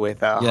away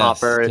with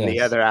Hopper and the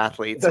other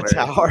athletes. The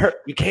tower.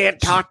 You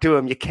can't talk to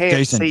him. You can't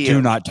Jason, see do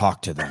him. not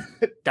talk to them.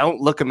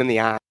 Don't look him in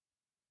the eye.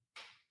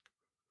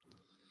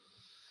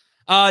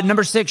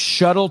 Number 6,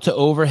 shuttle to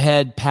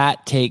overhead.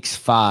 Pat takes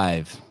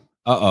 5.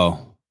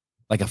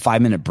 Like a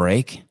 5-minute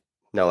break?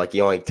 No, like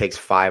he only takes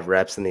 5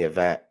 reps in the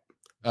event.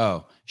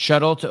 Oh,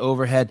 shuttle to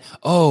overhead.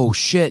 Oh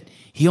shit.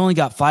 He only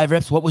got 5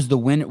 reps. What was the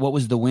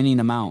winning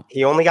amount?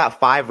 He only got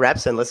 5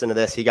 reps, and listen to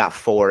this. He got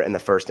 4 in the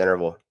first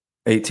interval.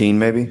 18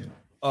 maybe.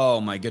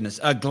 Oh my goodness.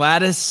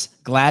 Gladys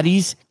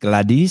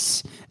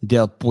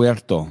del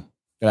Puerto.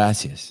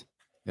 Gracias.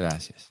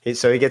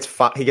 So he gets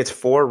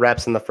 4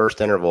 reps in the first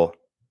interval.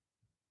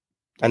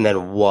 And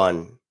then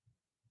 1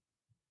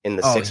 in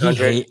the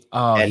 600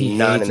 and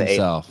none in the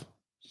himself. 8.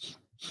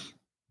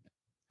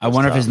 I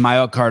wonder if his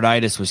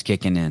myocarditis was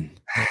kicking in.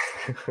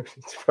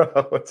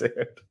 Bro,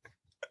 dude.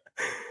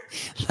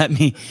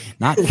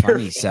 Not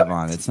funny,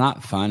 Sevon. It's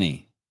not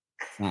funny.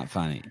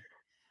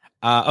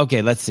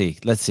 Okay, let's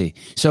see.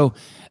 So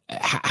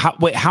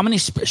how many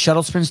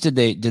shuttle sprints did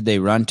they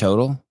run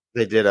total?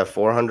 They did a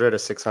 400, a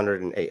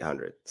 600, and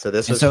 800. So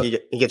this was he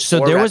gets. So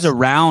 4 there reps. was a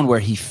round where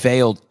he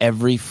failed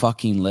every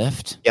fucking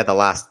lift. Yeah, the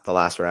last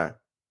round,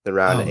 the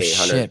round of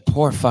 800. Shit,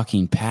 poor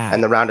fucking Pat.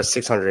 And the round of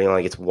 600, he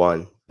only gets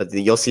 1. But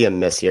you'll see him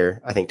miss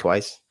here, I think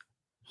twice.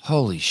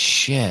 Holy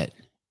shit!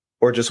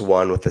 Or just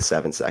 1 with the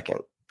 7-second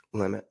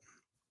limit.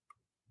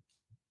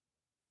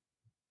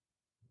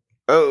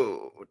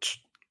 Oh,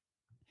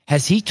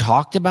 has he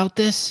talked about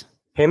this?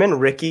 Him and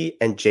Ricky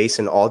and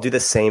Jason all do the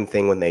same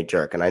thing when they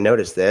jerk, and I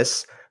noticed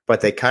this. But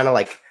they kind of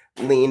like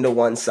lean to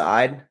one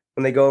side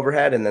when they go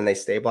overhead, and then they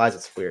stabilize.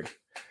 It's weird.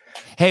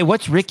 Hey,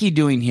 what's Ricky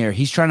doing here?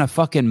 He's trying to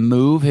fucking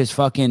move his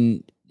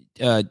fucking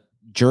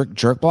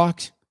jerk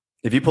blocks?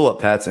 If you pull up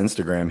Pat's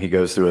Instagram, he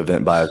goes through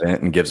event by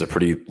event and gives a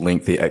pretty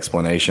lengthy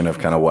explanation of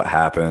kind of what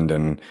happened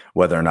and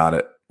whether or not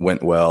it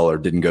went well or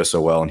didn't go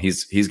so well. And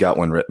he's got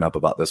one written up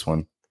about this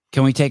one.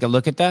 Can we take a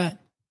look at that?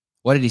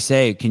 What did he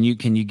say? Can you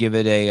give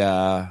it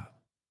a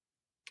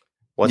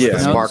What's the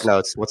Spark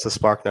Notes? What's the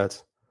Spark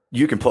Notes?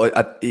 You can pull it.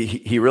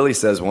 He really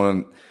says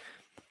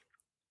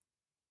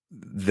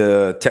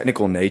the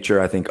technical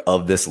nature, I think,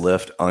 of this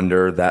lift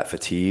under that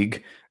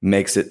fatigue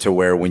makes it to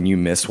where when you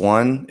miss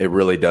one, it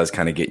really does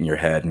kind of get in your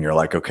head and you're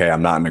like, okay,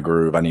 I'm not in a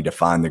groove. I need to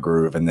find the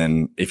groove. And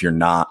then if you're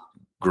not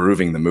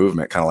grooving the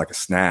movement, kind of like a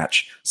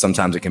snatch,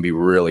 sometimes it can be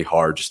really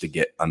hard just to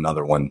get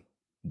another one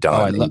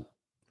done. Oh,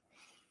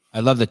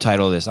 I love the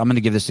title of this. I'm going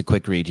to give this a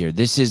quick read here.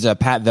 This is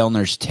Pat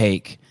Vellner's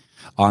take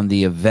on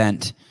the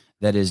event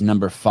that is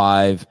number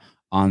 5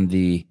 on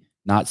the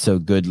not so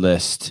good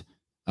list.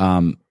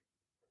 Number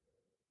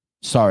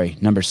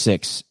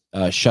 6,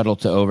 shuttle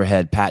to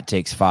overhead. Pat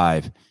takes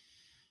 5.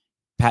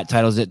 Pat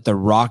titles it The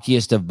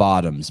Rockiest of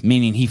Bottoms,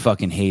 meaning he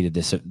fucking hated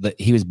this.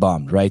 He was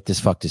bummed, right? This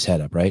fucked his head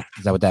up, right?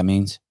 Is that what that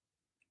means?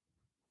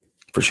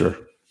 For sure.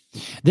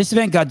 This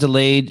event got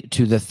delayed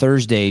to the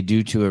Thursday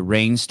due to a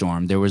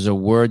rainstorm. There was a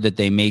word that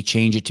they may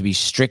change it to be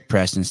strict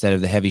press instead of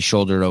the heavy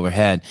shouldered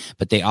overhead,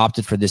 but they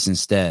opted for this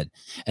instead.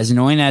 As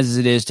annoying as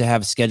it is to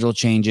have schedule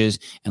changes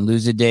and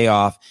lose a day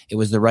off, it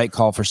was the right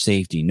call for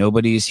safety.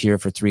 Nobody is here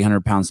for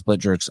 300-pound split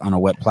jerks on a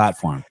wet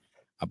platform.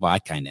 Well, I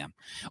kind of am.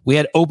 We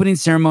had opening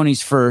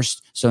ceremonies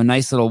first, so a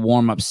nice little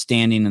warm-up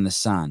standing in the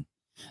sun.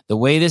 The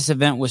way this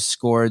event was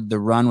scored, the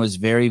run was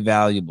very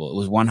valuable. It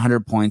was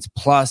 100 points,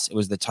 plus it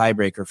was the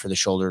tiebreaker for the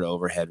shoulder to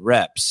overhead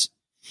reps.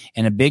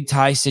 In a big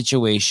tie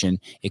situation,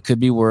 it could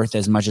be worth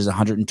as much as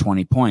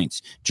 120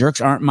 points. Jerks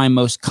aren't my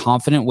most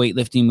confident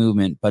weightlifting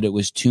movement, but it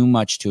was too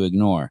much to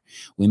ignore.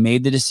 We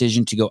made the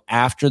decision to go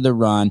after the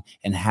run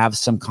and have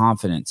some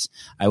confidence.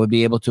 I would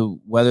be able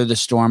to weather the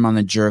storm on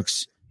the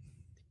jerks.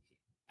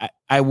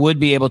 I would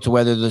be able to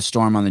weather the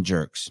storm on the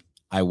jerks.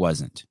 I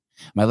wasn't.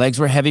 My legs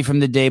were heavy from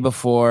the day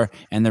before,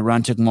 and the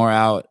run took more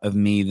out of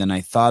me than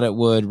I thought it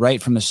would.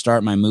 Right from the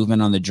start, my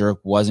movement on the jerk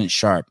wasn't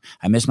sharp.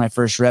 I missed my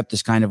first rep.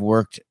 This kind of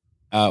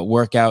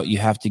workout, you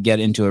have to get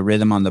into a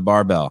rhythm on the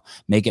barbell,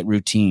 make it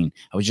routine.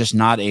 I was just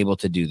not able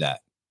to do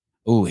that.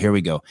 Ooh, here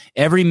we go.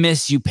 Every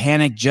miss, you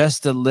panic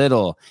just a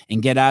little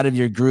and get out of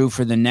your groove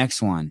for the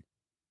next one.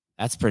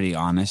 That's pretty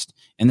honest.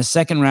 In the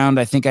second round,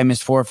 I think I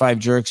missed 4 or 5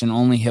 jerks and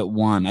only hit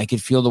 1. I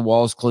could feel the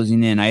walls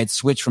closing in. I had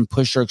switched from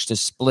push jerks to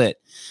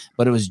split,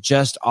 but it was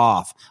just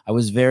off. I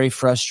was very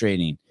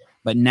frustrating.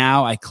 But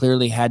now I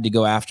clearly had to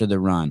go after the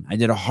run. I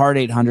did a hard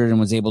 800 and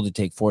was able to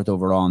take 4th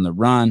overall on the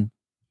run.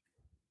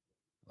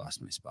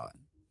 Lost my spot.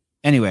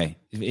 Anyway,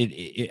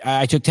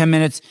 I took 10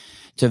 minutes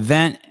to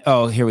vent.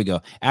 Oh, here we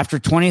go. After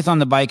 20th on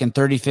the bike and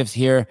 35th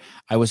here,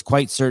 I was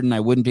quite certain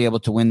I wouldn't be able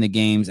to win the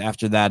games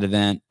after that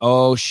event.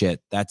 Oh,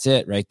 shit. That's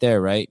it right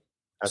there, right?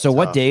 That's so tough.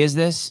 What day is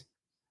this?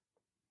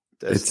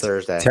 It's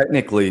Thursday.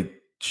 Technically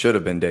should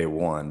have been day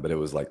 1, but it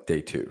was like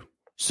day 2.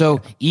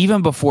 So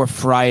even before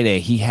Friday,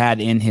 he had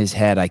in his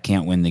head, I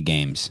can't win the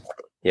games.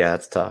 Yeah,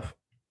 that's tough.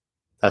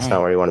 That's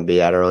not where you want to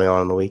be at early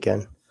on in the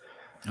weekend.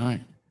 All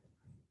right.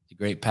 The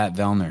great Pat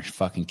Vellner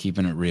fucking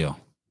keeping it real.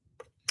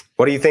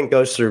 What do you think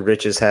goes through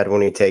Rich's head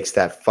when he takes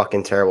that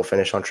fucking terrible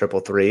finish on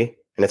 333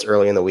 and it's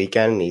early in the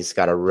weekend and he's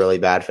got a really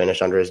bad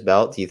finish under his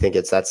belt? Do you think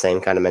it's that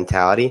same kind of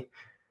mentality?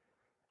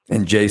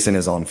 And Jason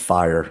is on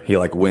fire. He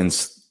like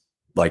wins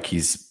like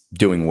he's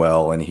doing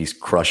well and he's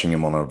crushing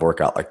him on a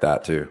workout like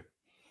that too.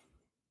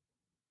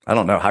 I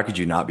don't know. How could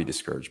you not be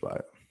discouraged by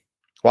it?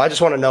 Well, I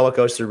just want to know what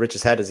goes through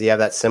Rich's head. Does he have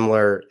that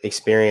similar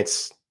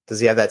experience? Does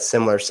he have that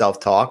similar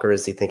self-talk, or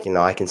is he thinking,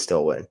 no, I can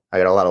still win? I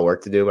got a lot of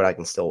work to do, but I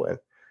can still win.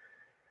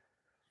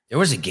 There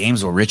was a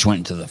games where Rich went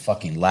into the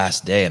fucking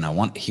last day,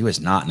 and he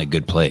was not in a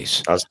good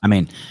place.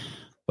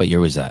 What year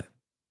was that?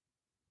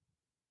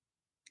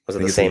 Was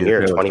it the same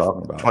year,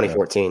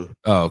 2014?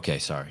 Oh, okay,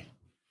 sorry.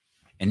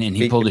 And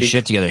he pulled his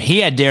shit together.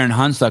 He had Darren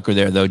Hunsucker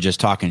there, though, just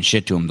talking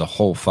shit to him the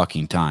whole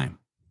fucking time.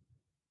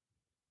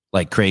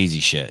 Like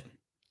crazy shit.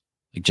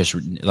 Just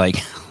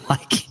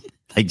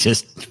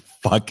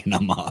fucking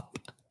him up.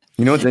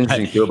 You know what's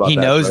interesting too about that? He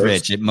knows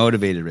Rich. It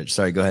motivated Rich.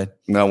 Sorry, go ahead.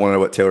 No, I want to know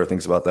what Taylor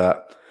thinks about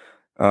that.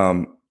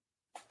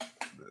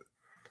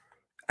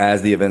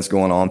 As the event's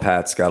going on,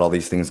 Pat's got all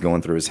these things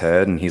going through his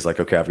head, and he's like,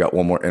 okay, I've got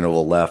one more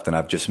interval left, and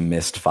I've just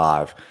missed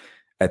 5.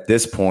 At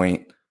this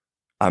point,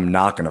 I'm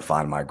not going to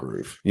find my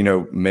groove. You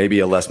know, maybe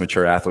a less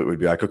mature athlete would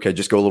be like, okay,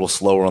 just go a little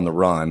slower on the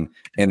run,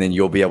 and then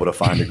you'll be able to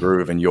find a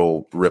groove, and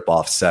you'll rip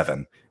off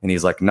 7. And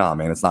he's like, nah,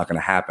 man, it's not going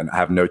to happen. I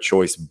have no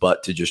choice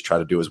but to just try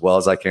to do as well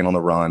as I can on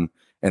the run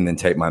and then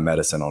take my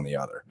medicine on the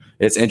other.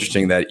 It's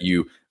interesting that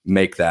you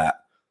make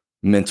that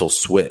mental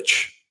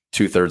switch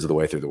 2/3 of the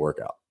way through the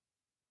workout.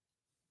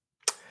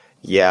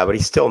 Yeah, but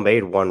he still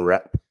made 1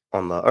 rep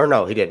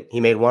on he didn't. He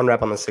made 1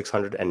 rep on the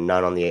 600 and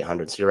none on the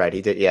 800. So you're right.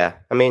 He did. Yeah.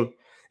 I mean,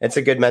 it's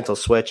a good mental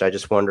switch. I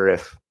just wonder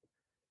if,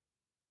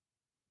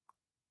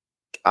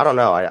 I don't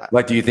know.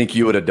 Do you think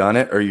you would have done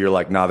it, or you're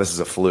like, nah, this is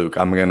a fluke.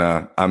 I'm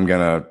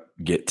gonna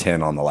get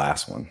 10 on the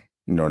last one?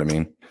 You know what I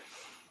mean?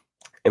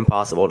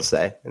 Impossible to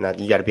say, and that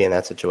you got to be in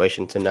that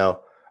situation to know.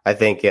 I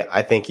think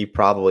he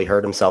probably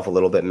hurt himself a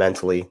little bit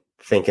mentally,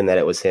 thinking that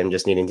it was him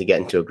just needing to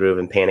get into a groove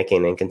and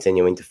panicking and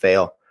continuing to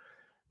fail,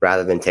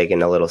 rather than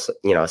taking a little,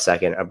 a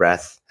second, a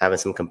breath, having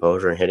some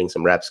composure and hitting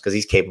some reps, because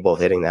he's capable of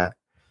hitting that.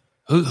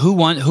 Who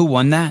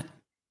won that?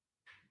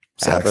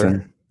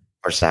 Saxon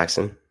or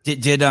Saxon?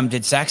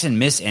 Did Saxon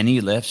miss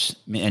any lifts,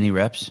 any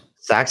reps?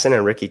 Saxon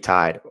and Ricky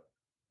tied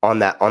on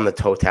the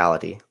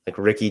totality. Like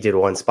Ricky did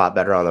one spot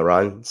better on the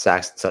run.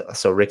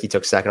 So Ricky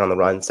took second on the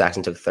run.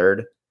 Saxon took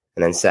third,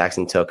 and then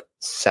Saxon took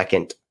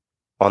second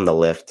on the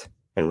lift,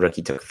 and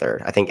Ricky took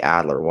third. I think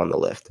Adler won the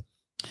lift.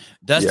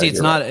 Dusty,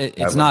 it's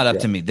not up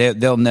to me.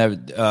 They'll never.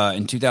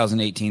 In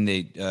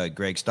 2018,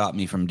 Greg stopped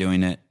me from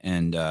doing it,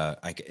 and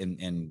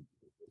and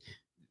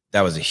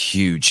that was a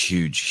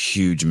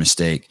huge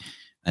mistake.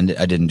 And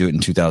I didn't do it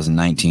in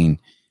 2019.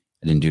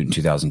 I didn't do it in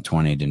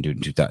 2020. I didn't do it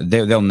in 2000.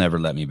 They'll never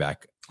let me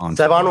back on.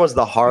 Sevon was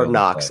the Hard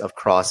Knocks of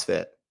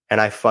CrossFit,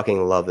 and I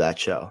fucking love that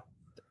show.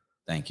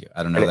 Thank you.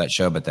 I don't know that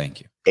show, but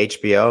thank you.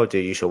 HBO,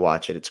 dude, you should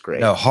watch it. It's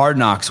great. No, Hard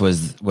Knocks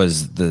was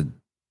the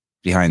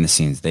behind the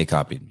scenes. They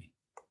copied me.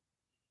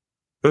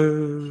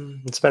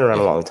 It's been around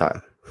a long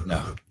time.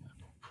 No,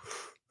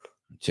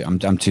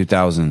 I'm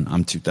 2000.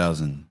 I'm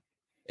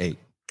 2008.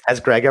 Has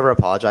Greg ever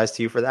apologized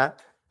to you for that?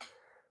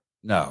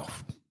 No.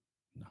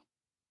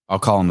 I'll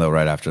call him though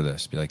right after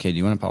this. Be like, hey, do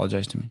you want to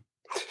apologize to me?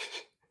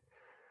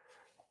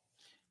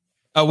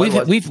 Oh,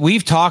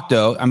 we've talked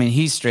though. I mean,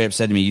 he's straight up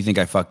said to me, "You think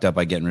I fucked up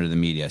by getting rid of the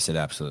media?" I said,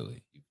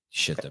 "Absolutely."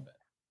 Shit the bed.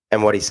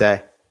 And what'd he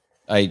say?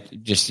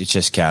 It's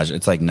just casual.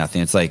 It's like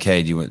nothing. It's like,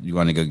 hey, do you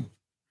want to go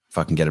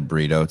fucking get a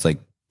burrito? It's like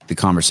the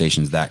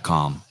conversation's that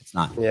calm. It's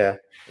not. Yeah.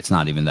 It's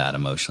not even that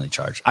emotionally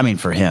charged. I mean,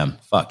 for him,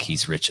 fuck,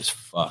 he's rich as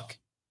fuck.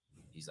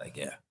 He's like,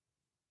 yeah,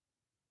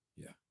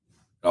 it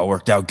all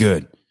worked out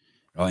good.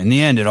 Well, in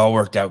the end, it all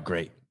worked out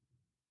great.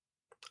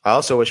 I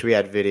also wish we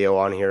had video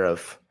on here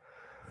of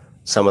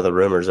some of the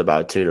rumors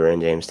about Tudor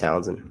and James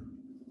Townsend.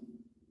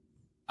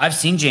 I've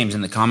seen James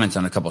in the comments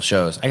on a couple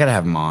shows. I got to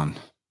have him on.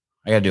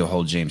 I got to do a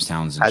whole James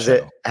Townsend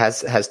show.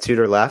 Has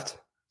Tudor left?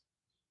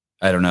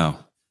 I don't know.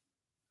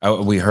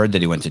 We heard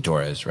that he went to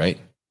Torres, right?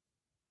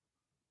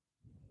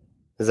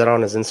 Is that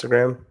on his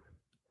Instagram?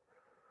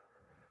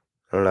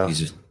 I don't know.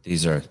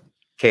 These are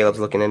Caleb's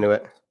looking into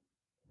it.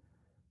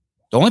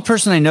 The only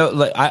person I know,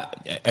 like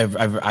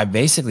I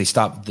basically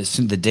stopped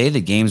the day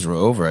the games were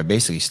over. I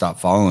basically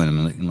stopped following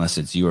him unless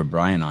it's you or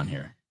Brian on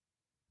here.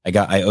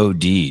 I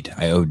OD'd.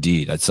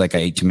 It's like I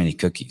ate too many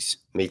cookies.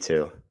 Me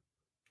too.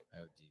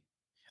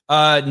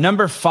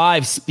 Number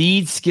 5,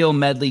 speed skill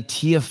medley.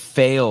 Tia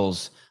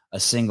fails a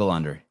single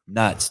under.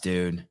 Nuts,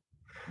 dude.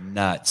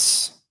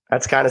 Nuts.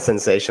 That's kind of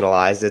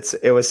sensationalized.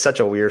 It was such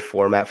a weird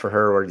format for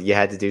her where you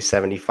had to do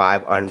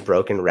 75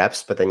 unbroken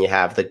reps, but then you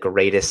have the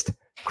greatest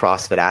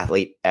CrossFit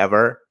athlete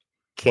ever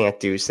can't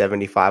do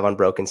 75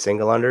 unbroken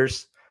single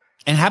unders.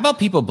 And how about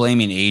people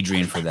blaming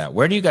Adrian for that?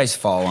 Where do you guys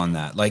fall on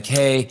that? Like,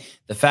 hey,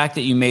 the fact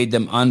that you made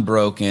them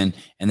unbroken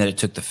and that it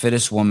took the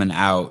fittest woman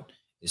out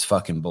is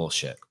fucking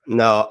bullshit.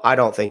 No, I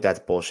don't think that's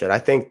bullshit. I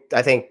think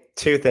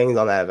two things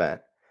on that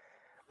event.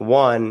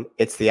 One,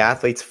 it's the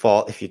athlete's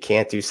fault if you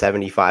can't do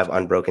 75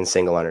 unbroken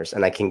single unders.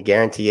 And I can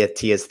guarantee you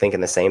Tia's thinking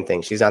the same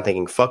thing. She's not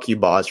thinking, fuck you,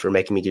 Boz, for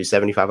making me do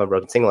 75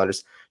 unbroken single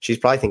unders. She's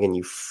probably thinking,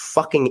 you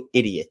fucking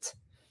idiot.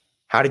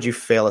 How did you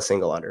fail a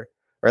single under?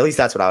 Or at least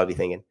that's what I would be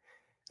thinking.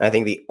 And I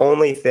think the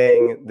only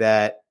thing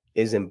that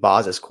is in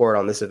Boz's court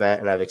on this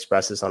event, and I've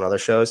expressed this on other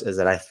shows, is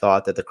that I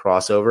thought that the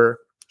crossover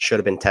should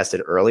have been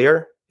tested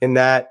earlier in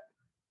that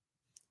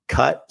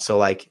cut. So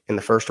like in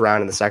the first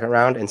round and the second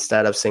round,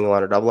 instead of single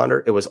under, double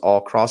under, it was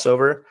all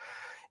crossover.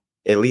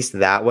 At least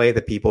that way,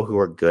 the people who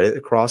are good at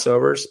the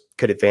crossovers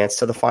could advance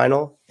to the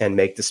final and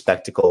make the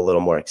spectacle a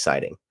little more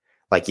exciting.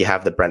 Like you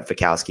have the Brent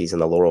Fikowskis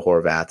and the Laurel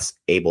Horvaths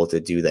able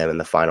to do them in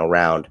the final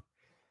round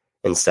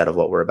instead of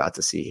what we're about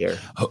to see here.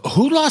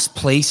 Who lost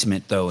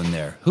placement though in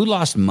there? Who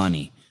lost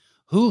money?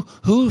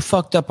 Who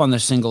fucked up on the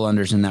single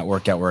unders in that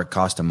workout where it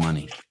cost them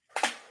money?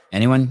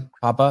 Anyone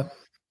pop up?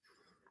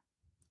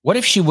 What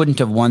if she wouldn't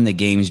have won the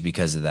games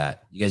because of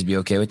that? You guys be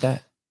okay with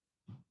that?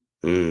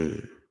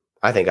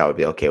 I think I would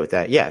be okay with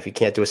that. Yeah, if you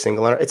can't do a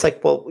single under, it's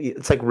like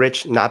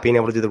Rich not being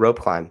able to do the rope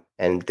climb,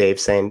 and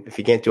Dave saying, if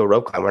you can't do a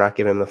rope climb, we're not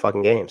giving him the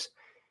fucking games.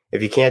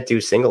 If you can't do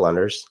single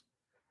unders.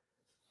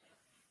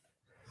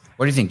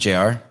 What do you think,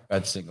 JR?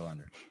 About single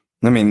under?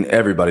 I mean,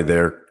 everybody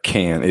there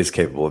is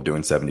capable of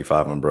doing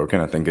 75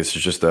 unbroken. I think it's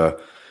just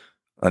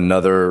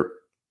another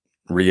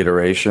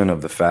reiteration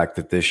of the fact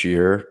that this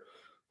year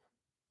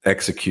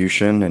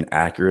execution and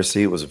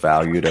accuracy was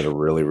valued at a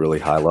really, really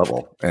high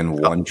level. And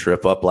one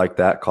trip up like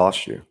that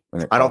cost you.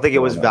 I don't think it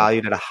was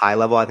valued at a high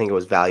level. I think it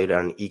was valued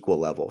at an equal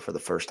level for the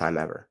first time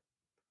ever.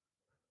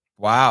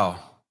 Wow.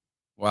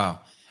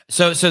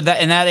 So that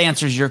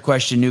answers your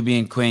question, Nubian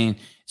and Queen.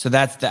 So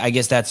I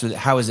guess that's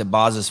how is it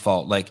Boz's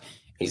fault? Like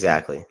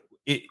exactly.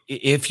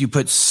 If you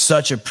put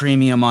such a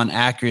premium on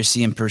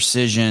accuracy and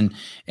precision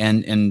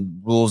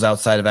and rules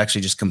outside of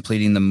actually just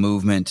completing the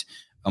movement,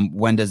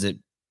 when does it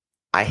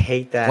I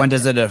hate that. When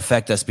does it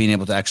affect us being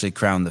able to actually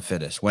crown the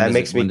fittest? That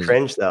makes me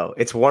cringe, though.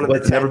 It's one of the.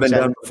 But it's never been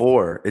done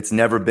before. It's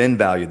never been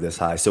valued this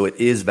high, so it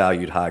is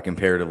valued high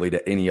comparatively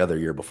to any other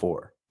year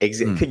before.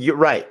 You're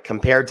right,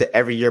 compared to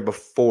every year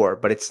before,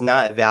 but it's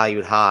not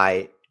valued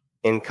high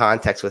in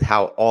context with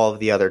how all of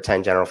the other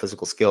 10 general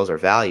physical skills are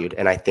valued.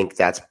 And I think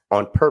that's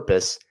on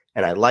purpose,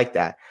 and I like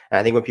that. And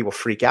I think when people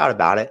freak out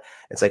about it,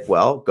 it's like,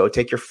 well, go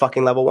take your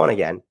fucking level 1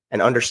 again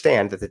and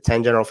understand that the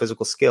 10 general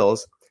physical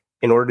skills,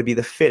 in order to be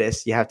the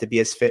fittest, you have to be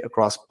as fit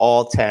across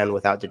all 10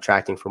 without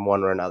detracting from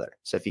one or another.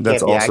 So if you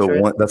can't be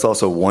accurate, that's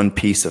also one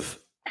piece of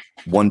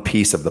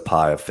the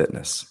pie of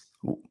fitness.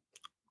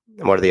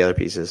 And what are the other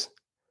pieces?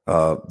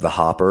 The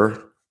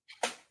hopper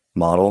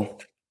model.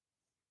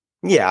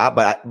 Yeah,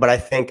 but I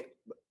think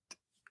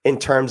in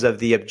terms of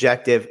the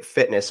objective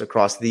fitness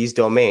across these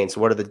domains,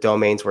 what are the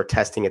domains we're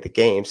testing at the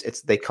games?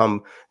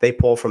 They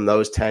pull from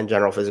those 10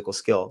 general physical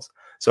skills.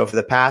 So for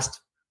the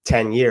past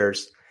 10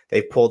 years,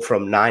 they've pulled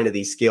from 9 of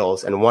these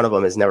skills, and one of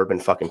them has never been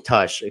fucking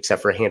touched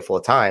except for a handful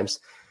of times.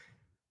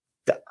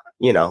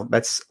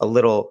 That's a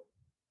little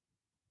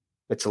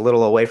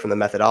away from the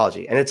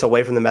methodology, and it's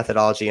away from the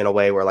methodology in a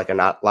way where like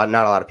not a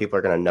lot of people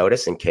are going to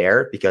notice and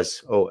care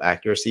because,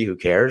 accuracy, who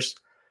cares?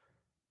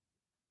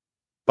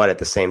 But at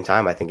the same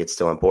time, I think it's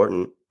still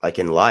important. Like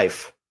in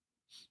life,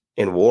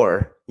 in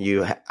war,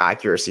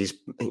 accuracy is,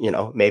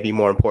 maybe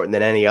more important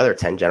than any other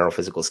 10 general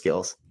physical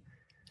skills.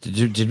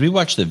 Did we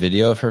watch the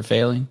video of her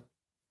failing?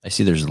 I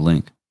see there's a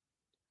link.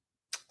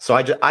 So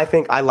I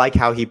think I like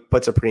how he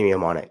puts a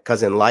premium on it,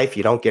 because in life,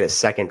 you don't get a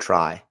second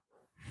try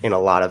in a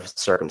lot of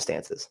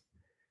circumstances.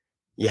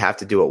 You have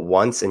to do it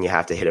once and you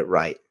have to hit it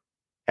right.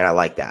 And I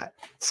like that.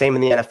 Same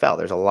in the NFL.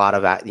 There's a lot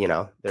of, you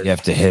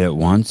have to hit it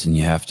once and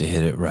you have to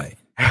hit it right.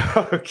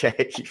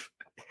 Okay.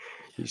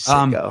 You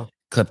sicko.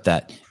 Clip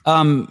that.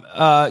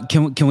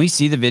 Can we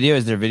see the video?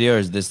 Is there a video, or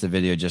is this the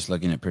video just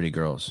looking at pretty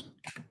girls?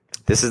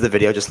 This is the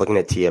video just looking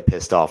at Tia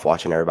pissed off,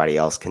 watching everybody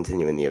else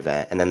continuing the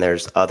event. And then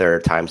there's other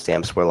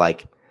timestamps where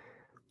like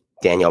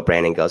Danielle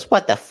Brandon goes,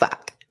 "What the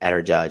fuck?" at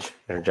her judge.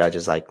 And her judge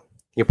is like,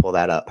 "You pull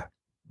that up."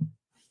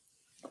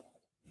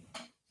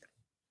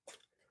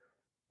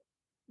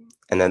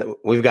 And then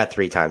we've got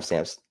 3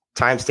 timestamps.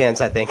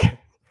 Timestamps, I think.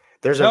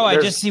 I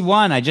just see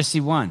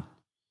one.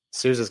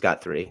 Sousa's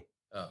got 3.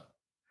 Oh.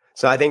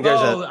 So I think there's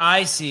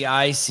I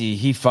see.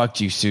 He fucked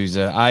you,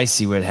 Sousa. I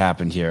see what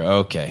happened here.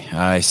 Okay.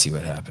 I see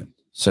what happened.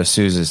 So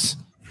Sousa's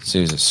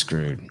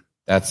screwed.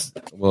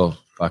 We'll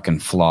fucking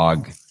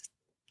flog.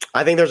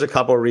 I think there's a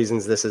couple of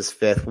reasons this is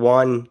 5th.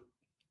 1,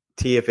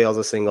 Tia fails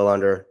a single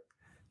under.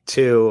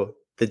 2,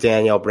 the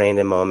Danielle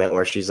Brandon moment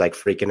where she's like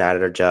freaking out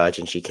at her judge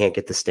and she can't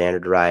get the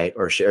standard right,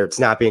 or it's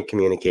not being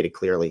communicated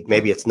clearly.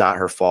 Maybe it's not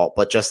her fault,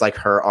 but just like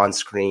her on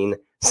screen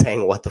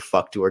saying what the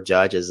fuck to her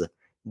judge is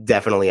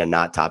definitely a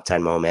not top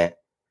 10 moment.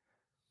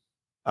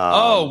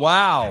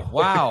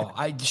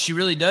 Wow. She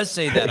really does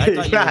say that. I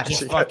thought you were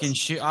just fucking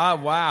shit.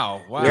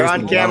 Wow. You're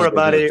on camera,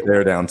 buddy.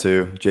 Stare down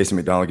too. Jason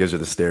McDonald gives her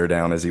the stare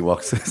down as he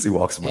walks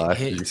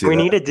by. We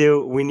need to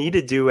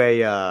do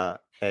a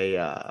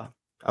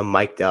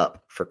mic'd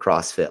up for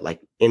CrossFit, like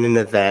in an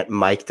event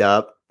mic'd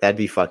up. That'd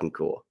be fucking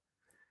cool.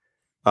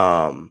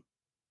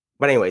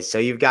 But anyway, so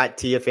you've got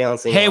Tia failing.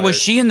 Hey, was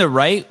she in the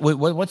right?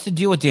 What's the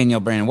deal with Danielle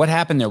Brandon? What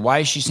happened there? Why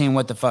is she saying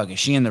what the fuck? Is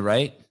she in the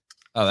right?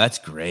 Oh, that's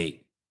great.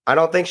 I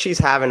don't think she's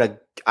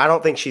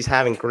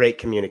having great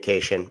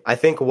communication. I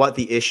think what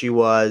the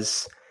issue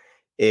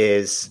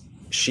is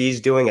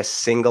she's doing a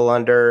single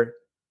under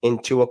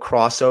into a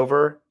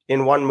crossover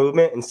in one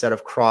movement instead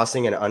of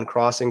crossing and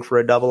uncrossing for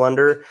a double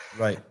under.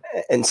 Right.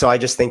 And so I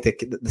just think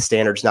that the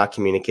standard's not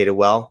communicated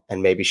well,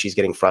 and maybe she's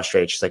getting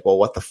frustrated. She's like, well,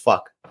 what the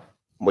fuck?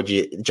 Would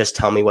you just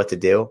tell me what to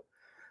do?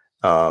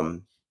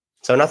 So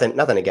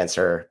nothing against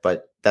her,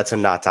 but that's a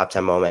not top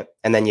 10 moment.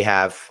 And then you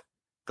have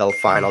the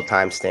final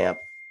timestamp.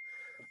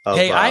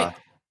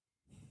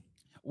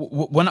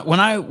 When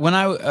I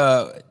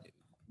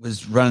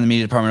was running the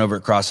media department over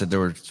at CrossFit, there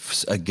were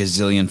a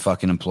gazillion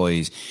fucking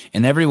employees,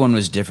 and everyone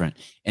was different.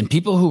 And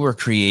people who were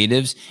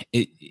creatives,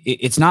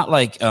 it's not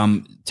like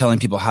telling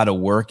people how to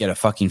work at a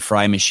fucking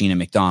fry machine at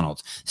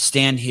McDonald's.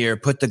 Stand here,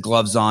 put the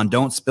gloves on,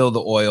 don't spill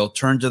the oil,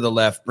 turn to the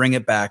left, bring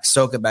it back,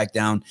 soak it back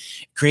down.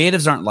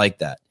 Creatives aren't like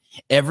that.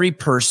 Every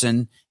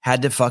person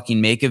had to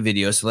fucking make a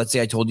video. So let's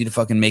say I told you to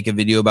fucking make a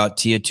video about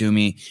Tia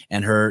Toomey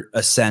and her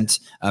ascent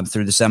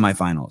through the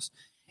semifinals.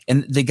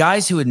 And the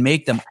guys who would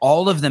make them,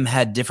 all of them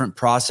had different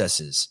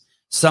processes.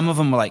 Some of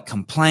them were like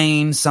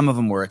complained. Some of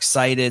them were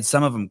excited.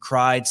 Some of them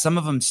cried. Some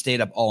of them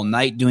stayed up all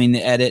night doing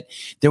the edit.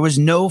 There was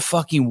no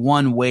fucking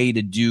one way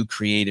to do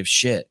creative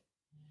shit.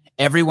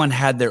 Everyone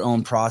had their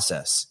own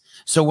process.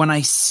 So when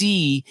I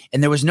see,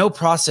 and there was no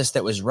process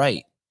that was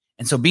right.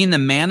 And so being the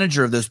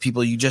manager of those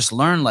people, you just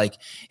learn like,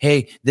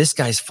 hey, this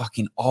guy's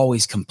fucking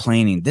always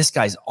complaining. This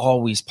guy's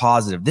always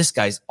positive. This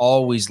guy's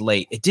always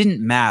late. It didn't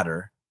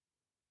matter.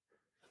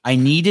 I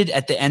needed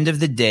at the end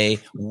of the day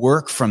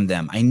work from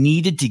them. I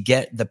needed to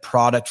get the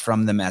product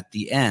from them at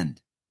the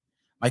end.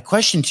 My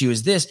question to you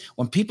is this: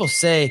 when people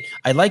say,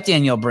 I like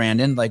Danielle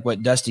Brandon, like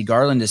what Dusty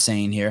Garland is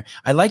saying here,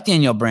 I like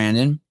Danielle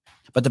Brandon,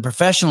 but the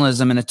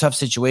professionalism in a tough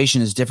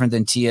situation is different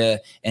than Tia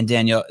and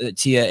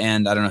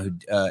I don't know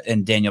who,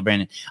 and Danielle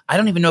Brandon. I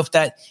don't even know if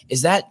that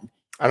is that.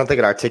 I don't think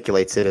it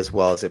articulates it as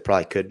well as it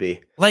probably could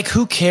be. Like,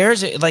 who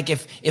cares? Like,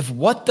 if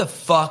what the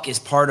fuck is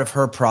part of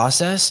her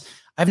process,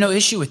 I have no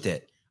issue with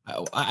it.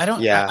 I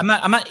don't. Yeah.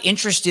 I'm not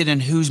interested in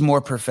who's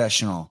more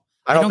professional.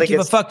 I don't give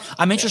a fuck.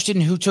 I'm interested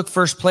in who took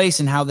first place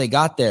and how they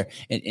got there.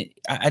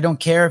 I don't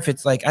care if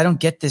it's like, I don't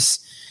get this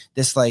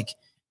like,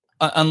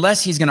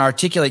 unless he's going to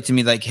articulate to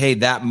me like, hey,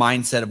 that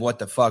mindset of what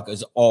the fuck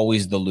is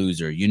always the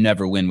loser. You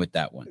never win with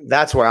that one.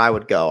 That's where I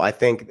would go. I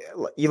think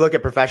you look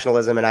at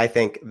professionalism, and I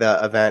think the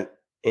event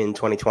in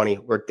 2020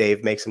 where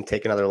Dave makes him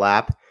take another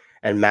lap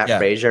and Matt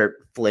Frazier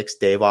flicks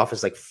Dave off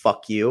is like,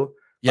 fuck you.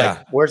 Yeah.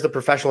 Like, where's the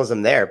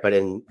professionalism there?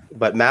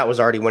 But Matt was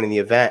already winning the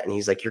event, and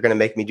he's like, you're going to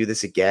make me do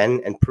this again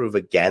and prove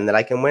again that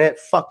I can win it?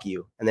 Fuck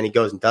you. And then he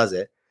goes and does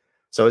it.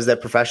 So is that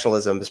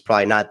professionalism is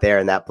probably not there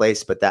in that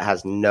place, but that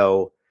has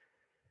no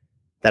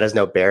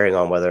bearing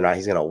on whether or not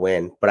he's going to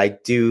win. But I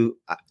do,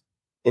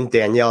 in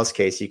Danielle's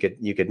case, you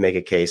could make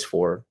a case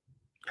for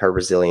her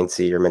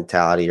resiliency, her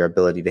mentality, her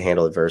ability to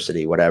handle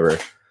adversity, whatever.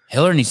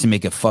 Hiller needs to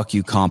make a fuck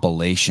you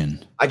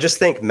compilation. I just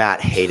think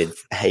Matt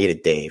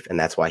hated Dave, and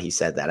that's why he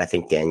said that. I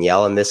think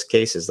Danielle in this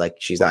case is like,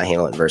 she's not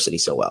handling adversity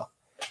so well.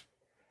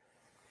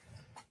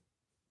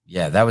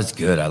 Yeah, that was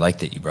good. I like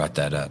that you brought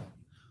that up.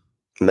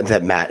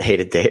 That Matt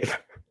hated Dave.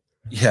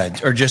 Yeah,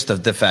 or just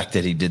the fact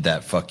that he did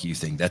that fuck you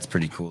thing. That's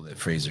pretty cool that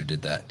Fraser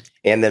did that.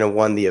 And then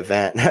won the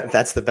event.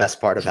 That's the best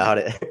part about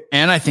it.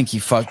 And I think he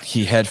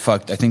head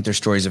fucked. I think there's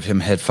stories of him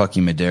head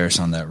fucking Medeiros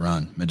on that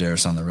run.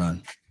 Medeiros on the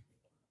run.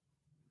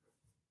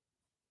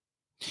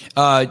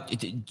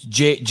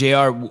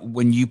 JR,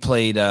 when you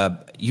played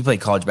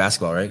college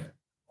basketball, right?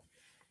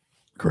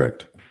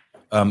 Correct.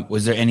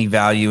 Was there any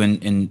value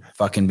in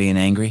fucking being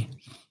angry?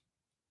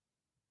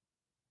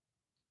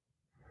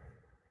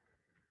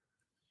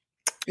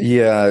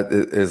 Yeah,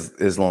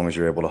 as long as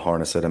you're able to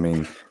harness it. I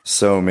mean,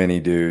 so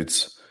many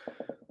dudes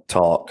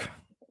talk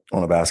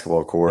on a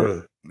basketball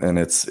court, and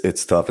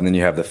it's tough. And then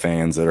you have the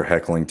fans that are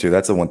heckling too.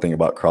 That's the one thing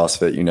about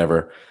CrossFit you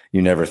never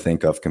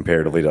think of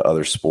comparatively to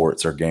other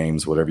sports or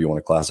games, whatever you want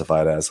to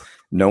classify it as.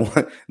 No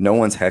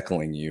one's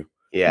heckling you.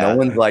 Yeah. No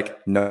one's like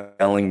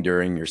yelling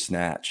during your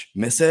snatch.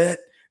 Miss it.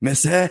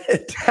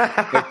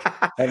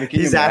 Like,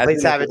 these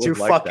athletes have it too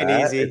fucking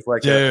easy. It's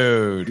like,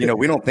 dude.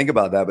 We don't think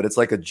about that, but it's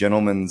like a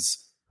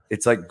gentleman's.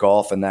 It's like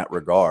golf in that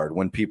regard.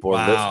 When people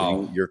are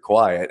listening, you're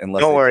quiet.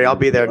 Unless don't worry, I'll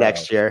be there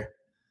next year.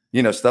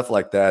 Stuff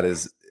like that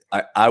is.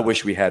 I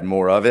wish we had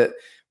more of it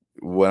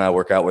when I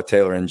work out with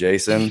Taylor and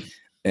Jason,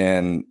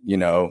 and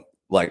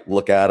like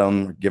look at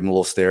them, give them a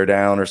little stare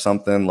down or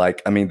something.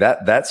 Like, I mean,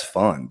 that's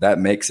fun. That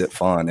makes it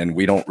fun, and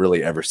we don't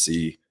really ever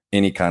see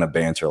any kind of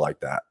banter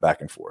like that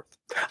back and forth.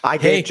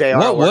 JR.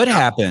 What would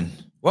happen?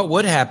 What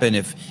would happen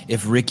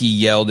if Ricky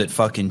yelled at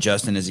fucking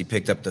Justin as he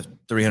picked up the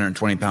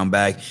 320-pound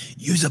bag?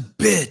 You's a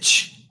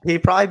bitch. He'd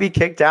probably be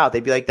kicked out.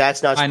 They'd be like,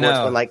 that's not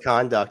sportsmanlike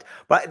conduct.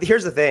 But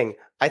here's the thing.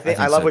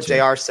 I love what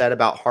JR said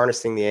about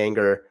harnessing the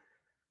anger.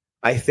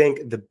 I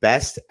think the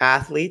best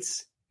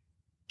athletes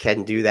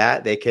can do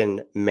that. They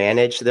can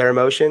manage their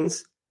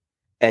emotions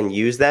and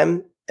use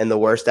them. And the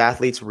worst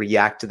athletes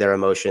react to their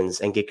emotions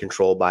and get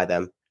controlled by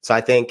them. So I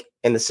think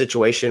in the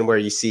situation where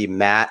you see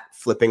Matt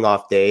flipping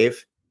off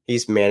Dave,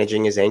 he's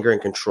managing his anger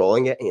and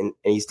controlling it. And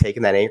he's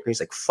taking that anger. He's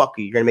like, fuck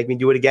you. You're going to make me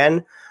do it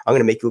again? I'm going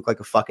to make you look like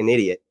a fucking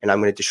idiot. And I'm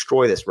going to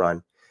destroy this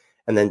run.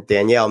 And then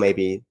Danielle,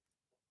 maybe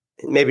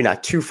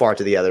not too far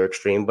to the other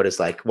extreme, but it's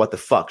like, what the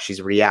fuck?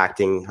 She's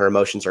reacting. Her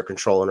emotions are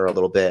controlling her a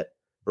little bit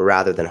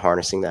rather than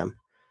harnessing them.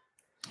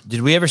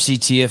 Did we ever see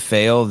Tia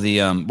fail the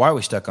why are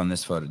we stuck on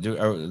this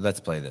photo? Let's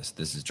play this.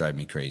 This is driving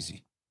me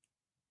crazy.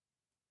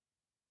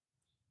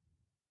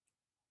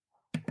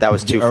 That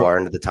was too far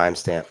into the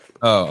timestamp.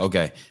 Oh,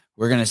 okay.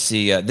 We're gonna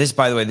see this.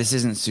 By the way, this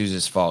isn't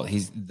Sousa's fault.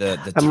 He's the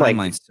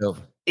timeline's so.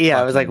 Yeah,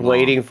 I was like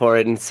waiting for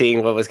it and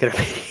seeing what was gonna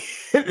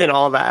be, and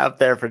all that up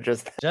there for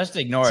just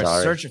ignore it.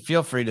 Search.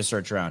 Feel free to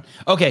search around.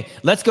 Okay,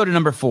 let's go to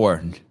number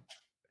 4.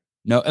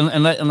 No,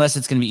 unless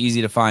it's gonna be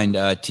easy to find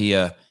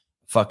Tia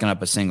fucking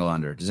up a single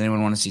under. Does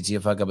anyone want to see Tia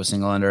fuck up a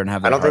single under and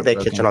have? I don't think they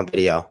catch it on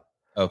video.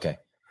 Okay,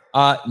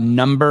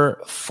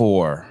 number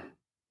 4.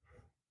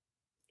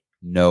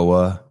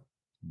 Noah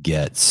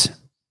gets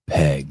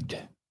pegged.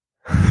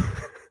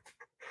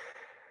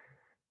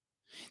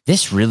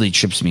 This really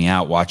trips me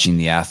out watching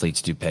the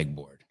athletes do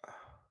pegboard.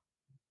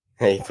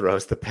 He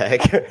throws the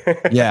peg.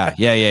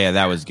 Yeah.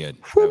 That was good.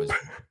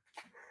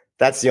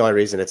 That's the only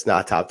reason it's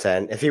not top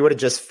 10. If he would have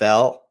just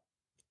fell,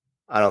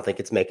 I don't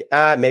think it's making.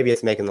 Maybe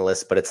it's making the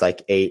list, but it's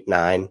like 8,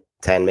 9,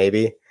 10,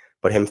 maybe.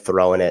 But him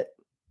throwing it.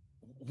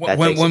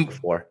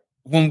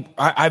 When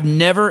I've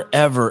never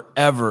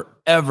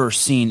ever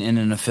seen in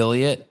an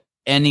affiliate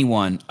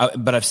anyone,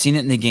 but I've seen it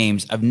in the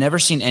games. I've never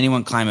seen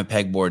anyone climb a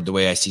pegboard the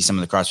way I see some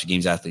of the CrossFit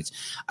Games athletes.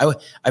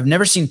 I've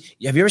never seen.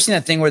 Have you ever seen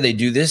that thing where they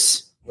do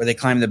this, where they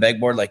climb the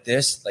pegboard like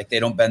this, like they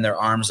don't bend their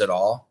arms at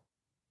all?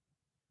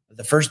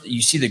 The first,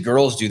 you see the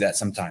girls do that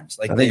sometimes.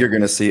 Like I think you're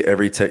going to see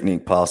every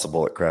technique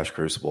possible at Crash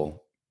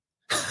Crucible.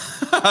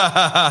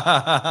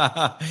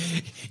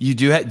 You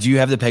do you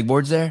have the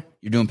pegboards there?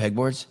 You're doing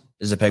pegboards?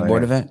 Is it a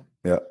pegboard event?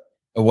 Yeah.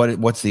 Or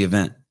what's the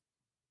event?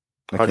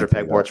 100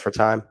 pegboards for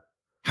time.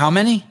 How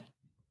many?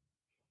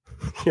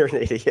 You're an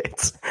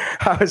idiot.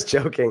 I was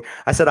joking.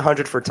 I said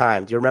 100 for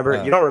time. Do you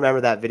remember? You don't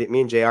remember that video?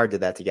 Me and JR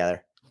did that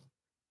together.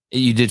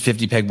 You did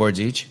 50 pegboards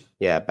each?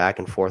 Yeah, back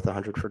and forth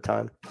 100 for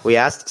time. We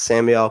asked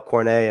Samuel,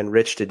 Cornet, and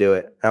Rich to do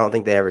it. I don't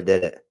think they ever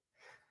did it.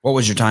 What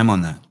was your time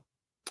on that?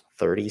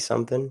 30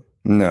 something.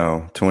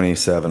 No,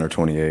 27 or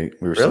 28.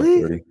 We were really?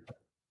 still 30.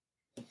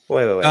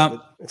 Wait.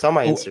 It's on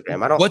my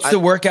Instagram. What's the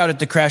workout at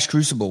the Crash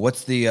Crucible?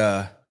 What's the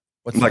I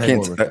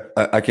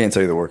can't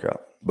tell you the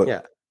workout, but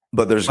yeah.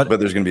 But there's going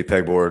to be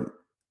pegboard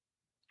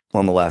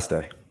on the last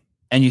day.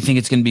 And you think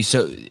it's going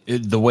to be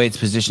the way it's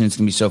positioned, it's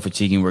going to be so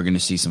fatiguing. We're going to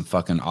see some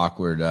fucking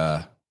awkward.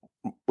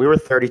 We were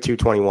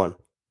 32:21.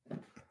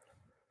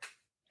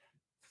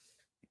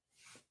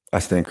 I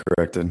stand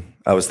corrected.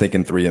 I was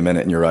thinking 3 a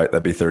minute, and you're right.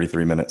 That'd be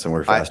 33 minutes, and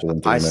we're faster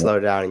than 3 minutes. I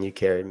slowed down, and you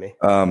carried me.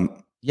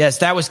 Yes,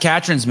 that was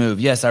Katrin's move.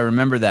 Yes, I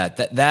remember that.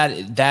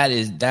 That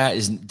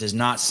does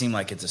not seem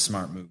like it's a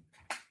smart move.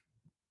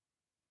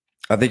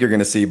 I think you're going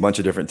to see a bunch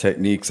of different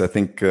techniques. I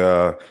think,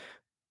 and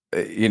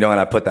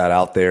I put that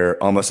out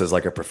there almost as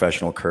like a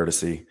professional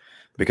courtesy,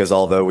 because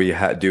although we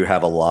do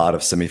have a lot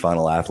of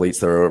semifinal athletes,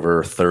 there are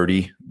over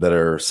 30 that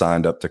are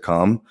signed up to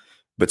come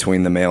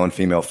between the male and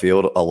female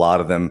field. A lot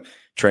of them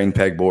train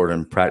pegboard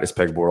and practice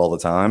pegboard all the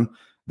time.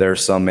 There are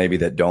some maybe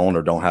that don't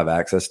or don't have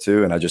access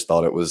to, and I just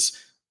thought it was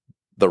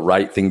the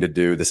right thing to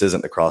do. This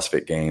isn't the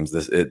CrossFit Games.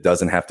 It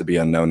doesn't have to be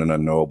unknown and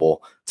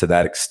unknowable to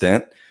that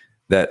extent.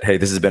 That, hey,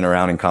 this has been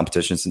around in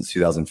competition since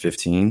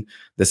 2015.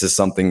 This is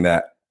something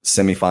that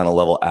semifinal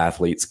level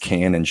athletes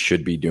can and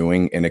should be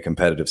doing in a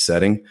competitive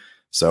setting.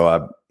 So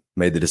I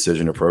made the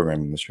decision to program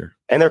them this year.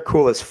 And they're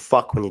cool as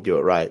fuck when you do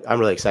it right. I'm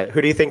really excited.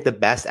 Who do you think the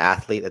best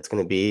athlete that's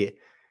going to be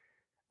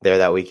there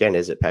that weekend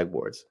is at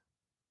pegboards?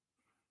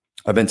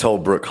 I've been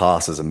told Brooke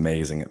Haas is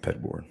amazing at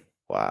pegboard.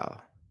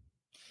 Wow.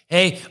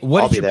 Hey,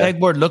 what does your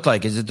pegboard look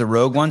like? Is it the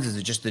Rogue ones? Is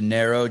it just the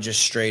narrow,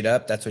 just straight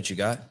up? That's what you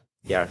got?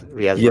 Yeah.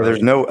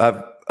 There's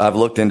no. I've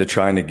looked into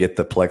trying to get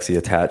the plexi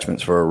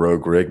attachments for a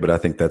Rogue rig, but I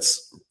think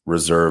that's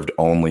reserved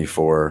only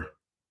for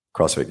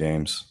CrossFit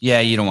Games. Yeah,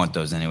 you don't want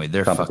those anyway.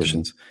 They're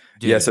competitions.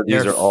 Fucking, dude, so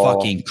these are all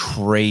fucking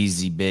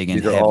crazy big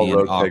and heavy all Rogue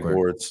and awkward.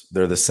 Pegboards.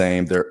 They're the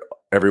same.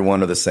 Every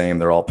one are the same.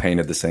 They're all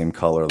painted the same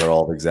color. They're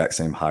all the exact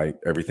same height.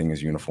 Everything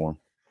is uniform.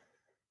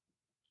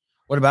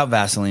 What about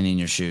Vaseline in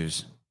your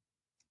shoes?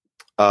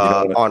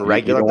 On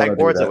regular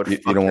pegboards, that would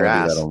fuck your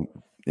ass.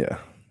 Yeah.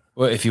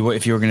 Well, if you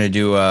were going to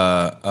do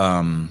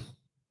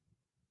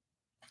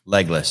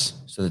legless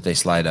so that they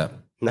slide up.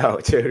 No,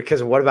 dude,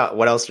 because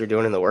what else you're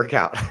doing in the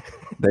workout?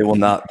 They will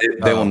not.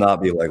 They will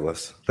not be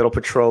legless. Little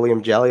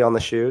petroleum jelly on the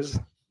shoes.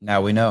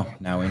 Now we know.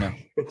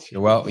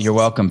 You're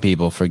welcome,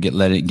 people, for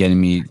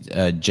getting me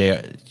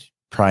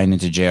prying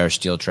into JR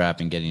Steel Trap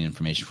and getting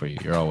information for you.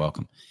 You're all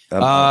welcome.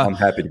 I'm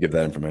happy to give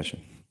that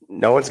information.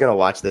 No one's gonna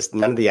watch this.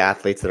 None of the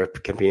athletes that are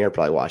competing are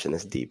probably watching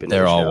this deep.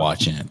 They're all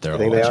watching it. They're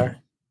all watching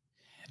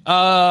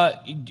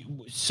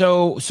it.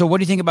 So what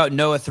do you think about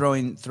Noah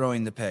throwing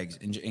the pegs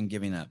and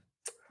giving up?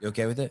 You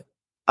okay with it?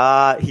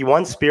 He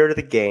won Spirit of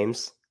the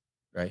Games,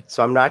 right?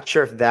 So I'm not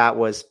sure if that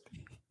was.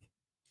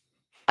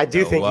 I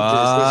do think he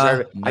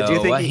deserves. I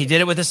do think he did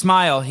it with a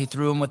smile. He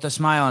threw him with a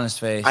smile on his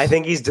face. I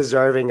think he's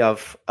deserving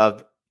of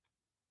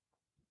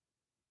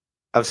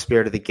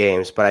Spirit of the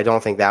Games, but I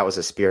don't think that was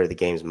a Spirit of the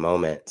Games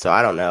moment. So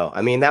I don't know.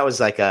 I mean, that was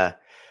like a.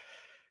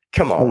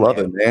 Come on, I love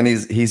it, man.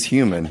 He's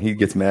human. He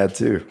gets mad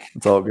too.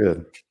 It's all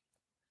good.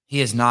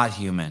 He is not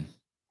human.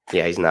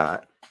 Yeah, he's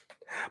not.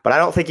 But I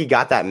don't think he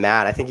got that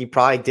mad. I think he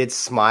probably did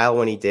smile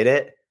when he did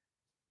it,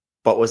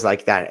 but was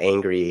like that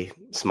angry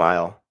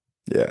smile.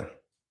 Yeah.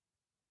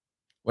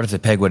 What if the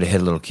peg would have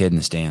hit a little kid in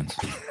the stands?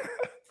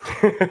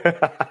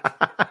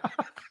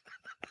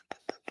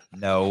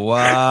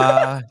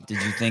 Noah,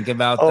 did you think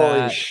about that?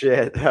 Holy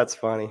shit, that's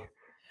funny.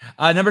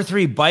 Number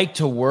 3, bike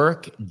to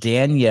work.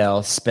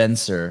 Danielle,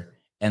 Spencer,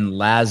 and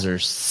Lazar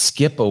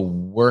skip a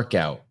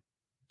workout.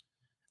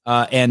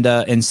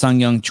 And Sung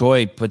Young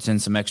Choi puts in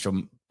some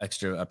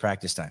extra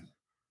practice time.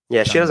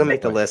 Yeah, she doesn't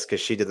make the list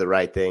because she did the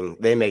right thing.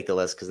 They make the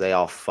list because they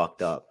all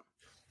fucked up.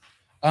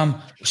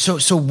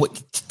 So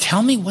what?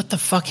 Tell me what the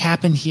fuck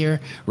happened here.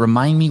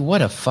 Remind me,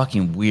 what a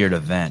fucking weird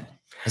event.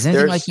 Has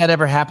anything like that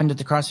ever happened at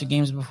the CrossFit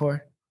Games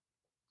before?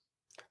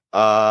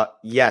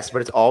 Yes,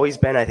 but it's always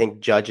been, I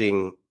think,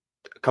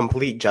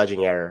 complete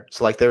judging error.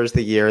 So like there was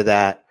the year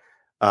that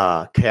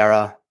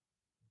Kara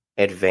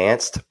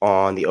advanced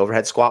on the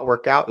overhead squat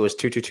workout. It was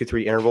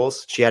 2-2-2-3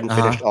 intervals. She hadn't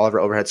finished all of her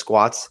overhead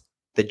squats.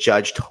 The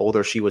judge told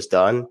her she was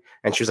done,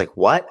 and she was like,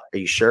 "What? Are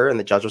you sure?" And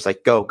the judge was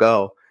like,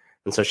 "Go."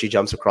 And so she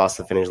jumps across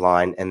the finish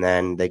line, and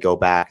then they go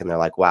back and they're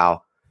like,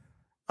 "Wow,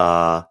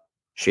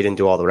 she didn't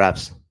do all the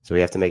reps, so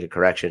we have to make a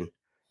correction."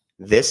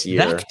 This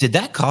year, did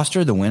that cost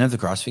her the win of the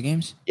CrossFit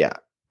Games? Yeah.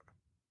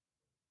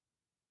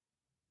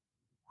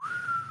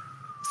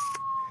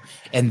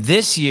 And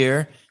this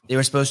year they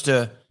were supposed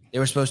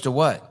to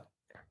what?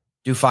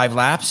 Do 5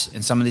 laps,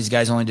 and some of these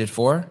guys only did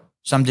 4.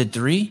 Some did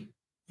 3.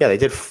 Yeah, they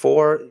did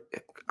 4.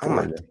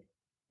 They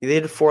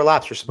did 4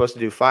 laps. You're supposed to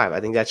do 5. I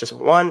think that's just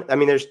one. I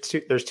mean, there's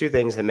two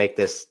things that make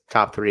this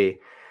top 3.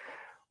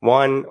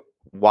 One,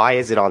 why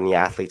is it on the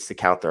athletes to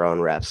count their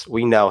own reps?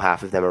 We know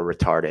half of them are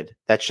retarded.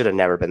 That should have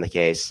never been the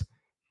case.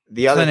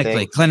 The other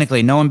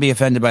clinically, no one be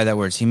offended by that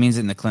words. He means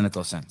it in the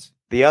clinical sense.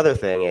 The other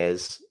thing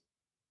is,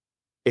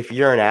 if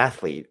you're an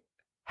athlete,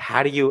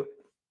 how do you?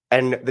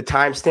 And the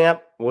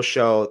timestamp will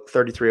show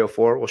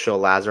 33:04. Will show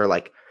Lazar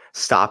like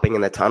stopping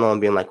in the tunnel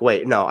and being like,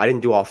 "Wait, no, I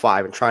didn't do all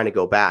 5," and trying to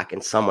go back,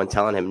 and someone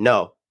telling him,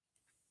 "No,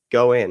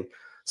 go in."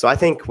 So I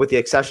think, with the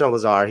exception of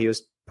Lazar, he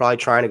was probably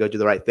trying to go do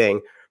the right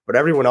thing. But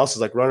everyone else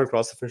is like running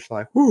across the finish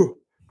line. Whoo,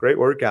 great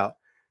workout.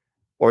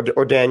 Or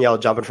Danielle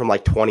jumping from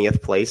like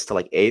 20th place to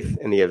like 8th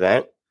in the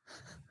event.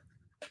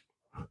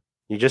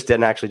 You just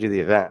didn't actually do the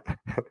event.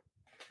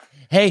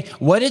 Hey,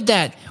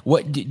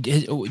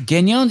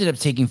 Danielle ended up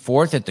taking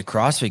 4th at the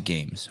CrossFit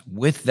Games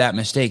with that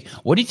mistake.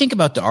 What do you think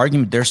about the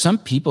argument? There's some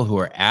people who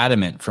are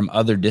adamant from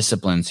other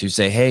disciplines who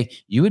say, hey,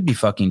 you would be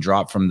fucking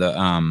dropped from the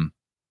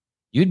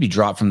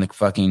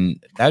fucking,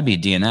 that would be a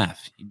DNF.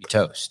 You'd be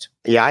toast.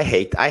 Yeah, I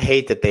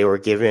hate that they were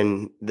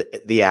given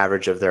the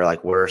average of their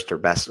like worst or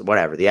best,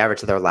 whatever, the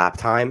average of their lap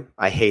time.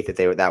 I hate that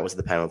that was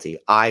the penalty.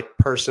 I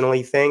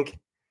personally think,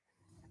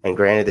 and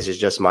granted, this is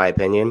just my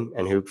opinion,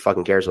 and who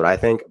fucking cares what I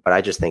think, but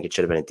I just think it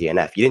should have been a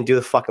DNF. You didn't do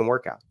the fucking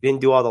workout. You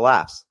didn't do all the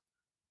laps.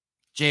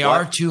 JR,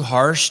 what? Too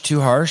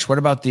harsh. What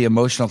about the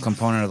emotional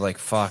component of like,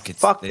 fuck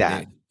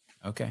that.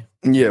 Okay.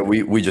 Yeah,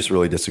 we just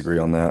really disagree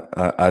on that.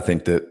 I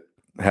think that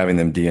having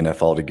them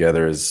DNF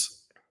altogether is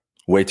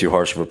way too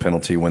harsh of a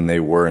penalty when they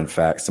were, in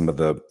fact, some of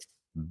the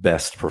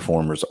best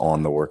performers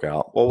on the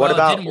workout. Well, it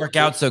didn't work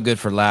out so good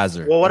for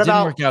Lazar. Well,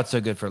 didn't work out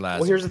so good for Lazar?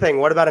 Well, here's the thing.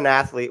 What about an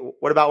athlete?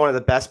 What about one of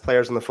the best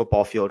players on the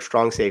football field,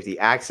 strong safety,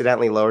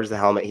 accidentally lowers the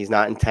helmet? He's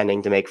not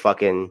intending to make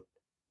fucking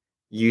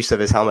use of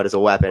his helmet as a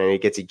weapon, and he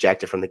gets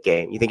ejected from the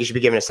game. You think he should be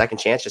given a second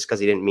chance just because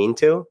he didn't mean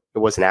to? It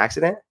was an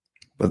accident?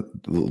 But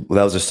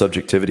that was a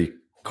subjectivity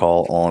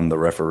call on the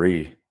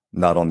referee,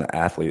 not on the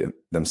athlete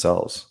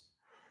themselves.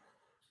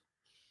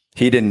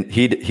 He didn't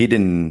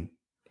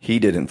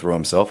throw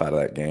himself out of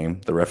that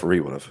game. The referee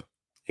would have.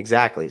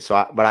 Exactly.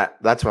 So,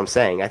 that's what I'm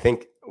saying. I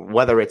think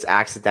whether it's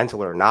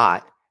accidental or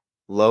not,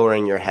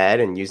 lowering your head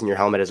and using your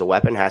helmet as a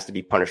weapon has to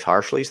be punished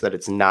harshly so that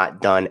it's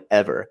not done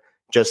ever.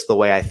 Just the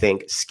way I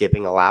think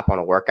skipping a lap on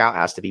a workout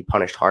has to be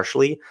punished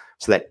harshly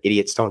so that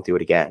idiots don't do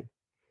it again.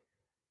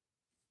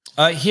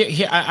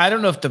 Here, I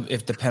don't know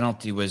if the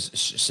penalty was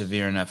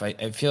severe enough.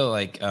 I feel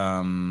like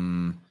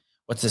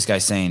what's this guy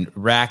saying?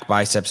 Rack,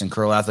 biceps, and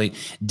curl athlete.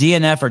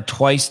 DNF are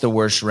twice the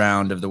worst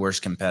round of the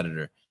worst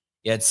competitor.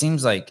 Yeah, it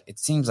seems like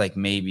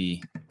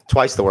maybe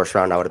twice the worst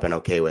round I would have been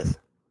okay with.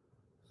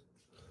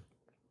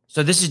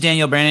 So this is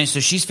Danielle Brandon. So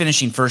she's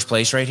finishing first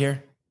place right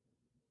here.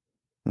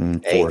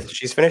 8th.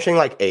 She's finishing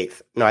like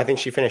 8th. No, I think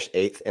she finished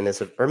 8th in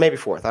this, or maybe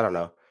 4th. I don't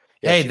know.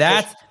 Yeah, hey,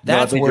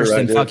 that's worse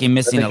than fucking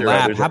missing a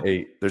lap.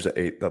 There's an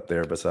 8th up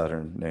there beside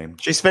her name.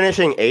 She's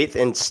finishing 8th,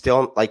 and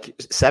still like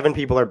 7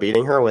 people are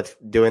beating her with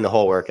doing the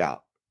whole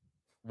workout.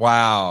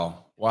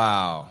 Wow.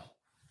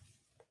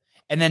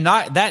 And then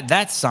not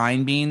that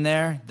sign being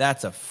there,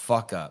 that's a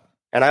fuck up.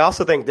 And I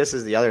also think this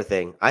is the other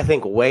thing. I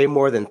think way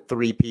more than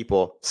 3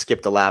 people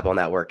skipped a lap on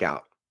that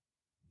workout.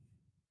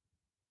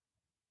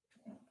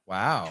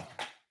 Wow.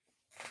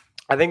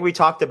 I think we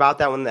talked about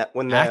that when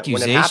it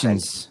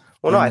happened.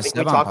 Well, no, I think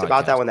we talked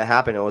about that when that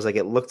happened. It was like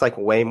it looked like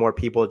way more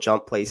people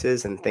jumped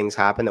places and things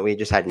happened that we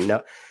just had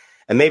no.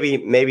 And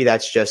maybe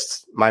that's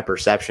just my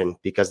perception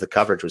because the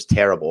coverage was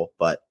terrible,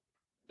 but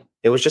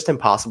it was just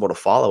impossible to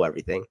follow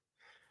everything.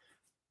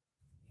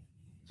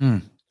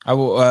 I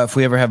will. If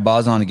we ever have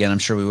Boz on again, I'm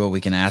sure we will.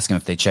 We can ask him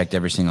if they checked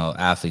every single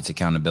athlete's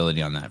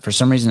accountability on that. For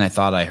some reason, I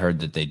thought I heard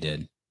that they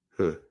did.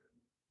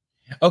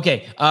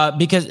 Okay,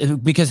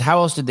 because how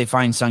else did they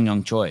find Sung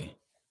Young Choi?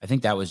 I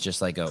think that was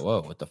just like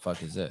whoa, what the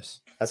fuck is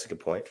this? That's a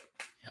good point.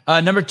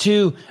 Number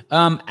 2,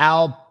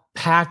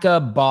 Alpaca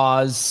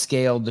Boz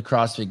scaled the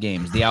CrossFit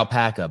Games. The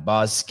Alpaca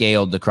Boz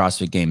scaled the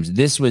CrossFit Games.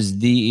 This was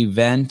the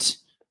event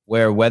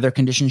where weather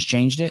conditions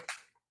changed it?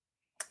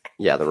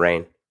 Yeah, the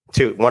rain.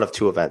 One of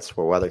 2 events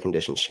where weather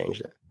conditions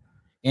changed it.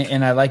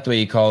 And I like the way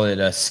you call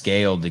it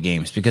scaled the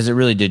games because it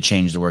really did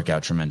change the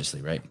workout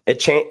tremendously, right? It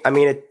changed. I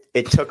mean,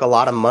 it took a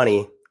lot of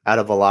money out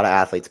of a lot of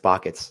athletes'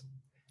 pockets.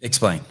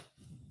 Explain.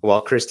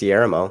 Well, Christy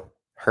Aramo,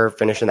 her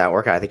finishing that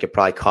workout, I think it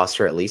probably cost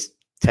her at least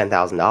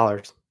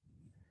 $10,000.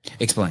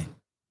 Explain.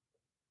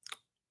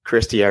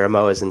 Christy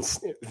Aramo is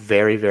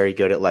very, very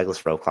good at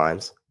legless rope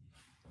climbs.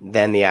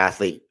 Then the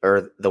athlete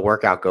or the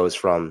workout goes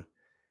from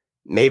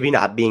maybe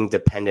not being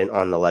dependent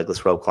on the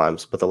legless rope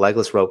climbs, but the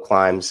legless rope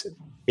climbs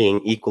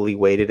being equally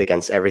weighted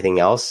against everything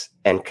else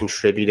and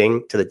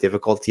contributing to the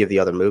difficulty of the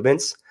other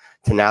movements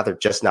to now they're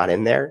just not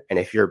in there. And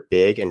if you're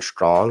big and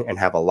strong and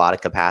have a lot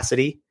of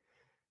capacity,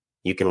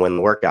 you can win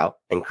the workout.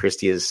 And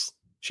Christy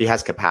she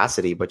has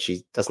capacity, but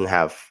she's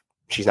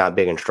not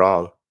big and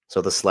strong.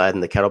 So the sled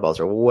and the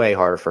kettlebells are way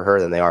harder for her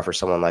than they are for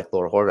someone like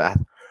Laura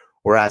Horvath.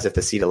 Whereas if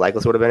the seated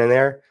legless would have been in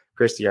there,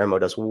 Christy Ermo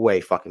does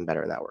way fucking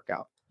better in that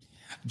workout.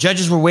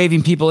 Judges were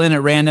waving people in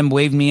at random,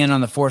 waved me in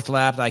on the fourth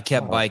lap. I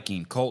kept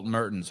biking. Colton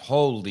Mertens.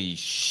 Holy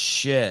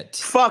shit.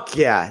 Fuck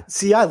yeah.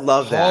 See, I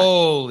love that.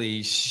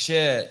 Holy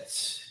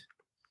shit.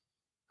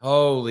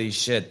 Holy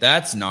shit.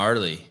 That's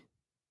gnarly.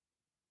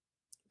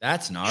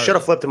 That's gnarly. Should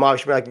have flipped him off.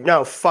 Should be like,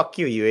 no, fuck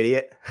you, you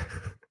idiot.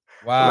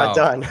 Wow. I'm not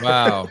done.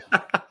 Wow.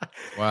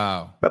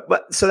 Wow.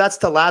 But so that's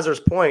to Lazar's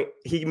point.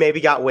 He maybe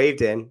got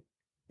waved in,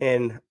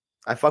 and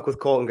I fuck with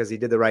Colton because he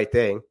did the right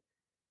thing.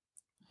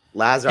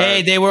 Lazar.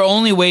 Hey, they were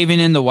only waving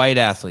in the white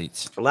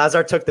athletes.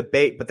 Lazar took the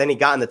bait, but then he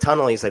got in the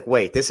tunnel. And he's like,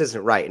 wait, this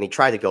isn't right. And he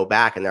tried to go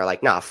back, and they're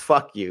like, nah,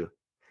 fuck you.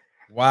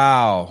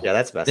 Wow. Yeah,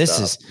 that's messed up. This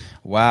is,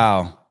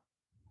 wow.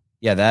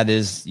 Yeah, that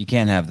is, you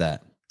can't have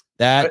that.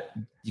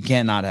 You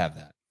can't not have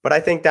that. But I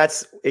think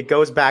it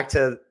goes back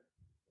to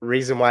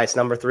reason why it's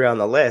number 3 on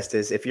the list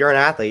is if you're an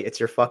athlete,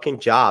 it's your fucking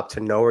job to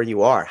know where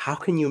you are. How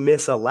can you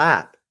miss a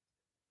lap?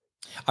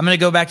 I'm going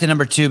to go back to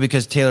number 2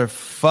 because Taylor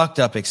fucked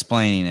up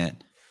explaining it.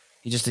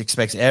 He just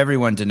expects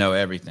everyone to know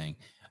everything.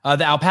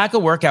 The alpaca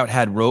workout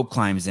had rope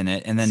climbs in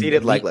it, and then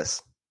seated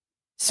legless.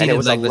 And it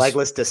was a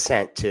legless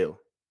descent too.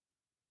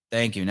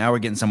 Thank you. Now we're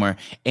getting somewhere.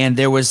 And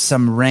there was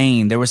some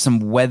rain. There was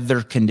some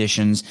weather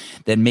conditions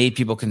that made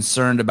people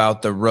concerned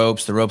about the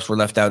ropes. The ropes were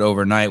left out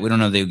overnight. We don't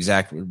know the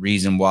exact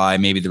reason why.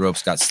 Maybe the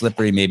ropes got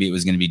slippery. Maybe it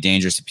was going to be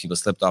dangerous if people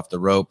slipped off the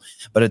rope.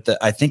 But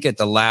I think at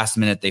the last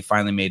minute, they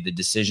finally made the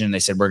decision. They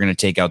said, we're going to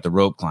take out the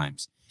rope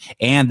climbs.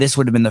 And this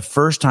would have been the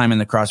first time in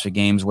the CrossFit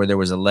Games where there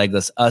was a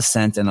legless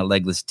ascent and a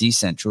legless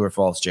descent. True or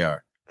false, JR?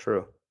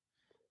 True.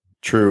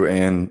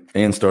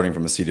 And starting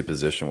from a seated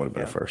position would have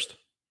been a first.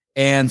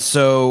 And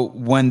so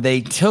when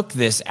they took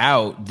this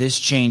out, this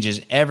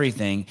changes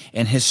everything.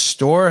 And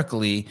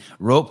historically,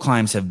 rope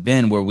climbs have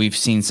been where we've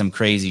seen some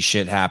crazy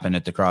shit happen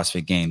at the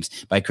CrossFit Games.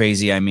 By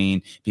crazy, I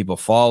mean people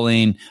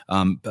falling,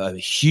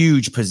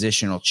 huge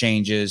positional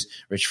changes,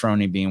 Rich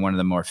Froning being one of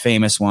the more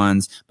famous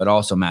ones, but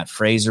also Matt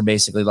Fraser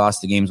basically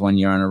lost the games one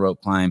year on a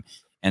rope climb.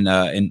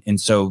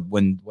 And so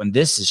when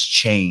this is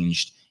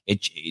changed,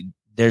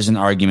 there's an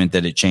argument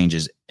that it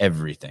changes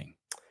everything.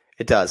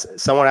 It does.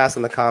 Someone asked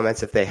in the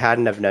comments if they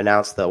hadn't have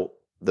announced the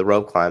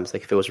rope climbs,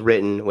 like if it was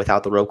written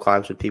without the rope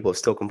climbs, would people have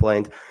still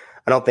complained?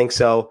 I don't think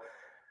so.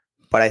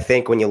 But I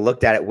think when you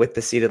looked at it with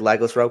the seated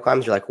legless rope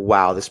climbs, you're like,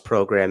 wow, this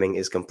programming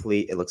is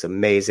complete. It looks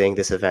amazing.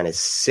 This event is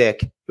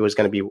sick. It was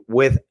going to be,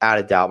 without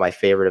a doubt, my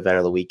favorite event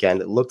of the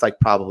weekend. It looked like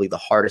probably the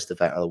hardest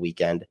event of the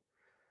weekend.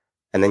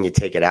 And then you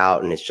take it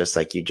out and it's just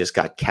like you just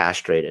got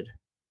castrated.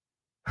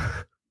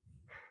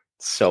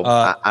 So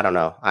I don't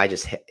know. I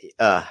just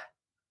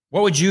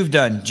What would you have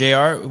done,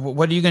 JR?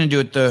 What are you going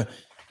to do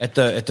at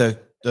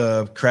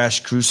the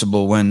Crash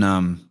Crucible when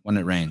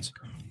it rains?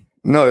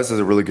 No, this is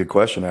a really good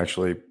question,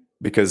 actually,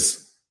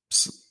 because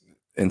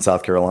in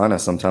South Carolina,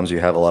 sometimes you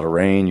have a lot of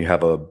rain. You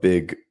have a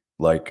big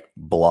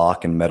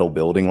block and metal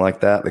building like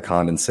that. The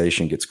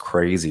condensation gets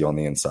crazy on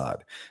the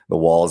inside. The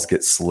walls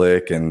get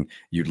slick, and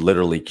you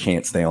literally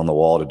can't stay on the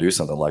wall to do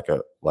something like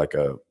a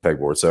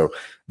pegboard. So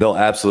there'll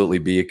absolutely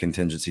be a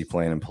contingency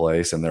plan in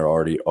place, and there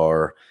already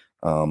are.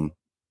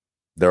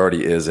 There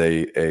already is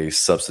a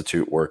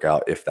substitute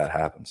workout if that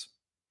happens.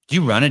 Do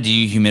you run a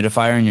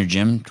dehumidifier in your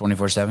gym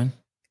 24/7?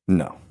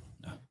 No.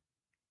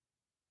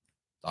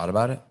 Thought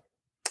about it?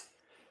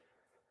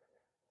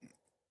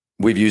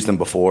 We've used them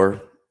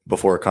before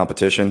a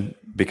competition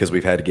because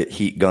we've had to get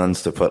heat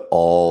guns to put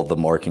all the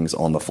markings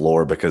on the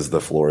floor because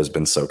the floor has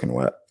been soaking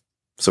wet.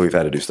 So we've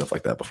had to do stuff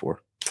like that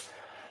before.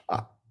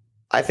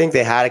 I think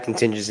they had a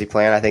contingency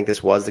plan. I think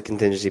this was the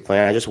contingency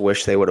plan. I just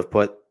wish they would have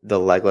put the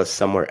legless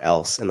somewhere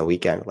else in the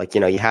weekend.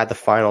 You had the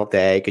final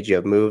day. Could you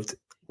have moved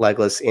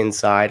legless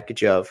inside?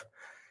 Could you have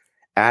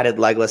added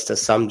legless to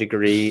some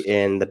degree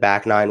in the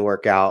back 9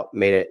 workout,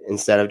 made it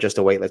instead of just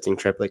a weightlifting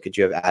triplet? Could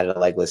you have added a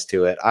legless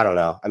to it? I don't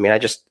know. I mean, I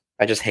just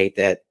hate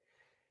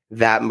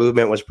that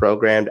movement was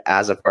programmed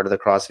as a part of the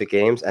CrossFit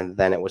Games and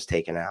then it was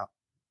taken out.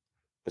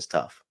 It was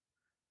tough.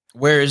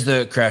 Where is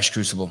the Crash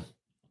Crucible?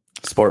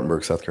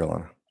 Spartanburg, South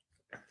Carolina.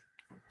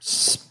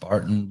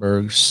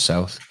 Spartanburg,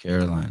 South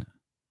Carolina.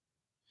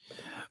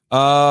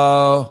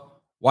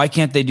 Why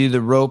can't they do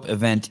the rope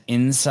event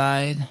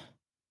inside?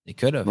 They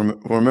could have.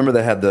 Remember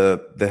they had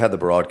the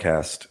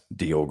broadcast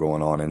deal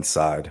going on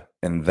inside,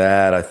 and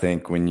that I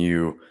think when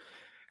you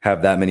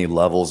have that many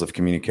levels of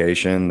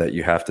communication that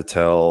you have to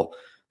tell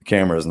the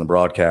cameras and the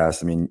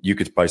broadcast. I mean, you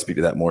could probably speak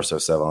to that more so,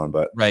 Sevon,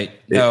 but right.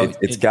 I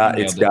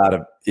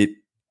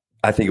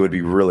think it would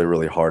be really,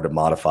 really hard to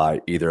modify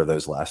either of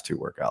those last 2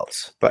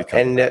 workouts.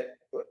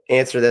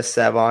 Answer this,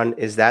 Sevon.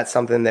 Is that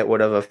something that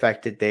would have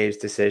affected Dave's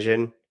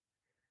decision?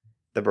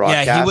 The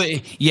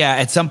broadcast? Yeah,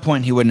 at some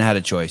point he wouldn't have had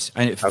a choice.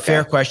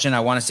 Fair question.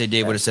 I want to say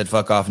Dave would have said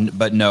 "fuck off,"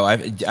 but no.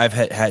 I've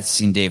had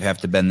seen Dave have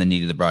to bend the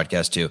knee to the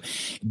broadcast too.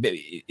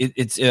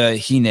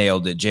 He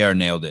nailed it. JR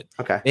nailed it.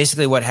 Okay.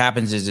 Basically, what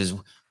happens is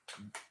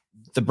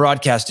the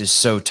broadcast is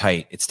so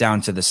tight; it's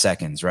down to the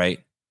seconds, right?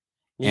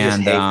 You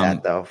just hate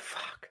that though.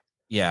 Fuck.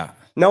 Yeah.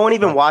 No one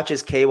even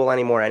watches cable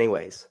anymore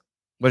anyways.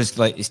 What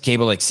is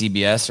cable like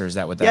CBS, or is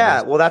that what that is?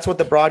 Yeah, well, that's what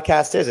the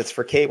broadcast is. It's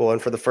for cable.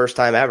 And for the first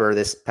time ever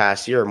this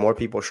past year, more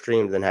people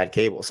streamed than had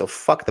cable. So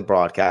fuck the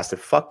broadcast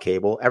and fuck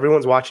cable.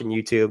 Everyone's watching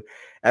YouTube.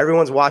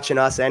 Everyone's watching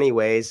us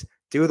anyways.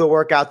 Do the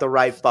workout the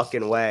right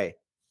fucking way.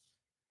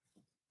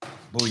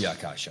 Booyah,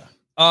 Kasha.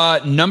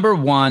 Number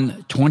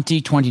 1,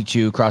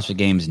 2022 CrossFit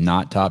Games,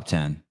 not top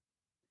 10.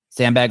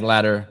 Sandbag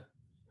ladder.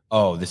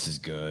 Oh, this is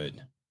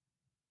good.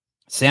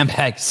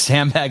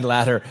 Sandbag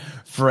ladder.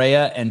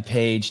 Freya and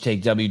Paige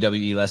take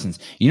WWE lessons.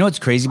 You know what's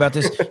crazy about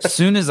this? As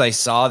soon as I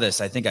saw this,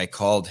 I think I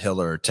called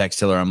Hiller or text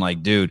Hiller. I'm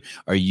like, dude,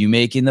 are you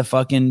making the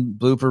fucking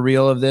blooper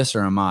reel of this,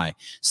 or am I?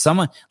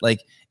 Someone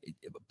like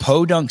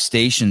Podunk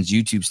stations,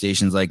 YouTube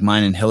stations like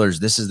mine and Hiller's,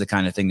 this is the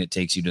kind of thing that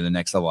takes you to the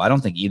next level. I don't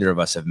think either of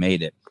us have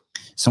made it.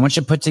 Someone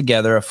should put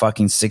together a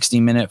fucking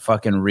 60-minute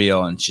fucking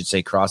reel and should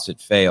say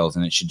CrossFit fails,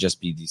 and it should just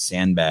be these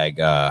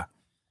sandbag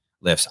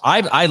lifts.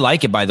 I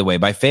like it, by the way.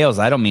 By fails,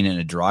 I don't mean it in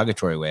a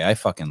derogatory way. I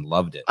fucking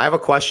loved it. I have a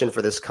question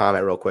for this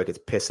comment real quick. It's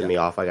pissing me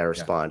off. I got to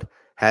respond.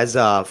 Has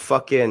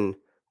fucking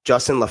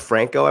Justin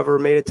LaFranco ever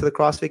made it to the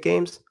CrossFit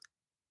Games?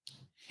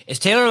 Is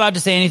Taylor allowed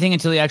to say anything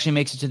until he actually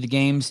makes it to the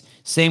games?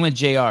 Same with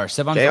JR.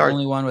 Sevon's the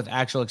only one with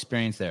actual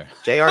experience there.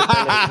 JR.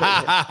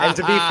 And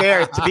to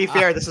be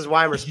fair, this is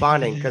why I'm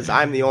responding, because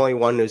I'm the only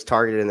one who's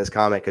targeted in this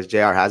comment, because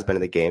JR has been to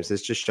the games.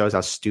 This just shows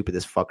how stupid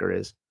this fucker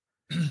is.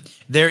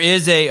 There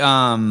is a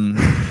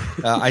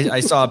I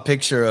saw a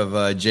picture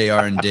of JR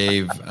and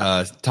Dave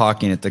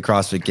talking at the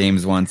CrossFit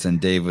Games once, and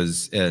Dave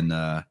was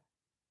in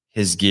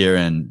his gear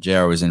and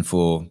JR was in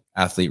full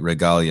athlete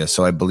regalia.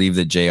 So I believe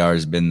that JR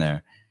has been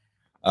there.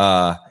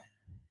 I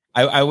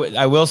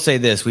will say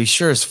this: we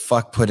sure as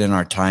fuck put in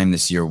our time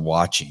this year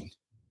watching.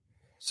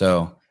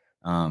 So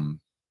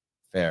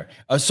fair.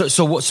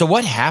 So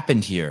what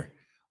happened here?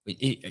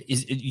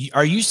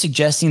 Are you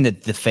suggesting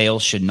that the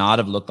fails should not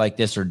have looked like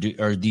this, or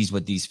are these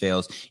what these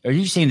fails? Are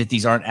you saying that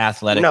these aren't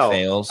athletic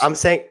fails? I'm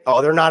saying,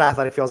 they're not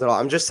athletic fails at all.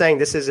 I'm just saying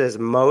this is as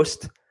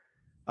most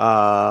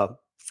parallel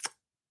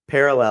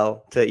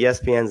to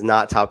ESPN's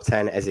not top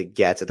 10 as it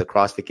gets at the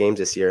CrossFit Games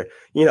this year.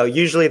 You know,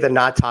 usually the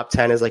not top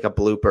 10 is like a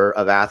blooper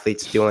of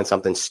athletes doing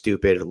something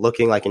stupid,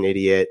 looking like an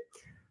idiot.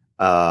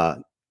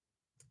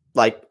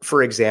 Like,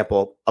 for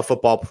example, a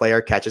football player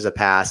catches a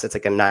pass. It's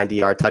like a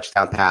 90-yard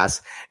touchdown pass,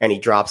 and he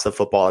drops the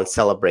football and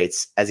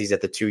celebrates as he's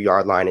at the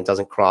 2-yard line and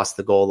doesn't cross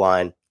the goal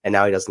line, and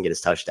now he doesn't get his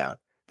touchdown.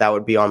 That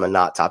would be on the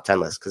not top 10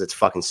 list because it's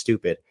fucking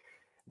stupid.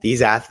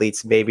 These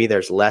athletes, maybe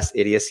there's less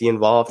idiocy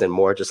involved and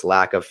more just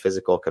lack of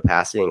physical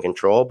capacity and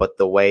control, but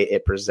the way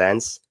it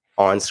presents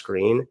on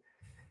screen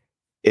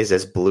is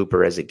as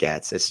blooper as it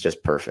gets. It's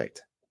just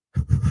perfect.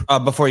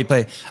 Before you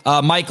play,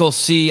 Michael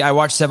C. I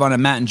watched Sevon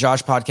and Matt and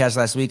Josh podcast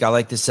last week. I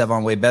like this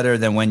Sevon way better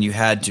than when you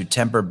had to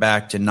temper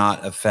back to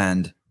not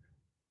offend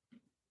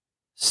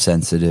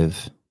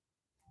sensitive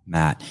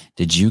Matt.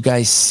 Did you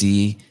guys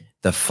see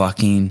the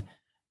fucking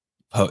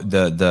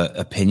the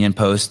opinion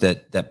post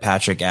that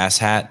Patrick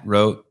Asshat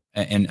wrote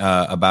and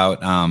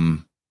about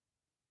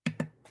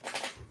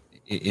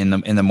in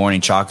the morning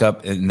chalk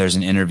up, and there's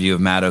an interview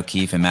of Matt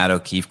O'Keefe, and Matt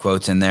O'Keefe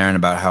quotes in there and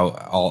about how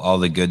all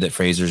the good that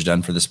Fraser's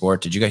done for the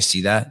sport. Did you guys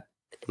see that?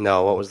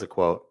 No, what was the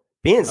quote?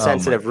 Being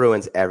sensitive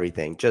ruins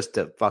everything. Just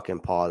to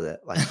fucking pause it.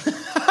 Like,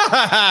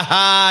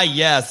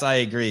 yes, I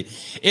agree.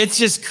 It's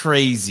just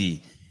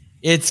crazy.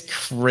 It's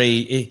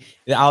crazy.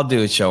 I'll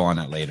do a show on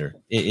it later.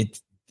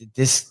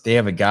 They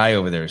have a guy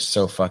over there.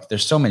 So fuck.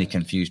 There's so many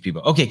confused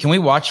people. Okay, can we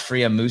watch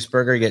Freya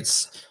Mooseburger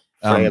gets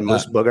Freya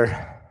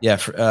Mooseburger? Yeah,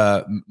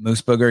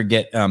 Moose Booger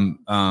get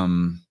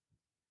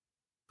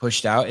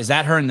pushed out. Is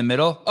that her in the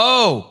middle?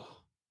 Oh,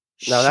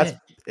 no,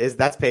 shit.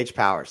 that's Paige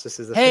Powers.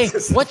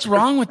 What's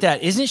wrong with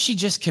that? Isn't she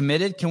just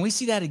committed? Can we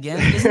see that again?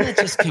 Isn't that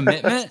just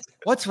commitment?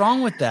 What's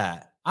wrong with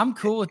that? I'm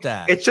cool with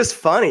that. It's just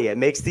funny. It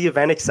makes the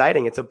event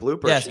exciting. It's a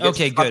blooper. Yes.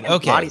 Okay. Good.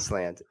 Okay. Body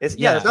slammed. There's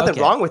nothing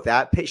wrong with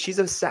that. She's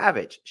a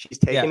savage. She's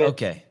taking it.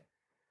 Okay.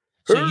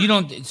 So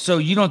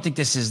you don't think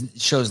this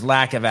shows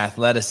lack of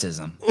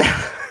athleticism?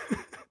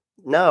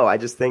 No, I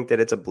just think that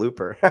it's a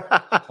blooper.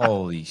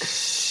 Holy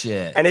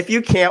shit. And if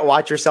you can't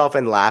watch yourself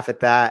and laugh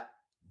at that,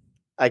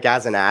 like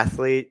as an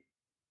athlete,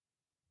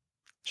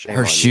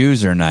 her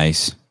shoes are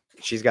nice.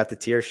 She's got the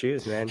tier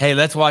shoes, man. Hey,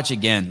 let's watch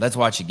again.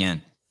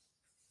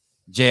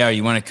 JR,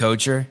 you want to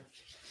coach her?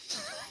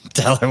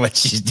 Tell her what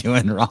she's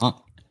doing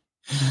wrong.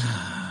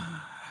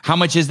 How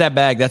much is that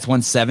bag? That's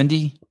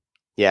 170?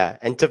 Yeah.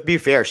 And to be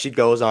fair, she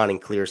goes on and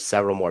clears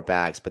several more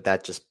bags, but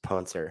that just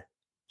punts her.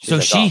 So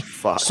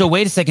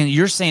wait a second.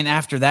 You're saying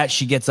after that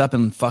she gets up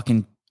and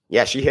fucking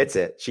she hits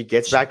it. She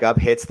gets back up,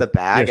 hits the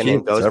bag, and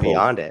then goes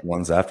beyond it.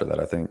 Ones after that,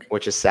 I think,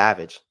 which is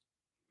savage.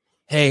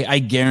 Hey, I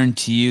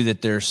guarantee you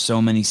that there's so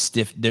many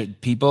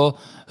people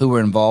who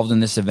were involved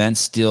in this event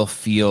still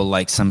feel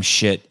like some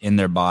shit in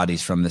their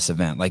bodies from this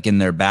event, like in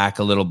their back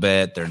a little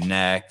bit, their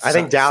neck. I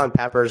think Dallin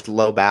Pepper's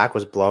low back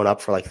was blown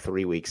up for like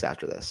 3 weeks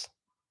after this.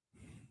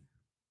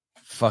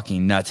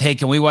 Fucking nuts. Hey,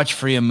 can we watch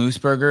Freya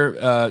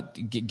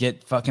Mooseburger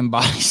get fucking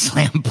body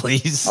slam,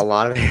 please? A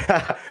lot of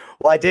it.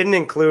 Well, I didn't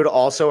include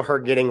also her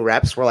getting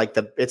reps where like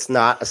it's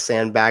not a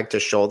sandbag to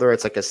shoulder,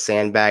 it's like a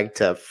sandbag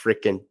to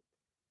freaking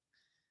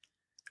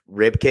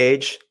rib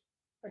cage.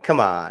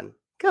 Come on.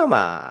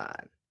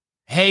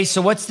 Hey,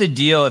 so what's the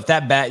deal? If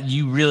that bag,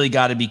 you really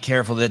got to be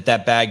careful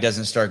that bag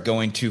doesn't start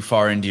going too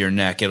far into your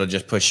neck. It'll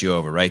just push you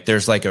over, right?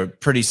 There's like a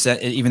pretty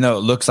set, even though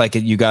it looks like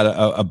you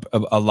got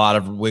a lot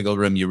of wiggle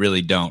room, you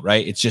really don't,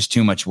 right? It's just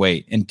too much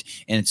weight and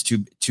it's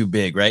too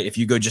big, right? If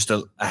you go just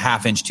a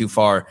half inch too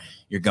far,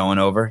 you're going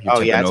over.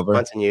 You're it's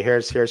punching you.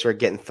 Here's her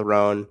getting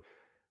thrown.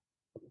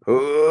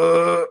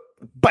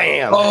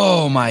 Bam!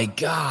 Oh my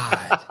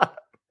god!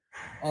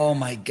 Oh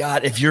my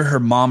god! If you're her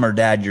mom or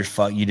dad, you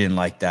didn't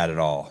like that at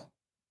all.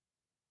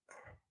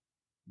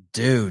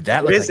 Dude,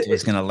 that looked like it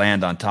was going to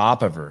land on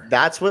top of her.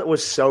 That's what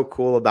was so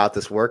cool about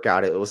this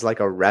workout. It was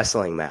like a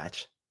wrestling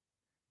match.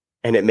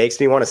 And it makes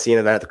me want to see an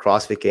event at the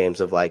CrossFit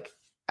Games of like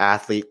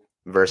athlete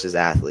versus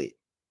athlete.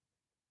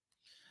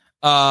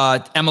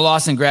 Emma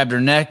Lawson grabbed her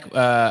neck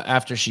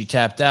after she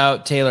tapped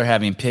out. Taylor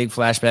having pig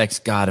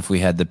flashbacks. God, if we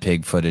had the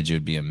pig footage, it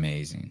would be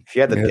amazing. If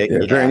you had the pig,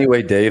 is there any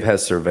way Dave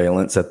has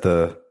surveillance at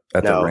the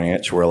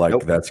ranch where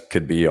like that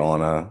could be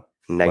on a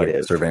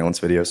negative surveillance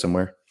video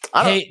somewhere?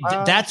 Hey,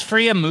 that's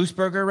Freya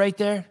Mooseburger right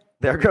there.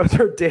 There goes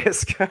her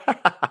disc.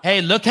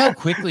 Hey, look how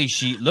quickly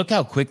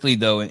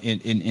though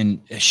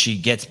she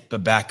gets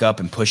back up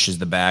and pushes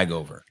the bag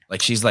over.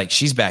 She's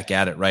back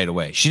at it right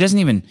away. She doesn't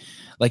even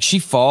she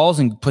falls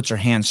and puts her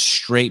hands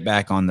straight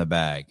back on the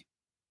bag.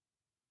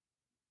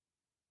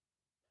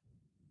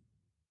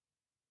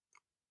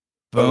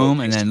 Boom,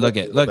 and then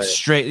look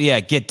straight. Yeah,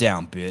 get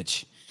down,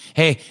 bitch.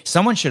 Hey,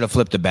 someone should have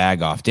flipped the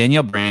bag off.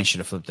 Danielle Brand should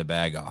have flipped the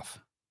bag off.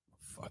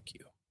 Fuck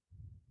you.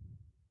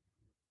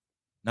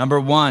 Number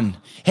one.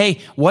 Hey,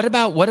 what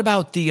about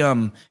the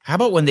how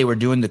about when they were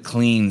doing the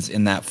cleans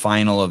in that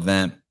final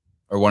event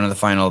or one of the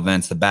final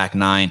events, the back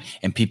nine,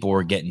 and people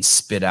were getting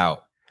spit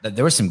out?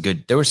 There were some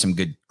good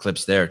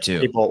clips there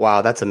too.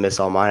 Wow, that's a miss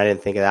on mine. I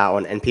didn't think of that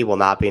one. And people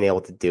not being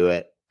able to do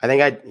it. I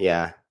think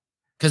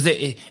because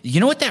you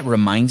know what that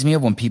reminds me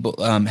of when people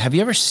have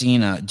you ever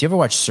seen do you ever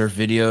watch surf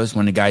videos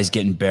when the guy's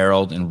getting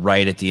barreled and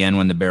right at the end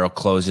when the barrel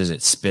closes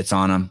it spits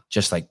on him,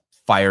 just like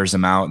fires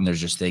them out and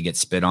they get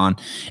spit on?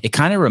 It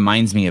kind of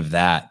reminds me of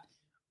that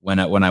when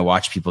I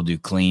watch people do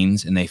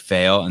cleans and they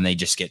fail and they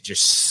just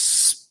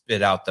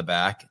spit out the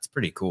back. It's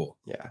pretty cool.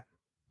 Yeah,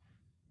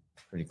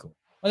 pretty cool.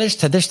 Well,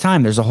 there's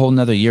time. There's a whole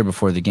nother year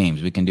before the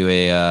games. We can do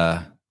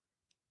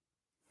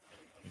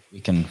we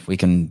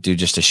can do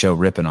just a show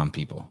ripping on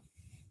people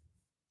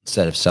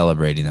instead of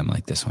celebrating them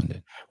like this one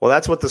did. Well,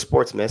 that's what the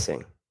sport's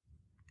missing.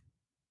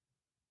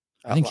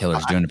 I think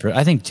Hiller's doing it.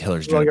 I think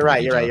Hiller's doing it. You're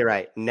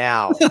right.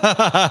 Now,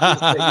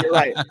 you're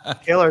right.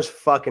 Hiller's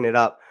fucking it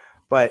up.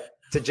 But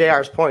to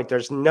JR's point,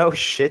 there's no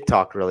shit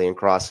talk really in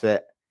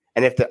CrossFit,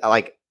 and if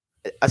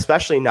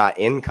especially not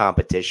in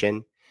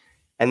competition.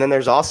 And then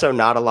there's also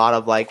not a lot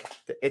of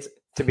it's,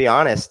 to be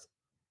honest,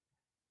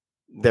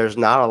 there's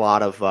not a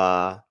lot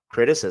of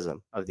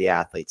criticism of the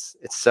athletes.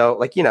 It's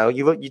so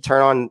you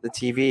turn on the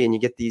TV and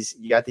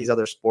you got these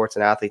other sports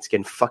and athletes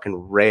getting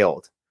fucking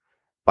railed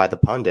by the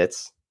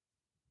pundits,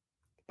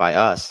 by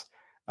us.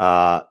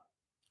 And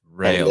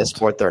in this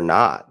sport, they're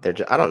not. They're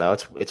just, I don't know.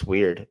 It's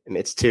weird. I mean,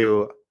 it's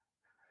too.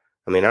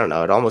 I mean, I don't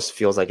know. It almost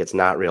feels like it's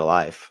not real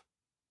life.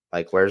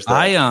 Like, where's the?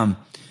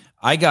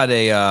 I got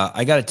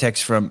a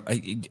text from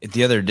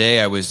the other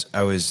day. I'm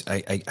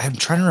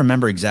trying to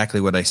remember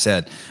exactly what I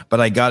said, but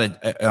I got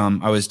it.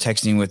 I was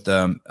texting with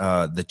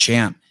the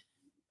champ,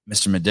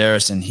 Mr.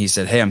 Medeiros, and he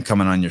said, "Hey, I'm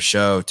coming on your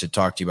show to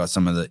talk to you about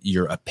some of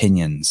your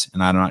opinions."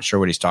 And I'm not sure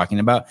what he's talking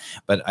about,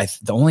 but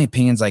the only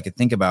opinions I could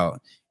think about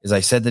is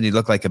I said that he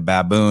looked like a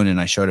baboon, and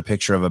I showed a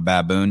picture of a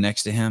baboon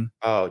next to him.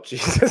 Oh,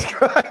 Jesus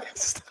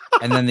Christ.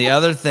 And then the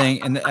other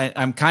thing, and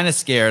I'm kind of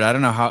scared. I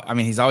don't know how. I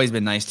mean, he's always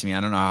been nice to me. I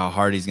don't know how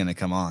hard he's going to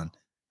come on.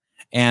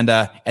 And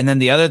then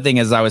the other thing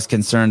is, I was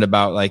concerned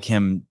about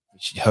him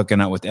hooking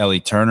up with Ellie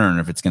Turner,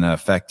 and if it's going to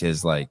affect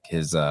his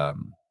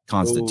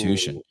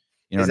constitution. Ooh.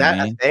 You know, is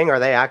that a thing? Are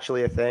they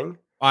actually a thing?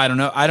 I don't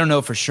know. I don't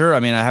know for sure. I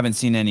mean, I haven't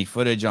seen any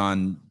footage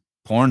on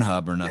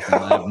Pornhub or nothing.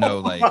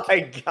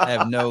 I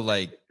have no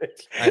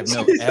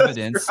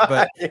evidence,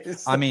 but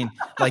I mean,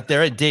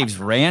 they're at Dave's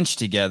ranch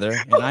together,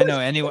 and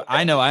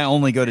I know I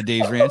only go to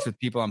Dave's ranch with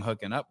people I'm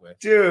hooking up with.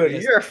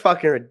 Dude, you're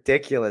fucking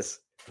ridiculous.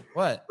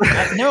 What?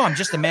 No, I'm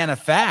just a man of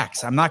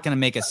facts. I'm not going to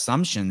make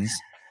assumptions.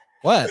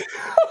 What?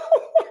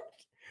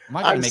 I'm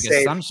not going to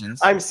make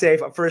assumptions. I'm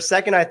safe. For a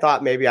second, I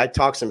thought maybe I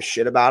talked some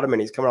shit about him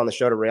and he's coming on the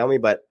show to rail me,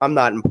 but I'm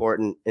not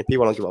important and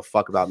people don't give a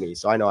fuck about me.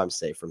 So I know I'm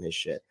safe from his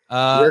shit.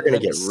 You're going to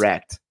get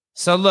wrecked.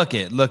 So look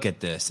at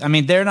this. I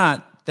mean, they're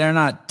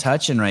not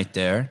touching right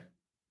there.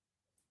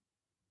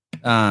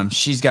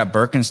 She's got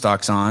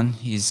Birkenstocks on.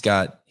 He's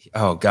got,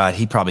 oh God,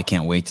 he probably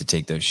can't wait to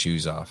take those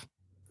shoes off.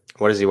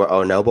 What does he wear?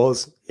 Oh,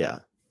 Nobles? Yeah.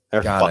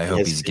 God, I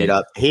hope he's getting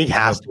up. He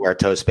has to wear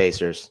toe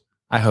spacers.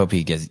 I hope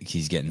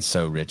he's getting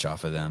so rich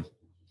off of them.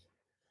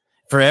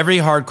 For every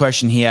hard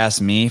question he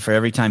asks me, for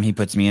every time he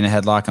puts me in a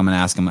headlock, I'm going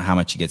to ask him how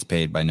much he gets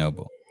paid by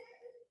Noble.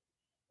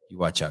 You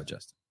watch out,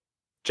 Justin.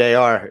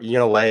 JR, you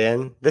gonna weigh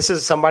in? This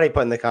is somebody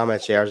put in the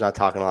comments. JR's not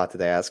talking a lot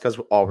today. That's because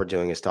all we're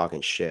doing is talking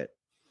shit.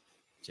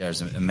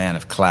 JR's a man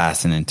of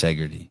class and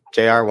integrity.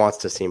 JR wants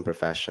to seem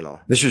professional.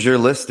 This is your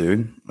list,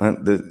 dude.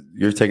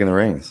 You're taking the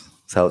reins.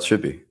 That's how it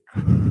should be.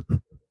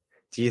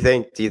 Do you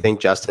think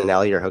Justin and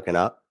Ellie are hooking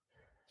up?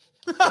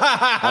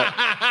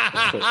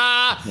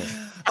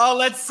 Oh,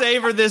 let's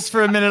savor this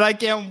for a minute. I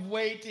can't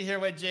wait to hear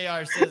what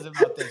JR says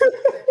about this.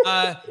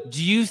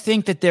 Do you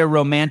think that they're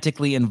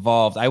romantically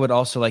involved? I would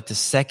also like to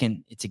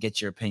second to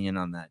get your opinion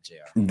on that, JR.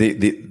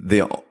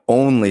 The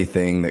only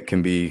thing that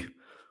can be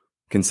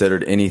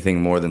considered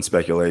anything more than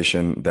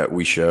speculation that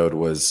we showed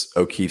was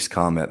O'Keefe's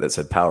comment that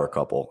said power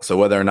couple. So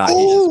whether or not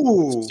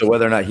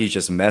he's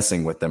just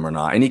messing with them or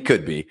not, and he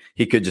could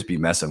just be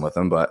messing with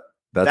them, but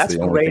that's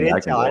the only great thing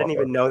intel. I didn't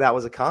even know that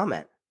was a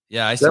comment.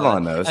 Yeah, I saw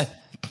Devon knows.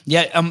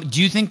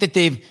 Do you think that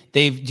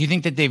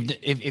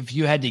if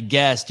you had to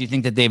guess, do you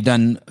think that they've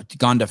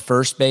gone to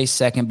first base,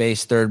 second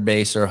base, third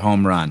base, or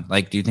home run?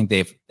 Like, do you think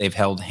they've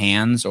held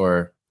hands,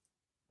 or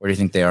where do you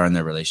think they are in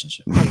their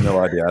relationship? No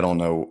idea. I don't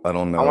know. I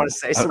want to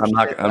say something.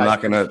 I'm not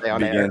going to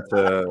begin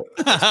to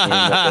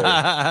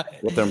assume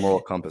what their moral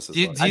compass is.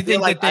 Do you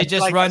think that they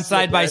just run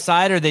side by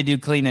side, or they do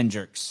clean and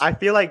jerks? I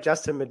feel like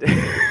Justin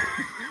Medeiros.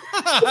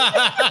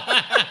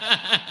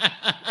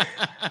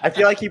 I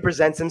feel like he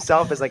presents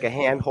himself as like a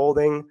hand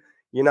holding,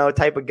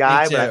 type of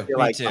guy, but I feel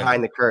like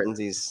behind the curtains,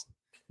 he's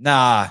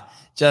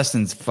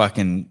Justin's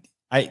fucking.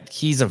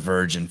 He's a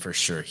virgin for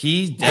sure.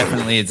 He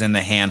definitely is in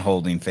the hand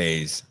holding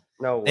phase.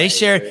 No way.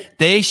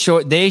 They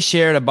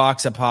shared a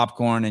box of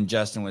popcorn, and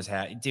Justin was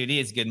happy. Dude, he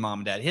is a good mom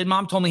and dad. His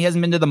mom told me he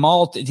hasn't been to the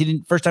mall.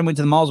 First time went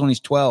to the malls when he's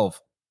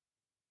 12.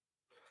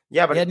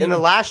 Yeah, but in the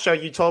last show,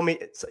 you told me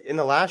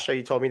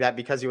that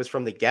because he was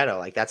from the ghetto,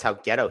 like that's how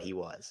ghetto he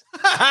was.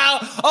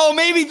 Oh,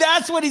 maybe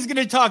that's what he's going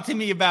to talk to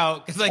me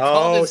about because I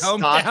called his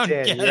hometown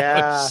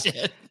ghetto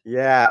shit.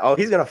 Yeah. Oh,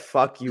 he's going to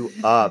fuck you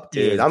up,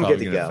 dude. I'm good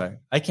to go.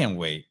 I can't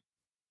wait.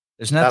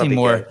 There's nothing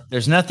more. Good.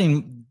 There's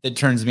nothing that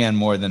turns me on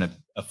more than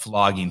a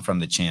flogging from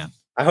the champ.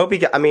 I hope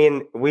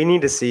we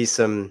need to see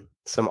some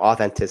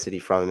authenticity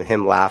from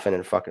him laughing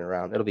and fucking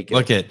around. It'll be good.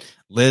 Look at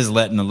Liz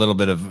letting a little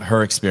bit of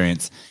her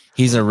experience.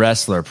 He's a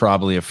wrestler,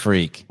 probably a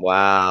freak.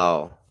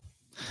 Wow.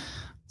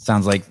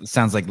 Sounds like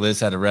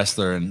Liz had a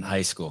wrestler in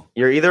high school.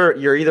 You're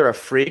either a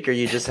freak or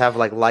you just have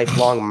like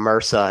lifelong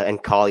MRSA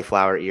and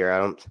cauliflower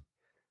ear.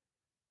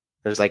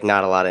 There's like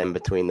not a lot of in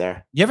between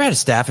there. You ever had a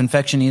staph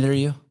infection, either of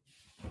you?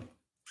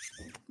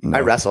 No.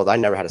 I wrestled. I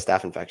never had a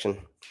staph infection.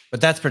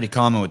 But that's pretty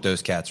common with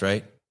those cats,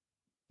 right?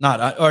 Or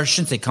I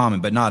shouldn't say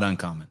common, but not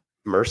uncommon.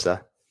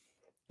 MRSA.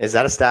 Is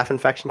that a staph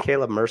infection,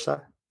 Caleb?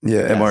 MRSA? Yeah,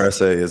 yes.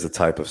 MRSA is a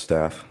type of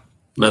staph.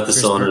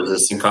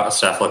 Methicillin-resistant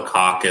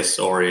Staphylococcus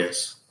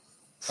aureus.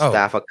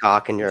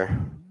 Staphylococcus in your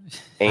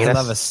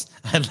anus.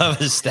 I love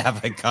a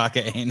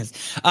Staphylococcus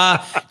anus.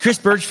 Chris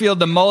Birchfield,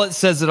 the mullet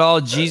says it all.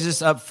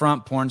 Jesus up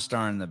front, porn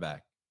star in the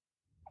back.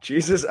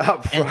 Jesus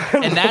up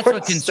front, and that's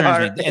what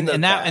concerns me.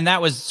 And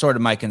that was sort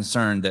of my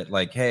concern. That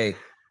like, hey,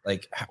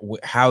 like,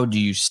 how do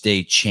you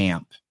stay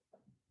champ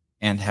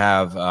and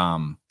have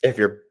if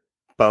you're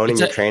boning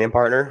your training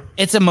partner?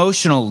 It's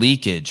emotional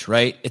leakage,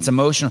 right? It's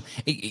emotional.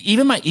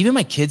 Even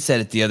my kid said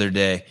it the other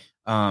day.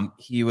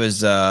 He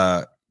was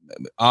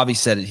Avi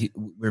said it.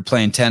 We were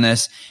playing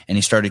tennis and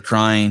he started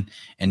crying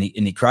and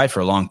he cried for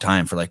a long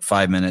time, for like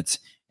 5 minutes.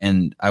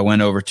 And I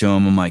went over to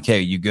him. I'm like, "Hey,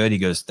 you good?" He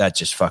goes, "That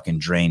just fucking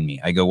drained me."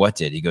 I go, "What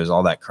did?" He goes,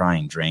 "All that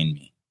crying drained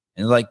me."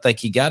 And like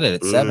he got it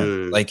at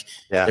 7.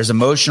 There's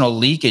emotional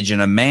leakage in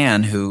a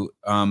man who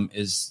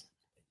is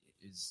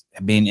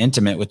being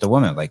intimate with the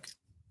woman. Like,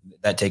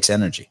 that takes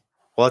energy.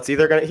 Well, it's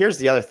either gonna. Here's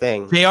the other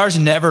thing. JR's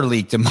never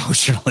leaked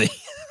emotionally.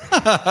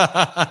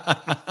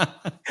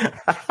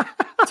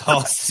 It's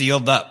all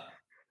sealed up.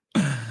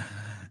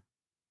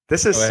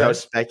 This is so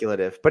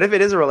speculative. But if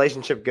it is a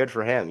relationship, good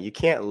for him. You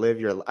can't live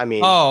your.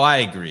 Oh, I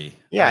agree.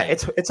 Yeah,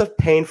 it's a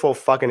painful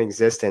fucking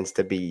existence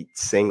to be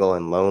single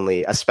and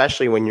lonely,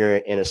 especially when you're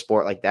in a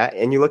sport like that.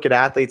 And you look at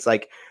athletes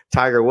like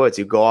Tiger Woods,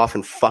 who go off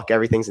and fuck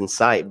everything's in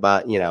sight,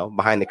 but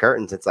behind the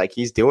curtains, it's like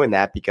he's doing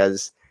that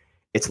because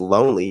it's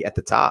lonely at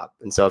the top.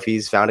 And so if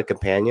he's found a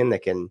companion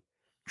that can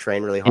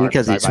train really hard,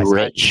 because he's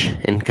rich,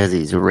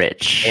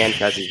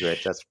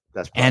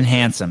 that's and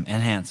handsome.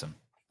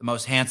 The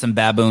most handsome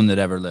baboon that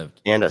ever lived.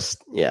 And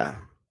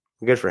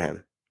good for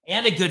him.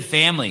 And a good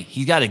family.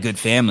 He's got a good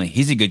family.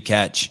 He's a good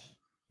catch.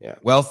 Yeah.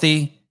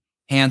 Wealthy,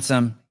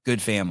 handsome,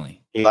 good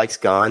family. He likes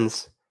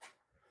guns.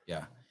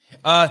 Yeah.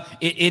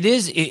 It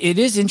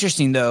is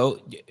interesting though.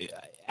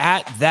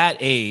 At that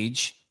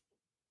age,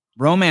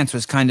 romance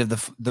was kind of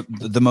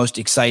the most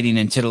exciting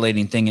and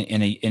titillating thing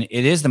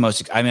it is the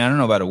most. I mean, I don't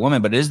know about a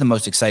woman, but it is the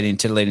most exciting and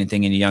titillating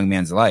thing in a young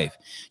man's life.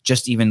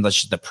 Just even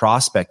the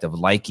prospect of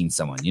liking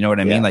someone. You know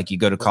what I mean? Like you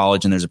go to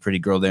college and there's a pretty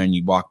girl there, and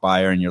you walk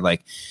by her, and you're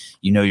like,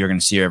 you're going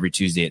to see her every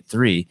Tuesday at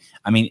 3.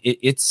 I mean,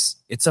 it's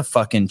a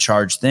fucking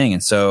charged thing,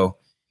 and so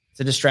it's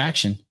a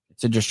distraction.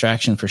 It's a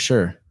distraction for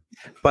sure.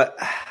 But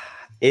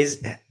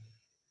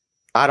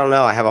I don't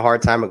know. I have a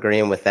hard time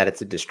agreeing with that.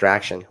 It's a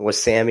distraction.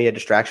 Was Sammy a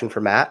distraction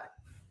for Matt?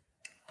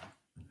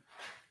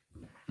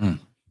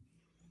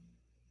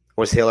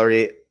 Was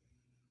Hillary?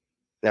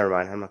 Never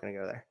mind. I'm not going to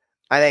go there.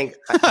 I think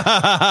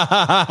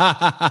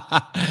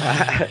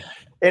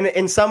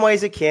in some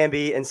ways it can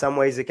be. In some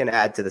ways it can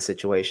add to the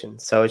situation.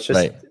 So it's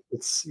just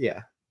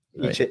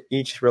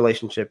Each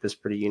relationship is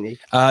pretty unique.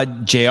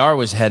 JR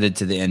was headed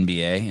to the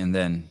NBA, and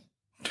then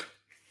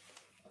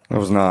I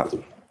was not.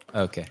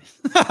 Okay.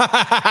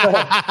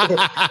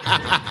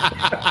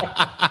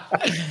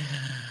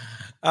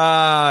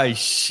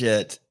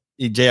 Shit.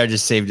 JR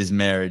just saved his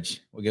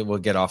marriage. We'll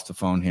get off the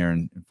phone here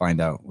and find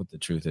out what the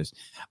truth is.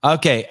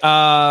 Okay.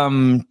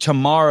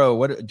 Tomorrow,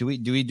 what do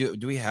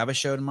we have a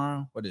show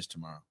tomorrow? What is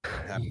tomorrow?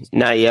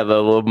 Not yet,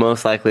 but we'll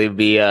most likely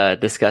be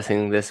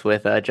discussing this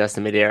with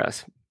Justin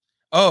Medeiros.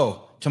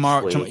 Oh,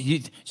 tomorrow.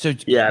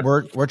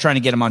 We're trying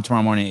to get him on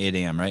tomorrow morning at 8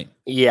 a.m., right?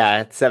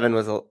 Yeah, 7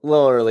 was a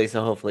little early,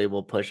 so hopefully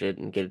we'll push it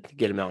and get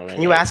him on.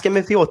 Can you ask him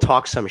if he will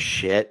talk some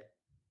shit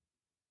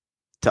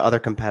to other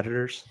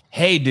competitors?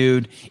 Hey,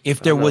 dude,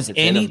 if there was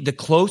the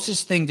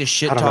closest thing to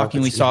shit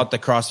talking we saw at the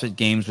CrossFit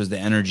Games was the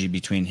energy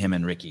between him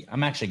and Ricky.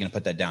 I'm actually going to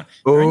put that down.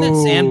 During that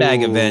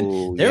sandbag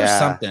event, there's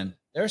something.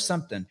 There's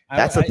something.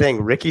 That's the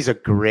thing. Ricky's a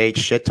great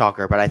shit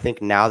talker, but I think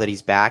now that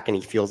he's back and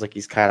he feels like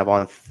he's kind of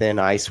on thin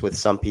ice with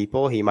some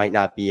people, he might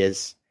not be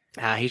as.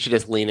 He should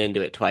just lean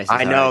into it twice.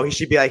 I know. He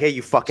should be like, "Hey,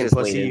 you fucking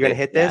pussy, you gonna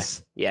hit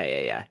this?"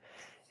 Yeah.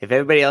 If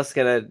everybody else is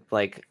gonna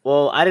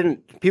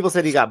people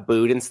said he got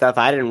booed and stuff.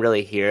 I didn't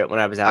really hear it when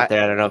I was out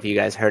there. I don't know if you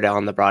guys heard it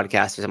on the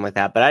broadcast or something like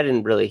that, but I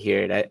didn't really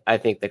hear it. I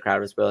think the crowd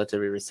was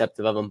relatively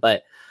receptive of him,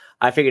 but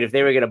I figured if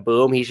they were going to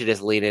boo him, he should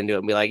just lean into it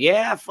and be like,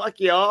 yeah, fuck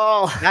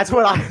y'all. That's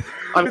what I'm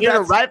going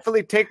to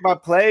rightfully take my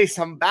place.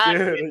 I'm back.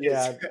 Dude,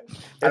 yeah.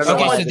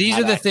 Okay, so these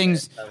are the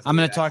things I'm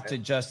going to talk to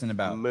Justin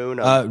about.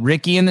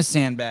 Ricky in the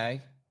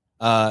sandbag.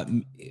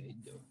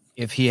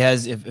 If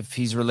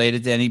he's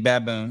related to any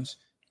baboons,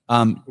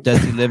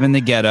 does he live in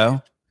the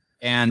ghetto?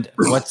 And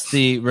what's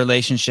the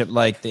relationship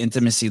like, the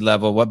intimacy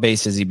level? What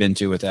base has he been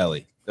to with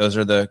Ellie? Those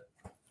are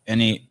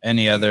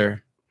any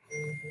other...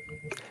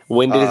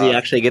 When does he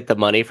actually get the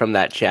money from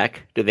that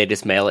check? Do they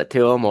just mail it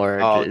to him,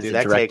 or is it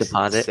direct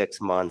deposit?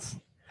 6 months.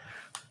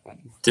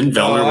 Didn't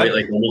Velner wait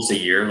like almost a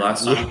year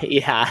last time?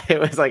 Yeah, it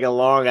was like a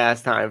long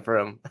ass time for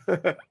him.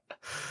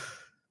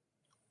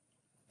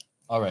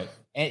 All right.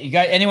 You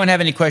got anyone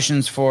have any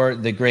questions for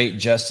the great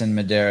Justin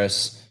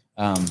Medeiros?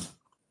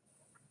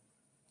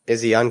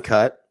 Is he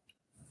uncut?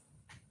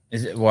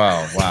 Is it?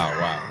 Wow.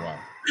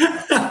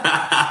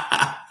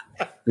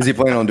 Is he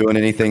planning on doing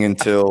anything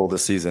until the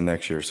season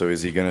next year? So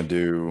is he going to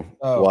do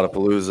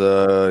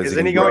Wadapalooza?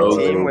 Isn't he going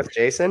team with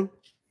Jason?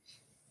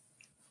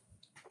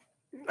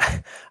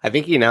 I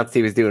think he announced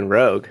he was doing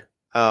Rogue.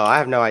 Oh, I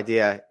have no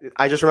idea.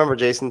 I just remember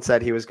Jason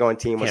said he was going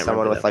team with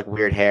someone with like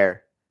weird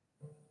hair.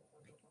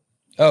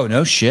 Oh,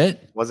 no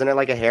shit. Wasn't it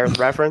like a hair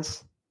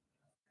reference?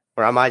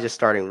 Or am I just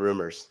starting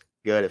rumors?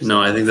 Good.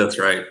 No, I think that's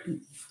right.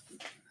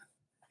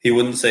 He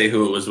wouldn't say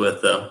who it was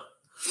with, though.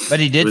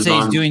 But he did say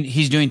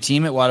he's doing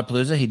team at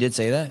Wadapalooza. He did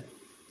say that.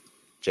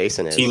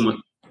 Jason is.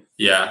 Team,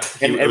 yeah.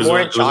 And it was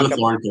with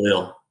Lauren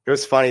Khalil. It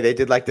was funny. They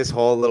did like this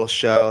whole little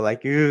show,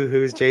 like, ooh,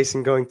 who's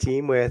Jason going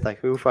team with? Like,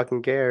 who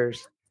fucking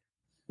cares?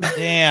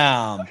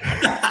 Damn.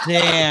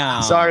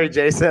 Sorry,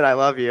 Jason. I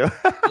love you.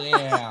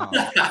 Damn.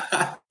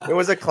 It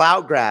was a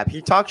clout grab.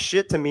 He talked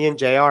shit to me and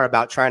JR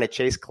about trying to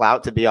chase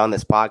clout to be on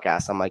this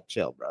podcast. I'm like,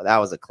 chill, bro. That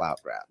was a clout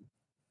grab.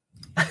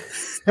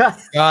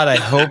 God, I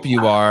hope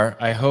you are.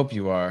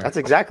 That's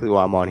exactly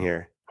why I'm on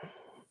here.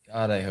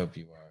 God, I hope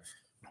you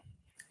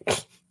are.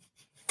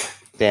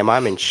 Damn,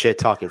 I'm in shit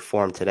talking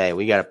form today.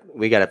 We gotta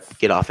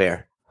get off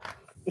air.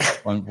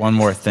 One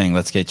more thing.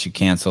 Let's get you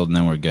canceled and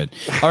then we're good.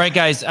 All right,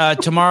 guys.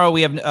 Tomorrow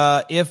we have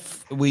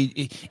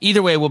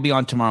either way, we'll be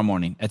on tomorrow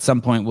morning. At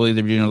some point, we'll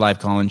either be doing a live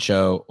call-in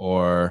show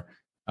or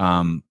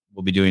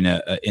we'll be doing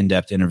an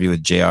in-depth interview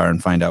with JR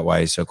and find out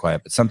why he's so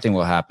quiet. But something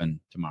will happen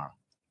tomorrow.